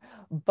time.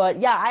 But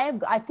yeah,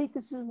 I think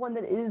this is one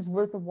that is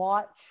worth a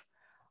watch.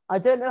 I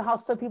don't know how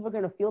some people are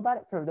going to feel about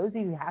it. For those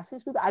of you who have seen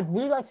this movie, I'd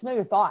really like to know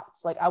your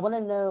thoughts. Like, I want to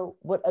know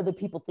what other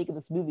people think of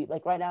this movie.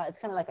 Like right now, it's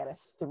kind of like at a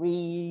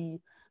 3,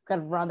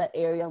 kind of around that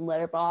area on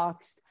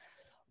Letterboxd.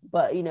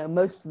 But you know,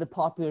 most of the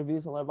popular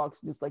reviews on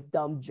Letterboxd are just like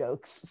dumb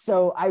jokes.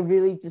 So I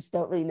really just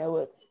don't really know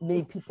what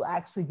many people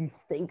actually do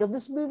think of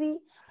this movie.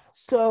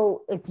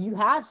 So if you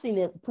have seen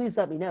it, please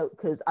let me know,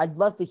 because I'd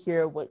love to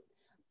hear what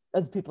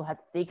other people have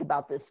to think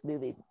about this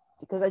movie,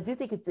 because I do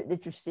think it's an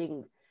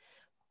interesting.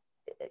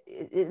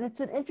 It's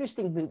an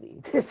interesting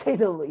movie, to say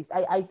the least.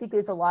 I think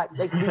there's a lot,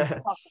 like we talked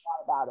a lot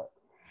about it.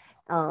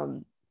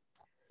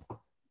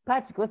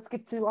 Patrick, let's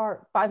get to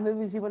our 5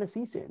 movies you want to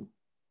see soon.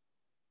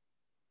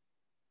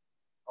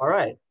 All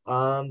right.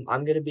 I'm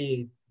going to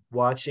be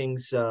watching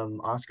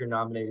some Oscar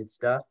nominated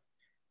stuff.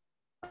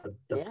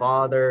 The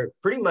Father,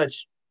 pretty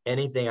much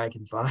anything I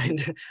can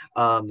find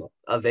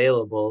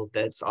available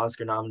that's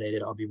Oscar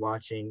nominated, I'll be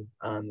watching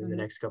in the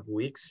next couple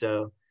weeks.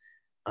 So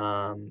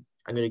I'm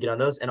going to get on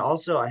those. And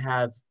also I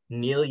have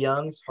Neil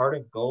Young's Heart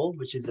of Gold,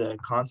 which is a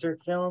concert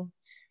film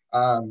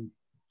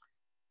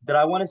that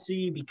I want to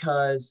see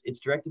because it's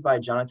directed by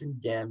Jonathan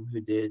Demme, who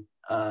did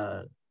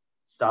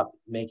Stop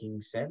Making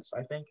Sense,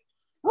 I think.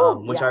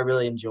 Which I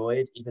really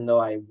enjoyed, even though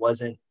I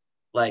wasn't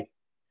like,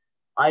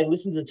 I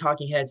listen to the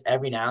Talking Heads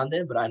every now and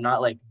then, but I'm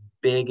not like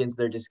big into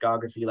their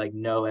discography, like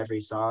know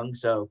every song.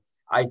 So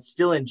I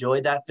still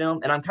enjoyed that film.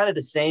 And I'm kind of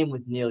the same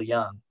with Neil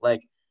Young. Like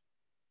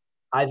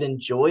I've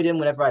enjoyed him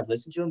whenever I've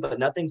listened to him, but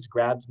nothing's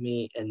grabbed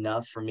me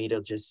enough for me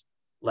to just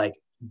like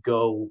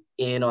go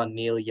in on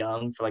Neil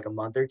Young for like a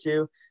month or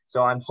two.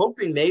 So I'm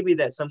hoping maybe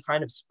that some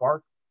kind of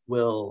spark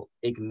will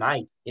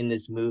ignite in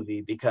this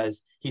movie,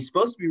 because he's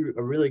supposed to be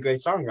a really great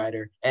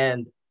songwriter,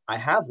 and I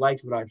have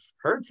liked what I've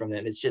heard from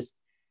him. It's just,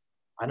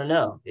 I don't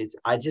know.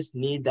 I just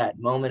need that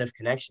moment of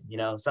connection. You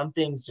know, some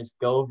things just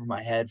go over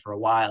my head for a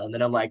while, and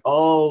then I'm like,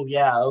 oh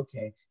yeah,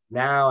 okay,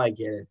 now I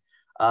get it.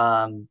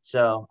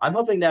 So I'm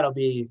hoping that'll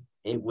be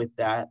it with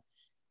that.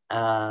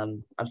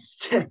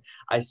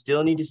 I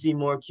still need to see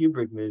more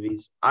Kubrick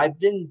movies. I've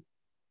been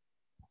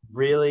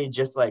really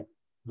just like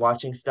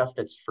watching stuff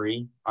that's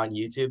free on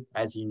YouTube,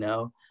 as you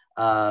know.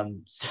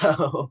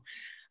 So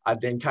I've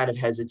been kind of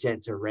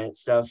hesitant to rent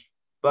stuff,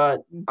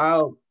 but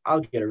I'll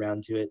get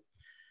around to it.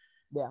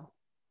 Yeah.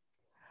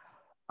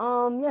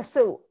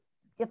 So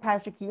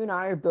Patrick, you and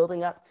I are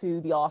building up to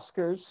the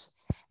Oscars,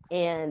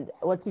 and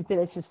once we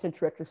finish this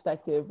Fincher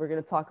retrospective, we're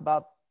going to talk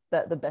about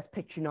the Best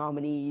Picture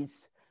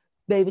nominees,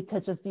 maybe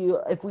touch a few,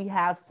 if we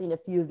have seen a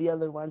few of the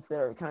other ones that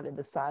are kind of in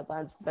the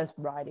sidelines, Best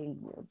Writing,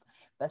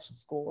 Best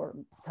Score,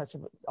 touch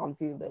on a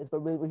few of those, but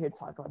really we're here to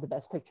talk about the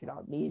Best Picture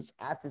nominees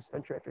at this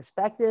Fincher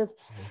retrospective.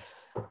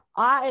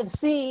 I have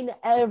seen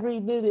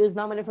every movie that is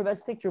nominated for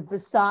Best Picture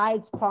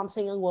besides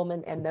Promising Young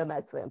Woman and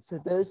Nomadland.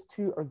 So those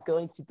two are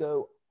going to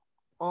go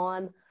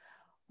on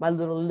my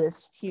little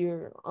list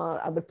here.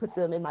 I would put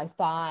them in my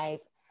 5.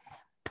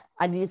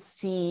 I need to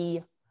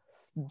see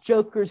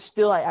Joker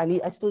still.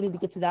 I still need to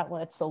get to that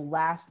one. It's the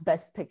last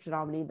Best Picture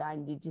nominee that I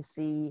need to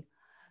see.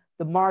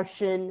 The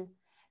Martian,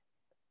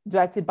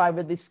 directed by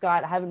Ridley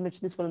Scott. I haven't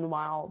mentioned this one in a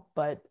while,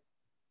 but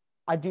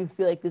I do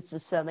feel like this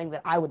is something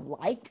that I would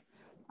like.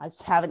 I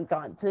just haven't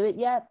gotten to it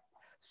yet.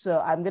 So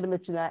I'm going to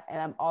mention that.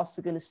 And I'm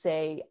also going to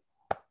say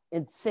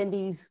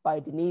Incendies by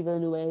Denis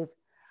Villeneuve.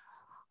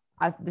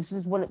 This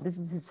is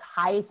his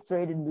highest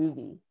rated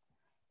movie,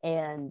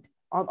 and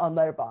on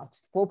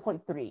Letterboxd,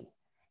 4.3.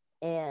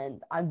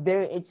 And I'm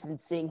very interested in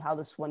seeing how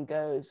this one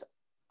goes.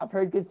 I've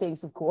heard good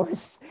things, of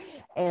course.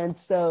 And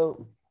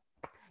so,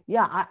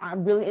 Yeah,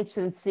 I'm really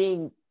interested in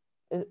seeing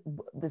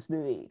this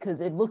movie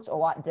because it looks a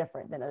lot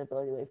different than other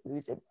Villeneuve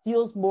movies. It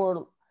feels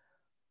more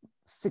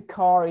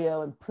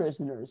Sicario and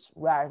Prisoners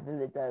rather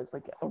than it does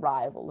like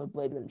Arrival or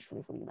Blade Runner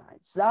 2049.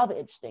 So that'll be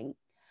interesting.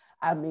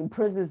 I mean,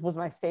 Prisoners was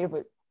my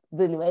favorite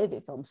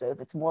Villeneuve film, so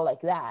if it's more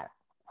like that,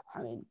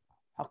 I mean,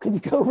 how could you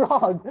go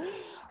wrong?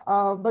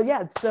 But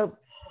yeah, so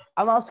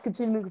I'm also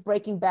continuing with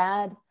Breaking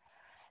Bad.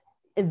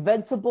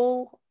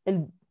 Invincible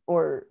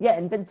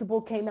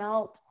came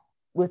out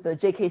with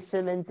J.K.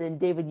 Simmons and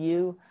David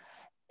Yu,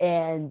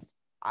 and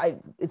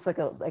it's like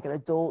an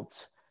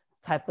adult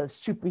type of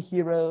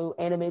superhero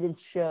animated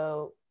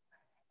show,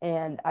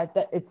 and I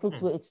thought it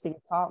looks really interesting.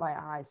 It caught my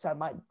eye, so I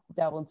might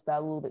dabble into that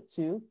a little bit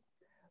too.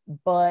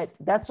 But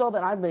that's all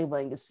that I'm really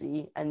wanting to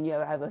see, and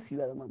I have a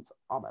few other ones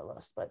on my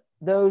list, but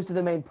those are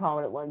the main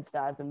prominent ones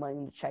that I've been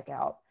wanting to check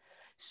out.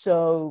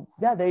 So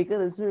yeah, there you go.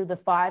 Those are the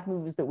 5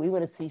 movies that we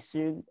want to see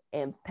soon.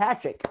 And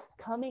Patrick,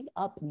 coming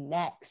up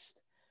next,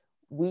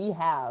 we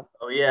have.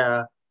 Oh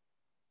yeah!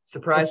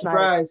 Surprise!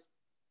 Surprise!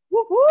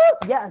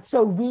 Woo-hoo! Yeah.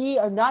 So we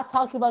are not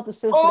talking about the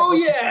Social Oh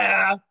Network.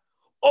 yeah!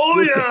 Oh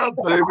yeah,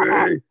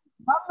 baby!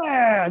 My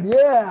man,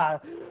 yeah.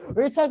 We're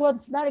gonna talk about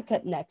the Snyder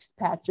Cut next,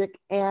 Patrick.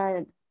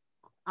 And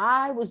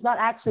I was not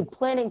actually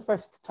planning for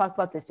us to talk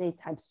about this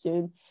anytime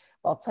soon.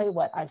 But I'll tell you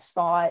what, I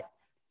saw it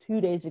 2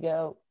 days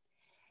ago.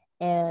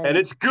 And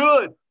it's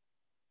good.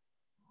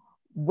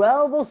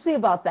 Well, we'll see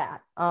about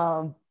that.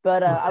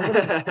 But I'm going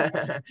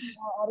to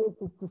audience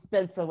in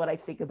suspense on what I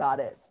think about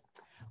it.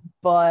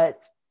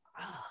 But,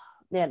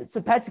 man,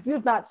 so Patrick, you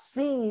have not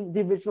seen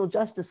the original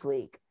Justice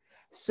League.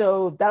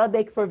 So that'll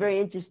make for a very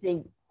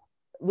interesting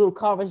little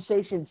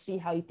conversation, see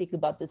how you think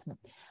about this. I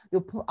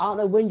don't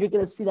know when you're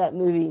going to see that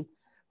movie,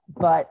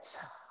 but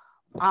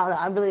I don't know,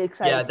 I'm really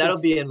excited. Yeah, that'll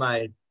be in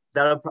my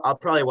I'll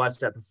probably watch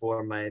that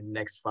before my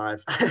next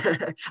 5.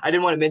 I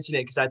didn't want to mention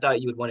it because I thought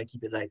you would want to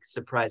keep it like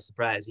surprise.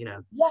 Yeah,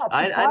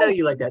 I know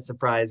you like that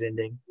surprise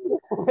ending.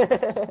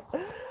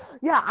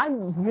 Yeah,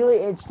 I'm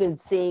really interested in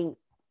seeing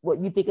what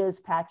you think of this,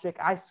 Patrick.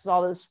 I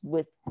saw this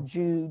with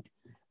Jude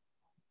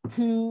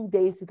 2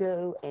 days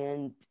ago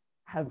and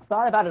have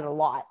thought about it a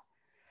lot.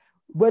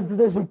 Whether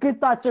those were good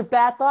thoughts or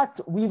bad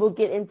thoughts, we will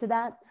get into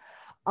that.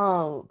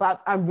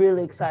 But I'm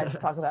really excited to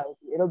talk about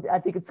it. I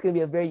think it's going to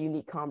be a very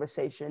unique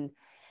conversation.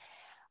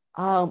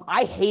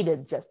 I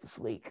hated Justice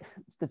League,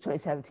 the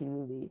 2017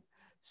 movie.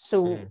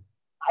 So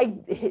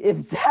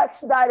if Zack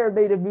Snyder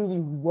made a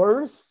movie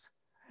worse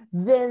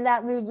than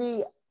that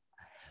movie,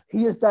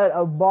 he has done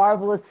a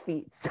marvelous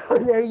feat. So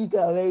there you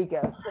go.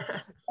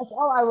 That's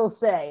all I will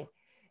say.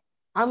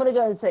 I'm going to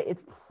go ahead and say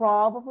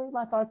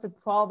my thoughts are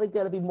probably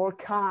going to be more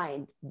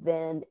kind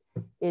than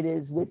it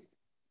is with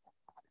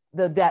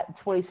that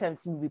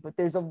 2017 movie, but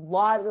there's a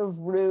lot of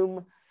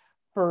room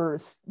for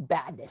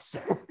badness.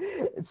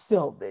 There's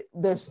still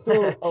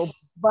a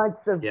bunch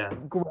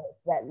of growth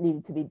that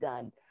needed to be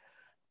done.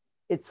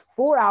 It's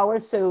 4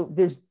 hours, so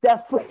there was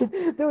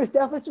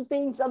definitely some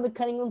things on the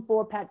cutting room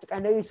floor. Patrick, I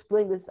know you're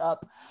splitting this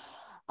up.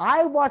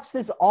 I watched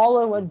this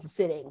all in one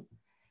sitting,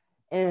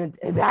 and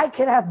that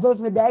can have both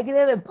a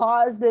negative and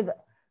positive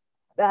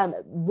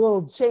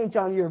little change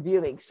on your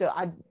viewing. So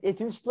if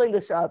you're splitting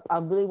this up,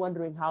 I'm really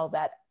wondering how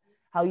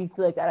you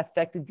feel like that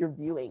affected your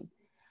viewing.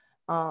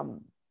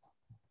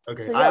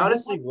 Okay. So, yeah,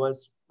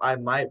 I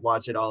might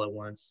watch it all at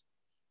once.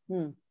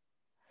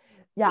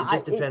 Yeah. It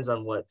just depends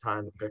on what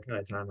kind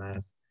of time I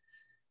have.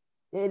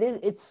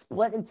 It's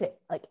split into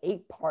like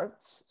 8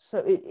 parts.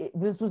 So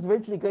this was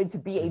originally going to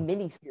be a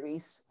mini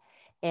series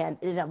and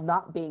it ended up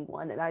not being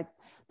one. And I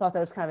thought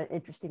that was kind of an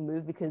interesting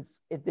move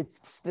because if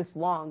it's this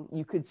long,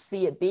 you could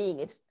see it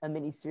being a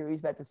mini series,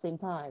 but at the same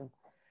time,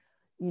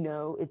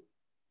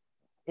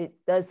 it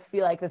does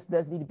feel like this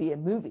does need to be a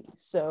movie.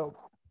 So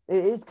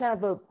it is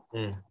kind of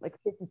like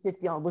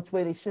 50-50 on which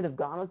way they should have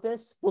gone with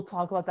this. We'll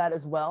talk about that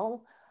as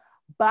well.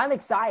 But I'm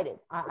excited.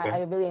 I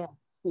really want to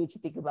see what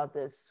you think about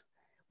this.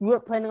 We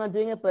weren't planning on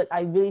doing it, but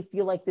I really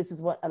feel like this is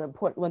an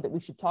important one that we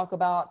should talk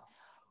about.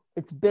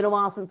 It's been a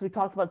while since we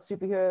talked about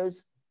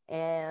superheroes.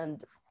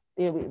 And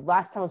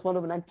last time was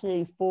Wonder Woman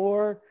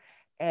 1984.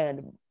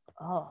 And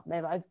oh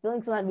man, my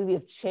feelings on that movie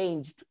have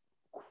changed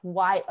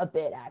quite a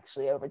bit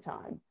actually over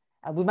time.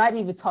 And we might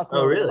even talk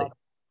about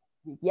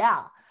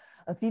yeah,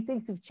 a few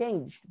things have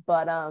changed.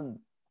 But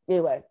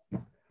anyway,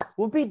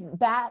 we'll be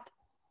back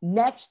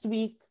next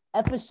week,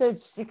 episode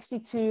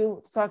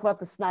 62, to talk about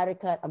the Snyder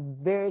Cut. I'm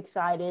very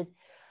excited.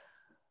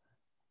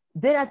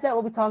 Then after that,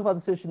 we'll be talking about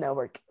the Social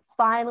Network.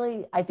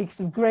 Finally, I think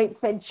some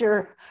great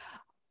Fincher.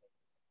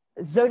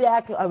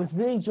 Zodiac, I was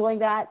really enjoying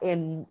that.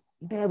 And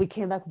man, we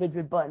came back with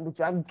Benjamin Button,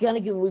 which I'm going to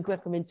give a week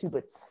recommend to,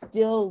 but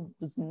still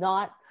was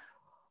not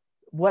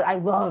what I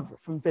love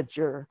from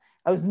Fincher.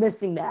 I was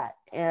missing that.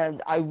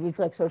 And I really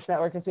feel like Social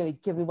Network is going to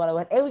give me what I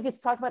want. And we get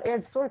to talk about Aaron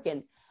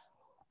Sorkin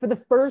for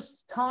the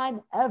first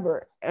time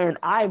ever. And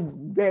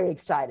I'm very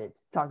excited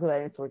to talk about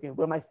Aaron Sorkin,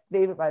 one of my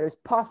favorite writers,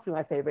 possibly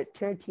my favorite.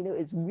 Tarantino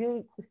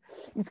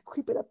he's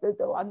creeping up there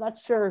though. I'm not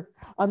sure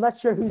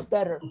who's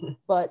better.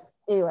 But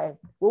anyway,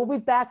 we'll be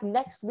back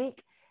next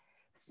week.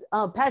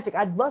 Patrick,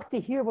 I'd love to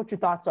hear what your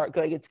thoughts are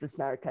going into the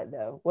Snyder Cut,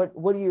 though.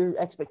 What are your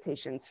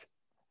expectations?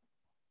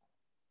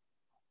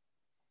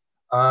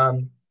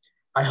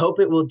 I hope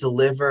it will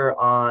deliver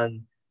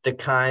on the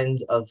kind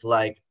of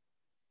like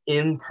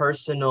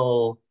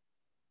impersonal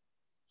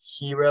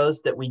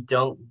heroes that we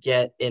don't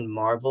get in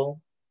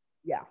Marvel.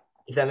 Yeah.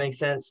 If that makes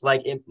sense.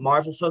 Like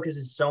Marvel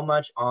focuses so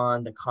much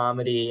on the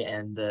comedy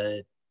and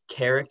the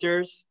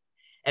characters.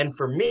 And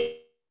for me,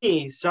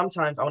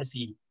 sometimes I want to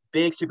see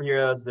big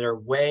superheroes that are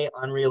way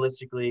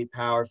unrealistically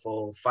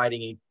powerful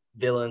fighting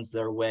villains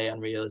that are way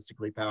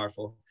unrealistically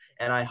powerful.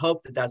 And I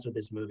hope that that's what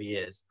this movie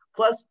is.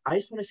 Plus, I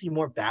just want to see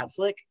more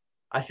Batflick.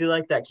 I feel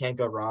like that can't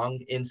go wrong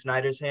in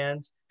Snyder's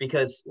hands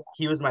because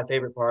he was my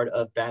favorite part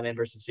of Batman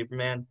versus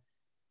Superman.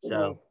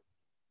 So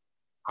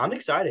I'm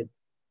excited.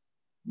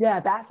 Yeah,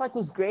 Batfleck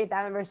was great.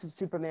 Batman versus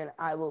Superman,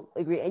 I will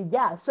agree. And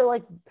yeah, so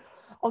like,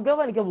 I'll go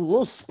ahead and give a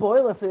little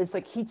spoiler for this.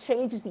 Like, he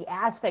changes the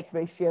aspect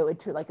ratio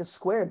into like a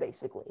square,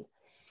 basically.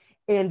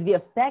 And the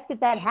effect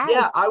that has.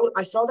 Yeah,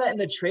 I saw that in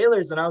the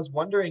trailers, and I was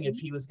wondering if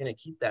he was going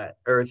to keep that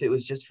or if it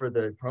was just for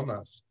the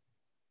promos.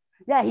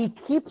 Yeah, he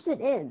keeps it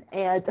in.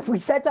 And we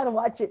sat down to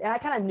watch it, and I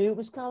kind of knew it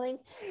was coming.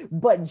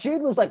 But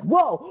Jude was like,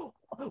 whoa,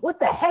 what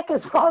the heck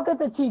is wrong with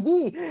the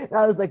TV? And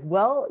I was like,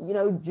 well,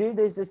 Jude,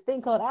 there's this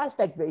thing called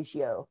aspect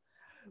ratio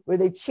where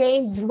they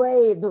change the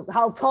way,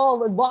 how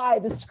tall and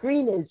wide the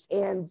screen is.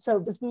 And so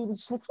this movie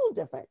just looks a little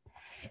different.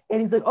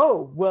 And he's like,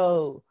 oh,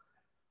 well,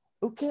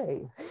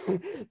 okay.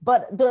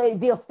 But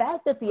the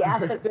effect that the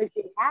aspect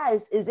ratio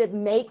has is it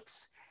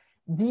makes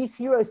these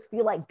heroes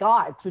feel like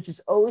gods, which is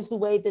always the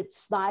way that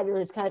Snyder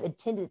has kind of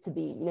intended it to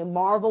be.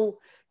 Marvel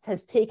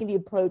has taken the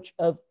approach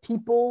of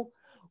people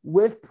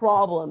with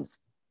problems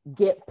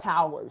get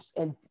powers.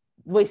 And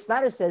the way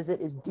Snyder says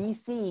it is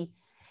DC,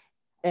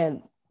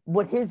 and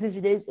what his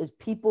vision is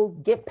people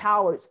get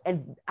powers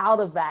and out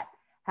of that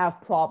have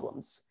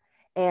problems.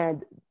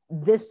 And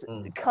this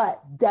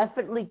cut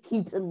definitely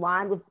keeps in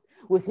line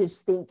with his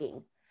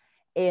thinking.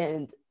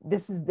 And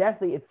this is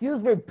definitely, it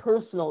feels very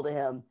personal to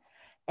him.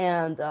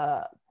 And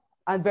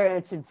I'm very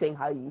interested in seeing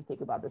how you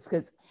think about this,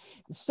 because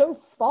so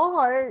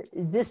far,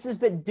 this has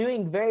been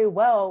doing very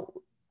well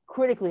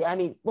critically. I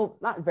mean, well,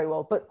 not very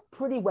well, but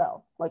pretty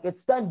well. Like,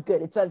 it's done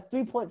good. It's at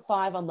 3.5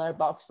 on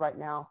Letterboxd right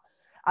now.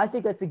 I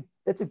think that's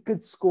a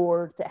good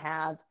score to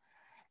have.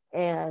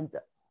 And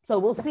so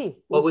we'll see.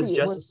 What was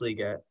Justice League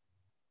at?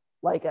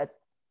 Like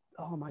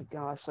oh my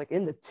gosh, like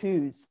in the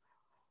 2s.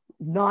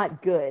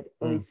 Not good.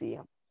 Let me see.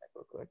 I'll check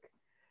real quick.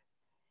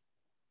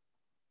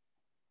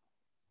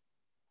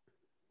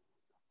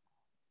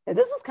 And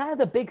this was kind of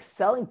the big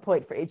selling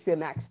point for HBO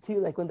Max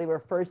too. Like when they were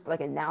first like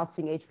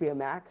announcing HBO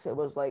Max, it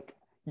was like,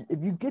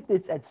 if you get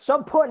this at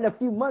some point in a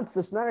few months,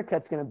 the Snyder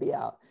Cut's going to be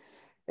out.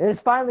 And it's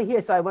finally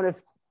here. So I wonder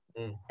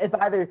if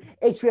either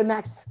HBO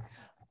Max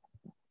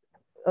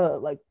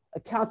like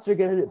accounts are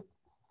going to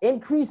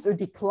increase or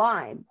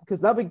decline,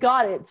 because now we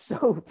got it.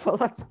 So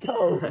let's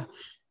go.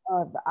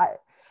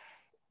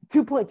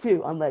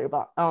 2.2 on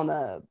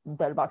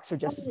Letterboxd for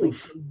Justice League.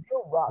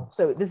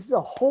 So this is a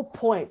whole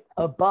point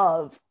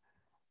above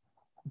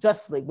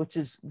Justice League, which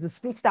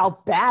speaks to how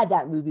bad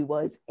that movie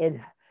was and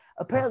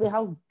apparently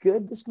how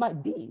good this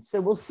might be. So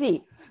we'll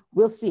see.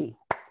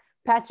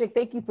 Patrick,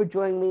 thank you for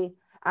joining me.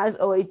 As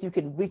always, you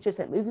can reach us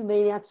at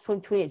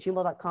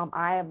moviemaniacs2020@gmail.com.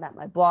 I am at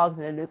my blog,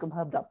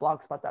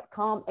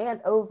 noahnukumhub.blogspot.com,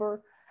 and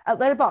over at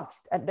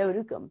Letterboxd at Noah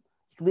Nukum.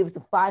 You can leave us a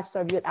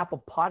 5-star review at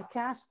Apple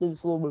Podcasts. Leave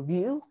us a little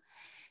review.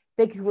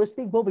 Thank you for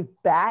listening. We'll be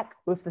back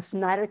with the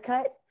Snyder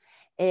Cut.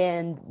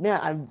 And man,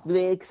 I'm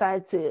really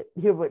excited to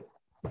hear what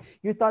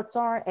your thoughts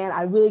are. And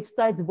I'm really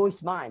excited to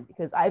voice mine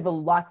because I have a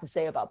lot to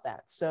say about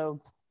that. So,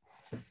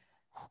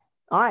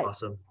 all right.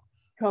 Awesome.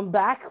 Come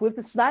back with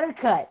the Snyder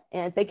Cut.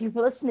 And thank you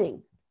for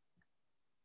listening.